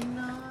 Oh, I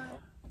know.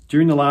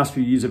 During the last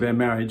few years of our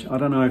marriage, I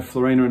don't know if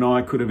Flerina and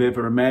I could have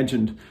ever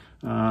imagined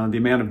the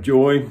amount of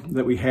joy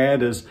that we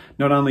had as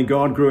not only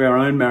God grew our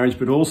own marriage,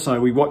 but also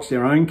we watched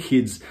our own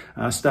kids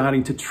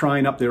starting to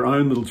train up their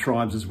own little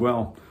tribes as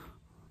well.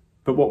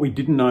 But what we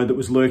didn't know that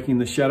was lurking in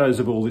the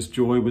shadows of all this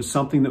joy was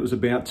something that was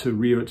about to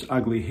rear its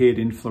ugly head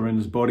in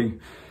Flerina's body.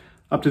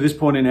 Up to this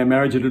point in our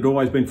marriage, it had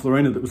always been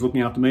Flerina that was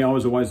looking after me. I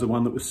was always the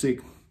one that was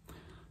sick.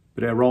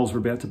 But our roles were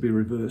about to be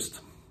reversed.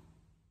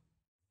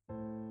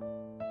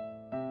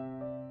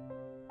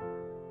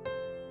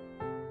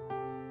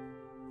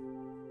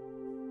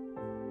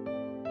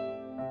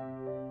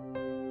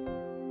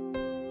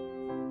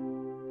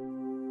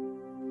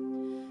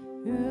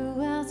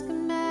 Who else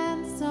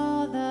commands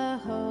all the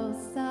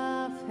hosts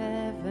of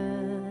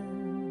heaven?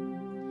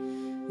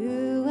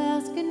 Who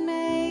else can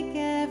make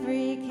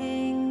every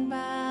king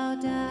bow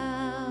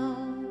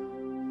down?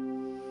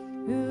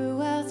 Who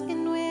else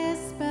can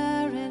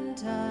whisper in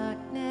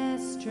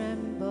darkness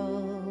tremble?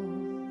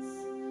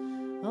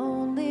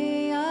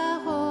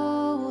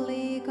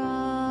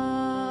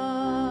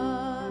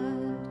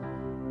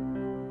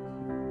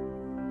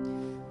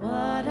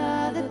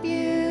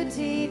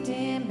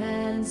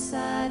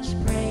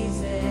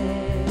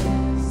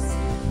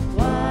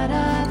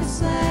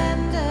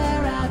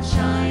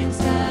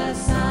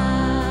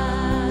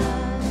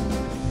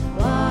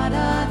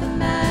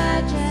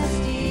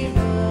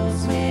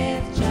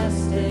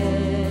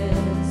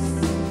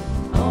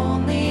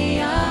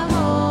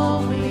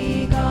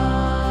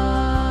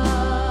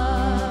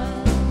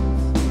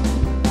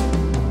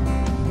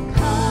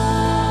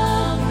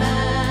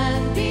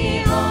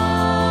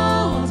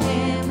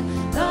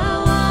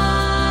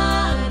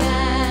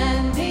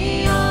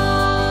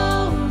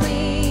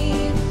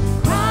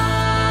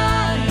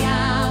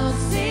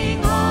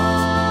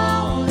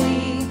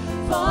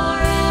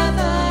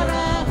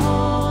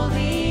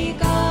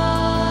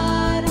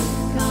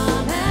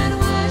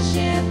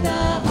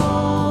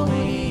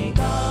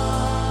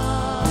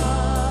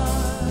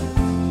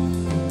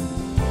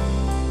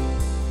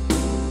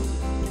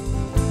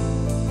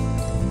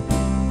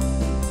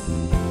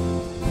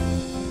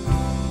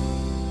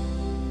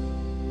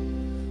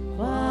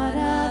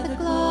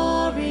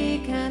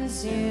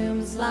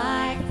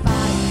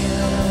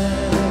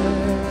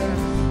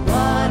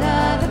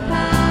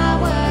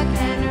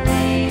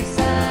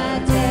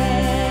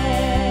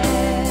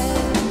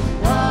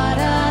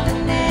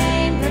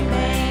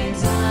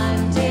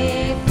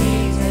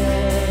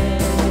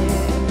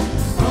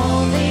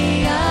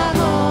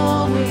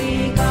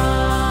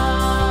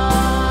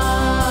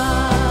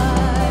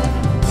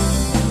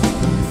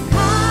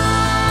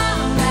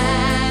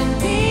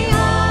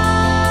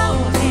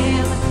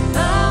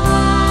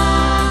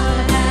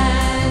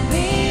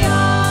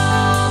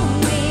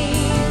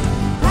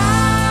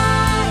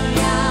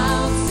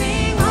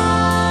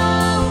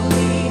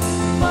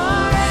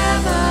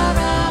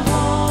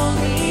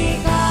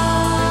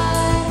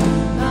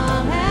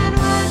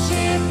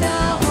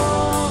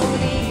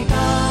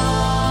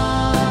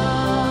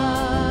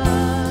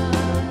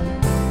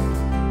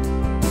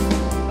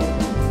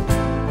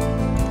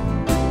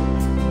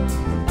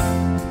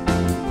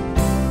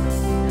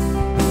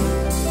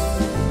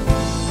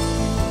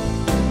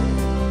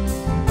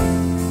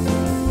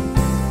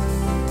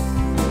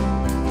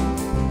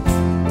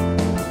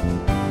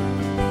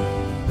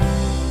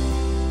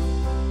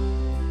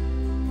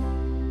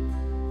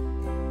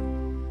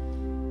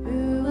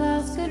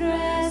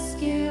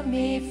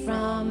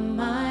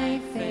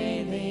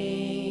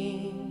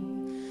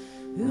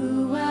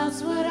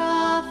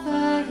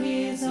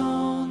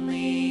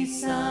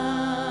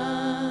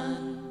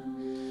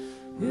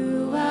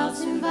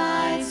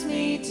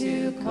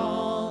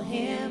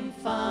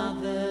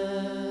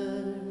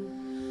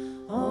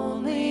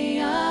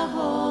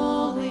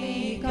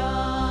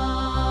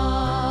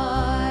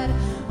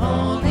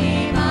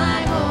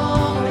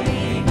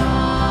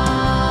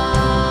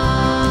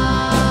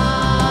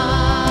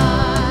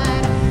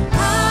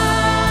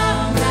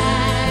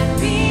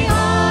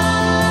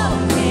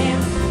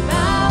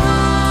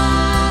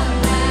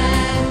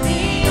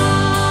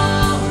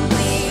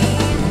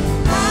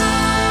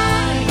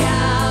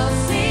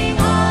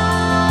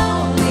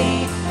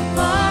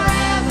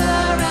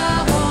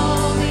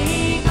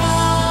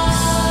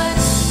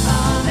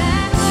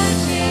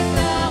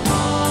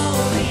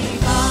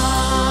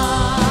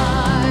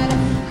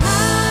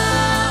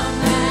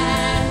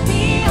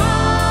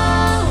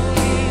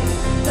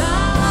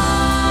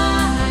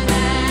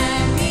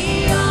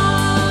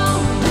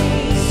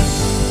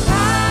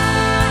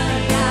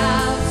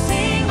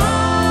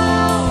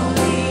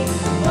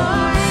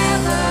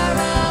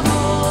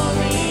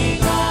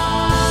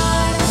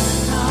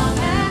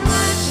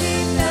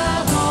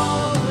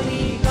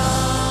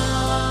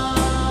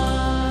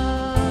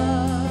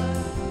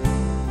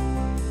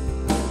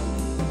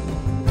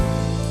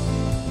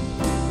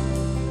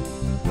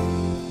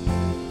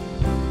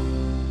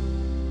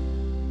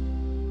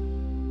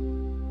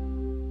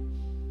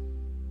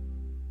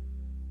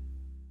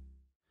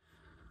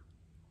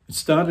 It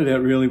started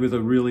out really with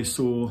a really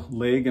sore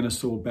leg and a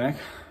sore back,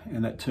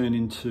 and that turned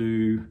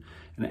into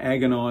an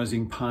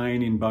agonising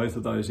pain in both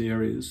of those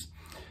areas.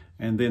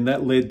 And then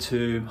that led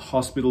to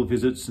hospital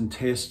visits and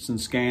tests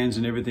and scans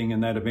and everything,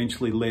 and that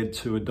eventually led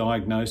to a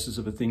diagnosis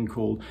of a thing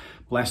called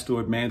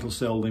blastoid mantle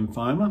cell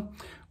lymphoma,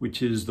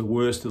 which is the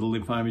worst of the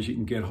lymphomas you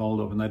can get hold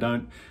of, and they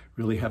don't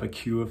really have a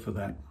cure for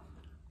that.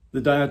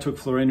 The day I took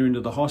Flerina into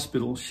the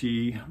hospital,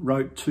 she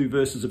wrote 2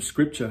 verses of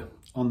scripture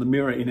on the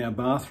mirror in our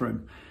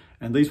bathroom.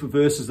 And these were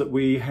verses that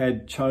we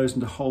had chosen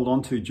to hold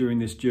on to during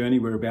this journey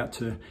we're about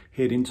to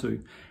head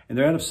into. And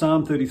they're out of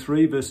Psalm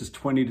 33, verses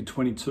 20 to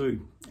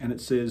 22. And it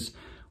says,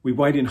 "We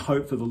wait in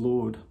hope for the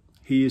Lord.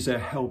 He is our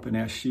help and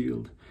our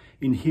shield.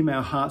 In him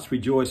our hearts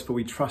rejoice, for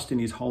we trust in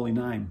his holy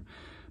name.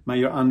 May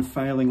your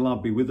unfailing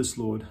love be with us,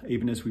 Lord,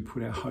 even as we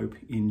put our hope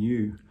in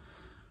you."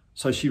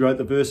 So she wrote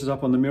the verses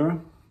up on the mirror.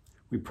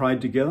 We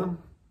prayed together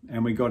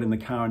and we got in the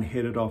car and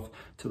headed off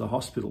to the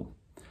hospital.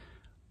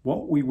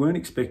 What we weren't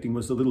expecting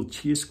was the little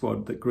cheer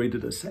squad that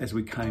greeted us as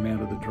we came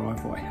out of the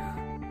driveway.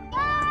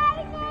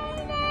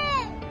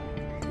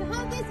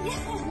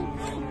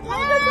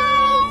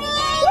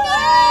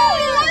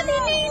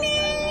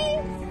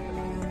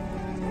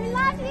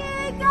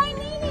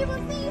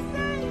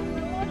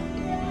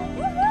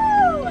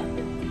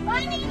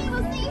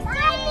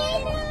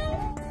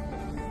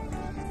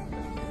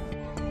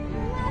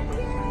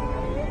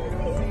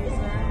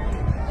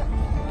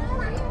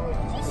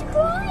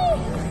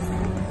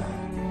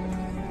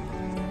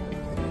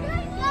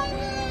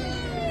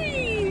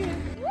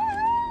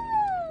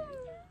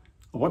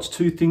 I watched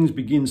 2 things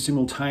begin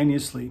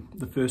simultaneously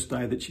the first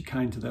day that she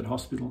came to that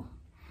hospital.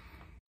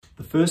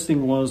 The first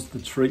thing was the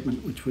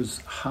treatment, which was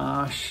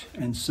harsh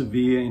and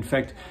severe. In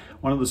fact,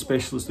 one of the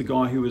specialists, the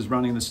guy who was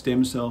running the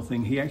stem cell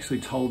thing, he actually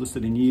told us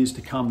that in years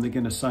to come, they're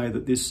going to say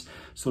that this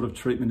sort of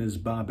treatment is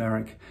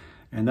barbaric.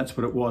 And that's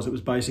what it was. It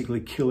was basically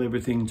kill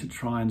everything to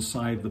try and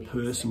save the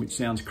person, which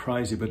sounds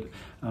crazy, but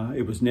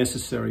it was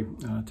necessary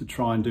to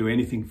try and do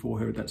anything for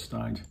her at that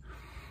stage.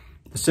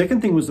 The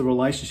second thing was the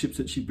relationships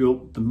that she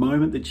built the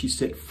moment that she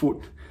set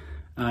foot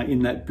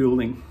in that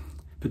building,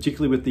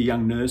 particularly with the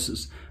young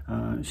nurses.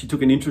 She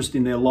took an interest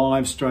in their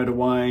lives straight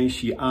away.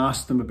 She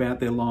asked them about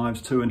their lives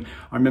too. And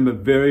I remember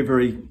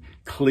very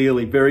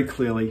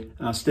clearly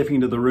stepping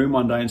into the room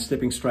one day and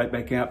stepping straight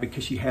back out,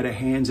 because she had her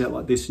hands out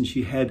like this and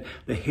she had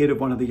the head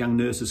of one of the young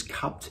nurses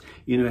cupped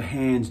in her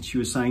hands. And she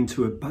was saying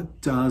to her, "But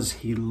does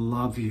he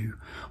love you?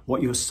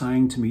 What you're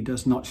saying to me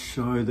does not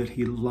show that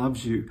he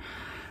loves you."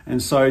 And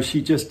so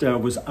she just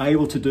was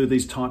able to do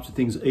these types of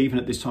things even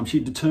at this time. She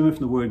determined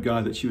from the word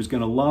go that she was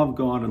going to love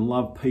God and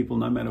love people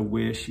no matter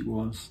where she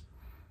was.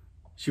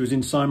 She was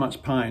in so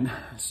much pain,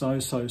 so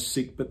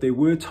sick, but there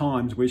were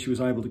times where she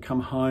was able to come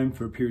home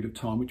for a period of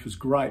time, which was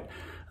great.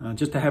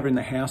 Just to have her in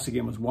the house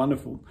again was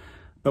wonderful.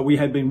 But we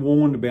had been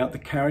warned about the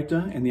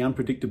character and the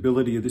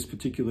unpredictability of this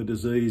particular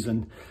disease.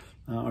 And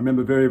I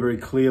remember very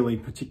clearly,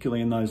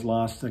 particularly in those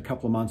last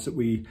couple of months, that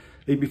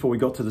even before we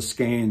got to the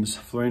scans,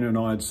 Flerina and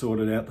I had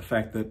sorted out the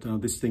fact that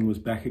this thing was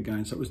back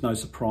again. So it was no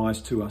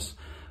surprise to us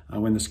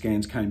when the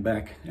scans came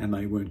back and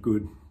they weren't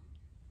good.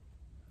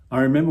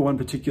 I remember one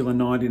particular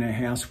night in our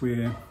house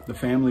where the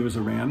family was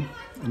around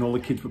and all the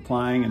kids were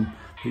playing and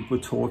people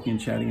were talking and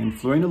chatting, and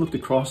Flerina looked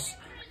across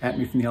at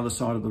me from the other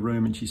side of the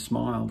room and she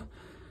smiled.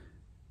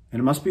 And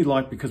it must be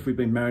like because we've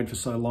been married for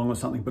so long or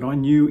something, but I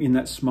knew in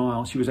that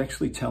smile she was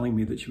actually telling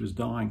me that she was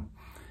dying.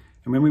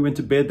 And when we went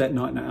to bed that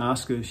night and I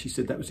asked her, she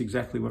said, "That was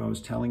exactly what I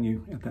was telling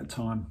you at that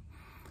time."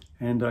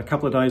 And a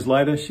couple of days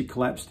later, she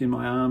collapsed in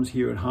my arms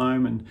here at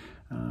home and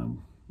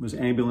was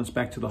ambulanced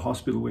back to the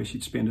hospital where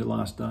she'd spend her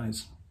last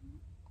days.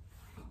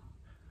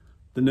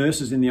 The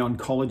nurses in the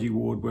oncology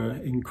ward were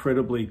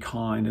incredibly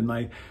kind, and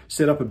they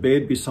set up a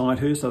bed beside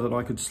her so that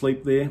I could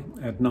sleep there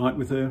at night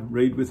with her,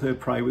 read with her,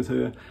 pray with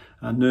her,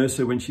 nurse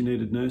her when she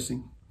needed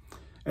nursing.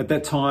 At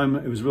that time,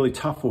 it was really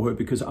tough for her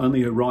because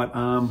only her right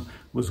arm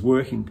was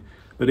working.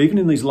 But even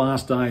in these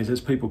last days, as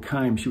people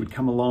came, she would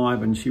come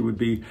alive and she would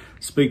be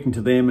speaking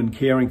to them and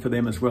caring for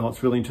them as well.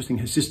 It's really interesting.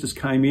 Her sisters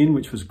came in,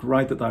 which was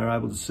great that they were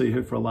able to see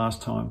her for a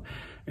last time.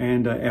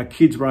 And our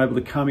kids were able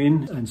to come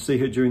in and see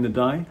her during the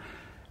day.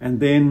 And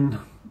then,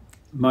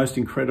 most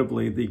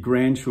incredibly, the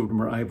grandchildren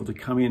were able to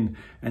come in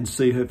and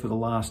see her for the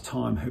last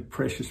time, her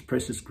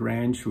precious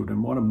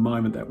grandchildren. What a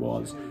moment that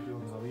was.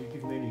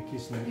 Give Neeni a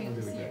kiss now.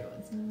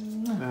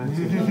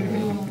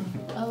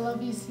 I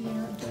love you,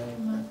 Sierra, very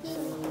much. I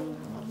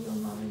love your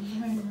mummy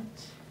very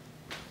much.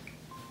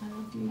 I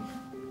love you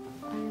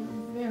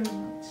very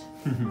much.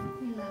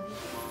 We love you.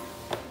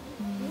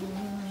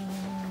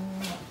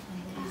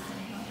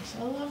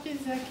 I love you,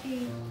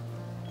 Zaki.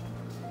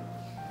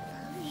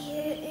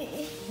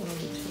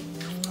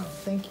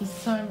 Thank you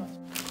so much.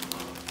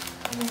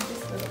 And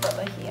this little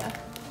brother here.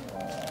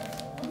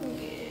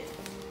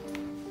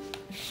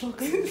 Look,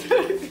 it's so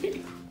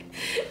big.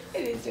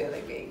 It is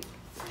really big.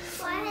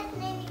 Why has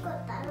Neeni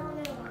got that on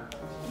her arm?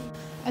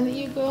 And that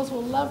you girls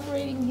will love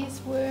reading his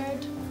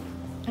word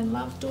and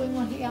love doing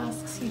what he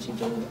asks you to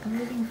do and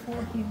living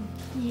for him.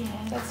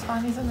 Yeah. That's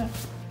fun, isn't it?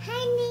 Hi,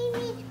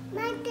 Neeni.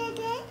 My dad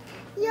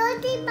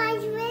birthday my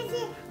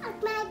visit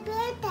at my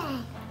birthday.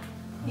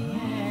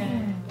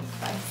 Yeah.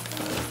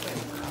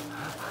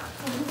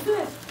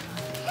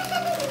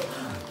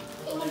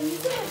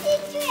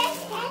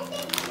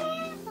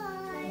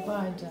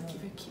 Bye, darling.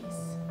 Give her a kiss.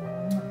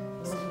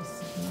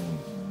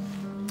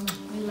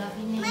 We love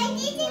you, Neeni. My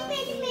little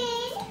baby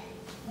man.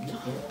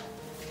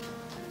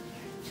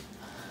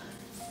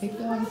 Keep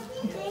going.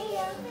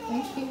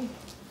 Thank you.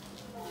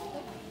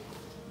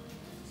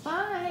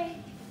 Bye.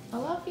 I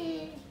love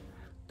you.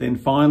 Then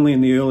finally,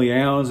 in the early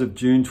hours of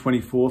June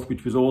 24th,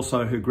 which was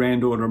also her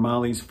granddaughter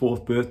Amali's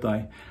 4th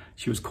birthday,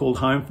 she was called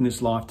home from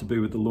this life to be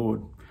with the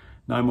Lord.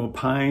 No more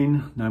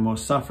pain, no more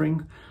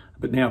suffering,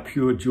 but now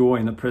pure joy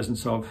in the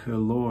presence of her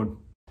Lord.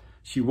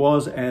 She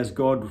was, as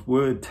God's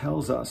word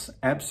tells us,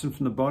 absent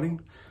from the body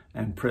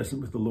and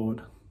present with the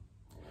Lord.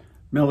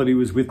 Melody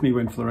was with me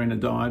when Flerina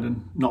died,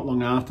 and not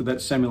long after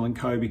that, Samuel and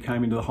Kobe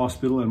came into the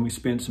hospital, and we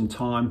spent some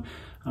time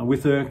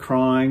with her,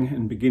 crying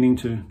and beginning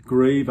to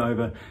grieve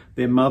over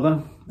their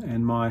mother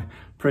and my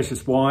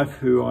precious wife,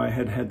 who I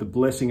had had the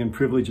blessing and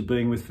privilege of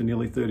being with for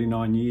nearly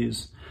 39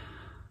 years.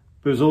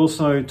 There was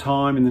also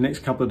time in the next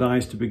couple of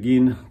days to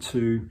begin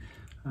to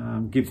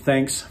give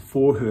thanks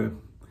for her.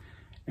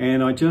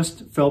 And I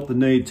just felt the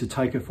need to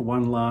take her for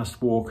one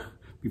last walk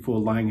before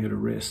laying her to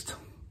rest.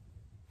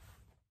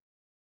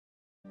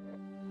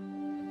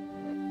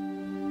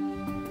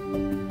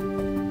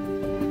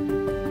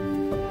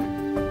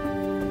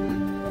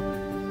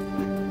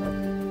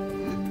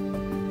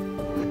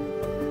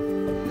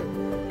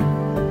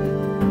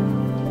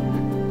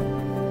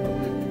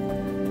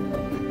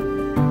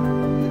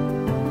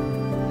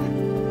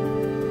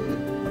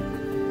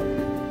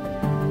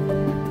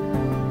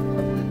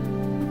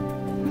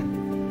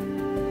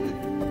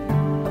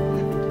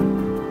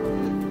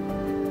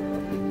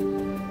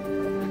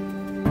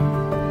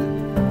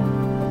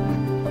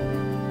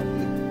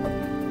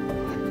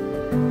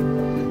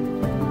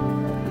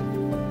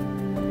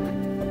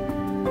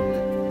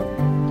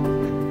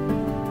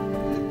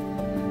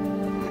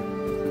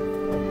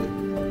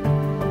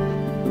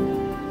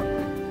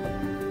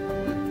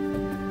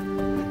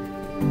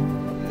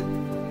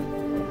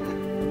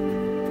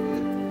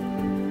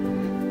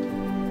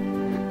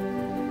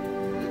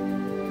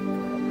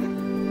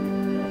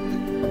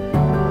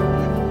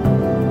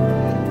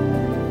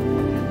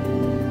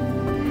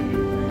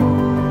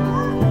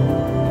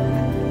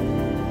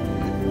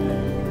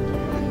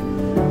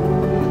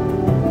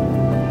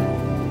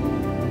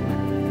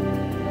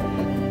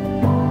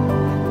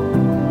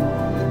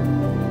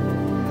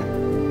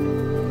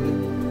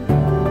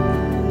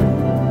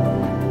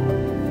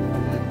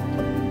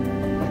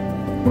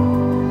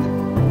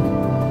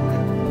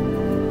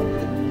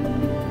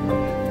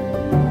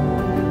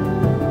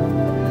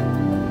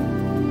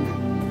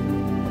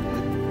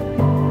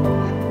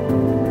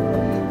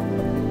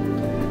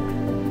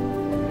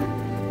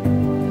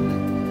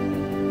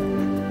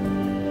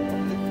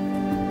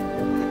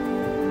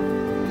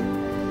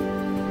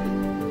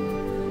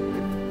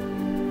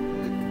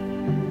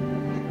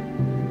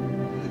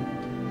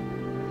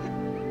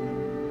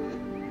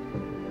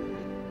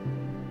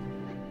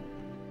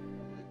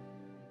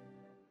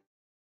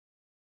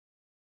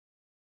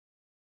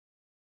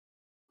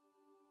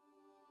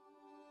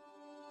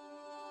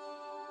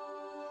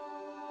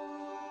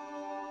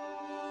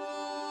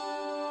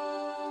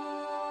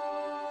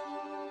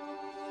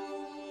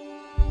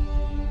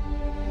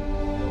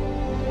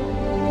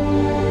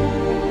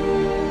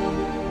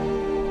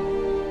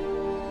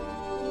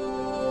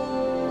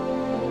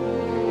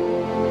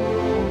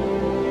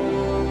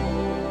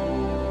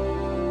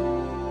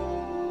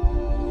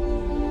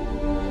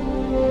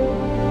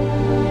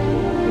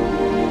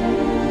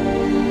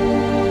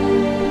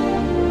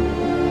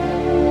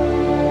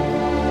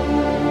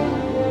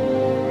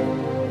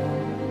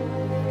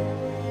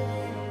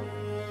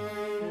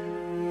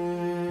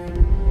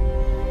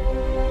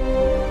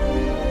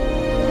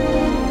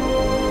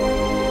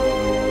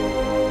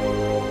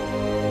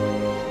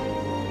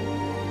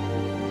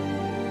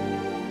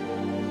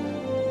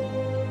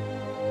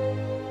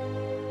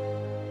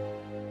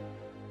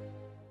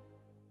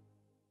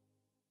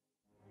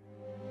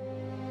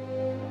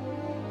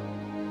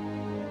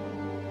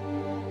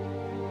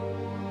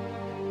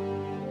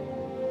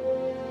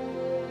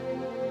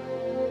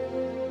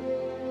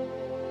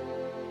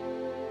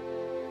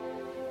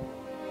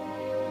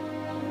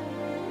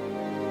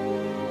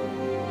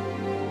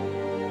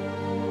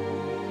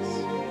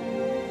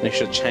 And he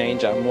shall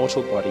change our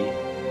mortal body,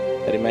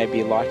 that it may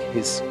be like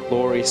his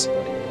glorious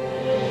body.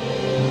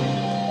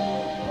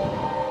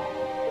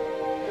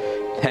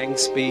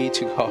 Thanks be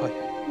to God,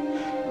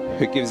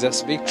 who gives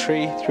us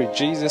victory through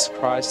Jesus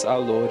Christ our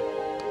Lord.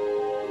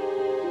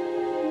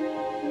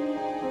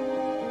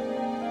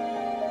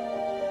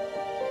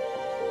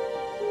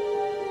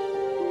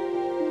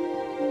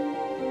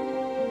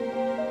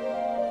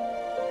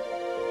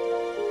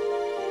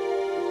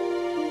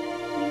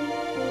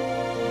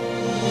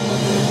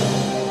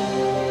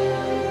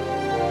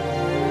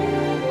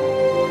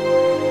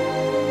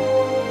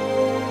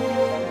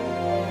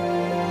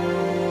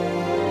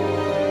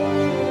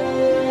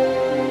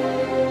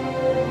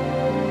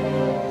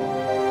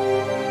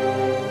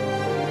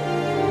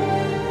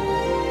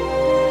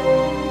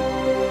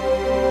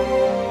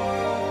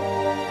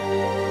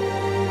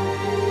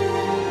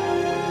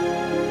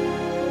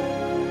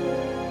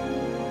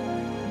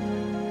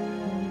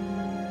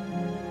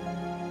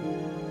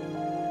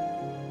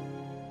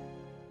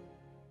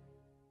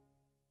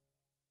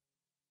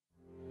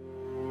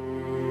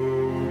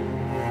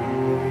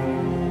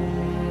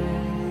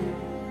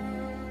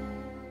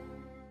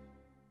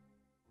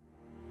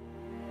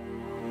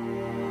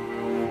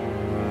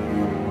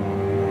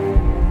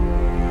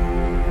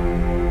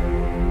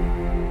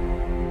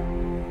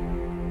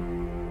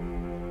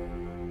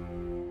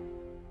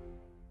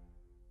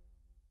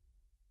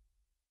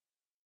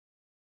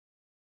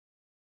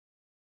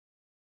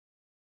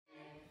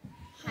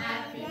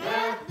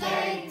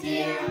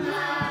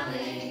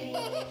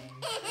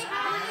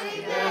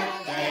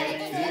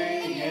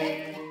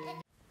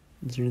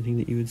 Is there anything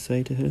that you would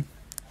say to her?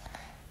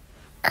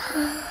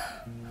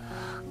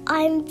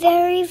 I'm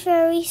very,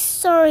 very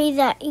sorry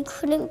that you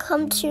couldn't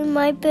come to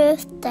my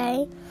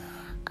birthday.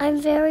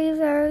 I'm very,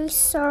 very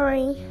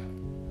sorry.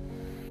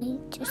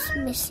 Just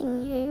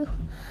missing you.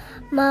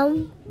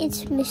 Mum,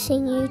 it's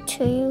missing you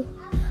too.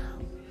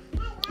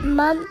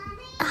 Mum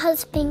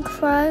has been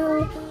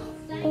crying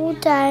all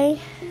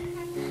day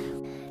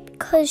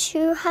because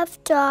you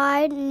have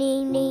died,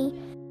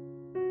 Neeni.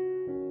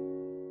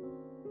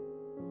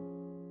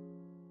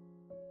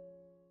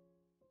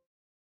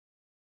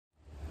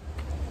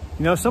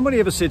 You know, if somebody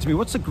ever said to me,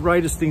 what's the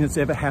greatest thing that's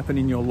ever happened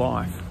in your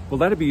life? Well,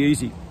 that'd be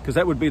easy, because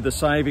that would be the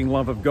saving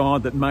love of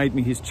God that made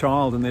me his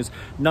child, and there's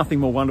nothing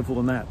more wonderful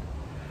than that.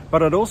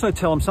 But I'd also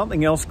tell him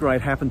something else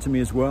great happened to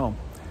me as well.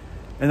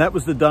 And that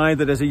was the day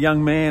that as a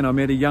young man, I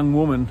met a young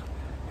woman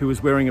who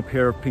was wearing a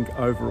pair of pink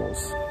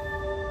overalls.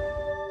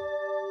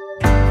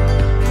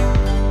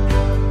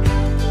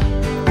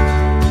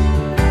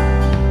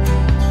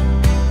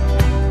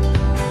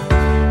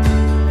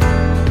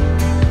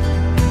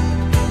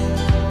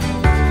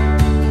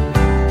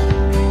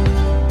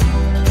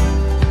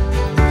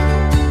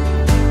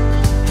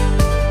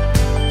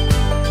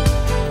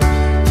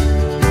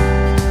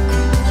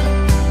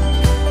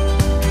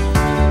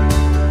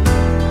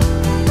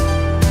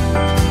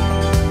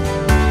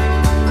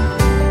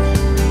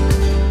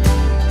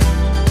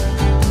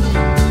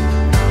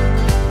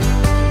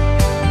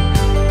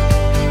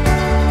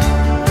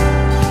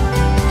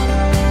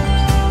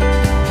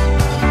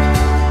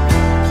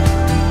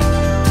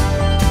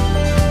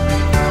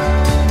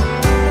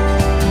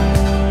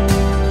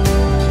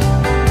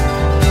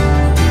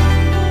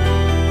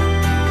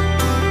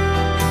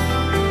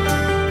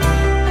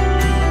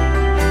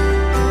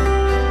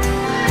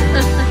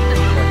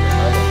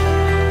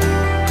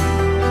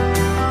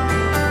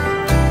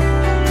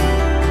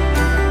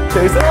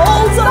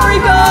 Oh, sorry,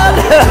 God!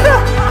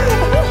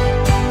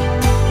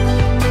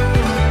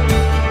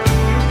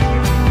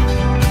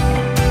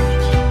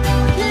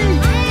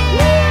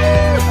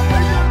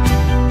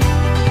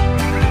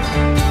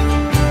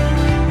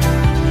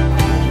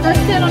 Let's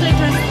stand on it,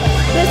 John.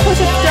 Let's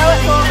push it, throw it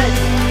forward.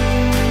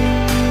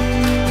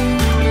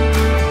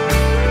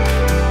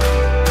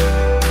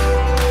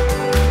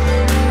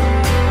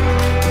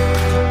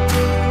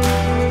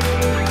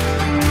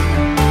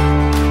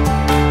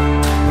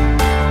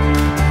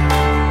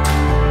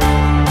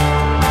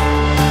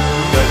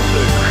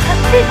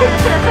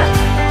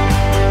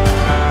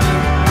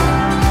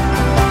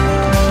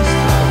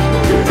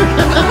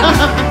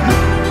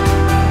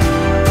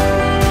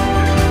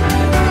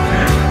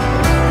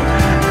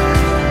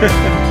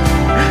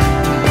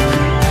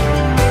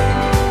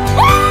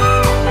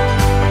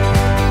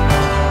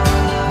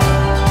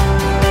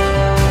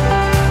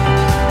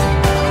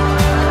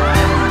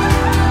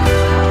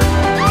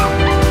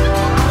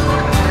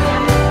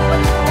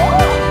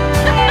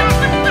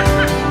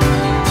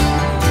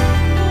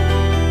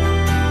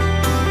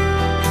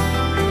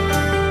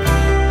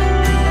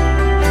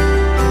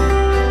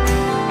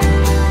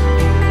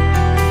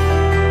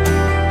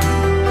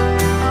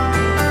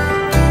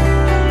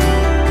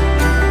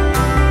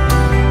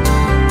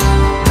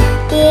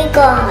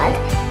 God,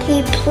 can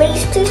you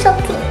please do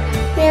something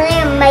really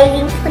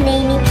amazing for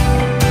Neeni?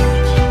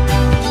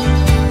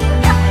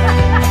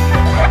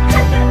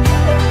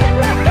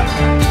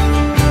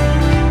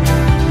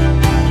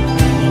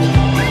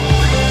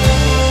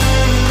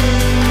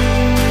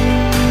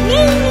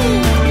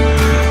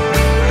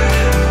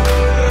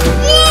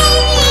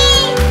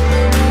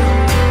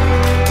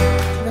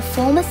 The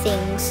former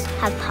things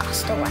have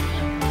passed away.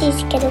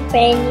 She's got a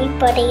brand new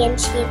body and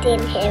she's in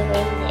heaven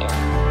now.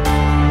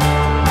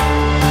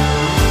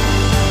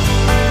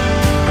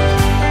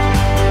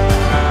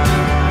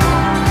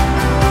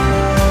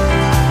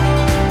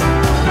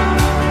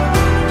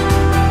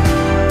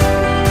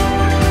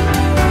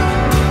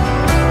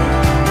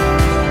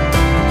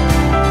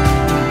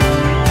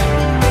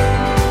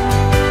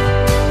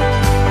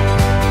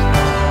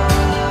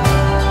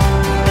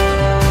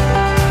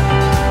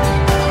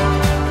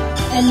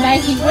 And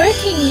may he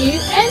work in you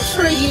and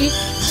through you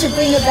to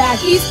bring about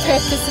his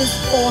purposes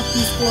for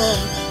his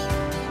glory.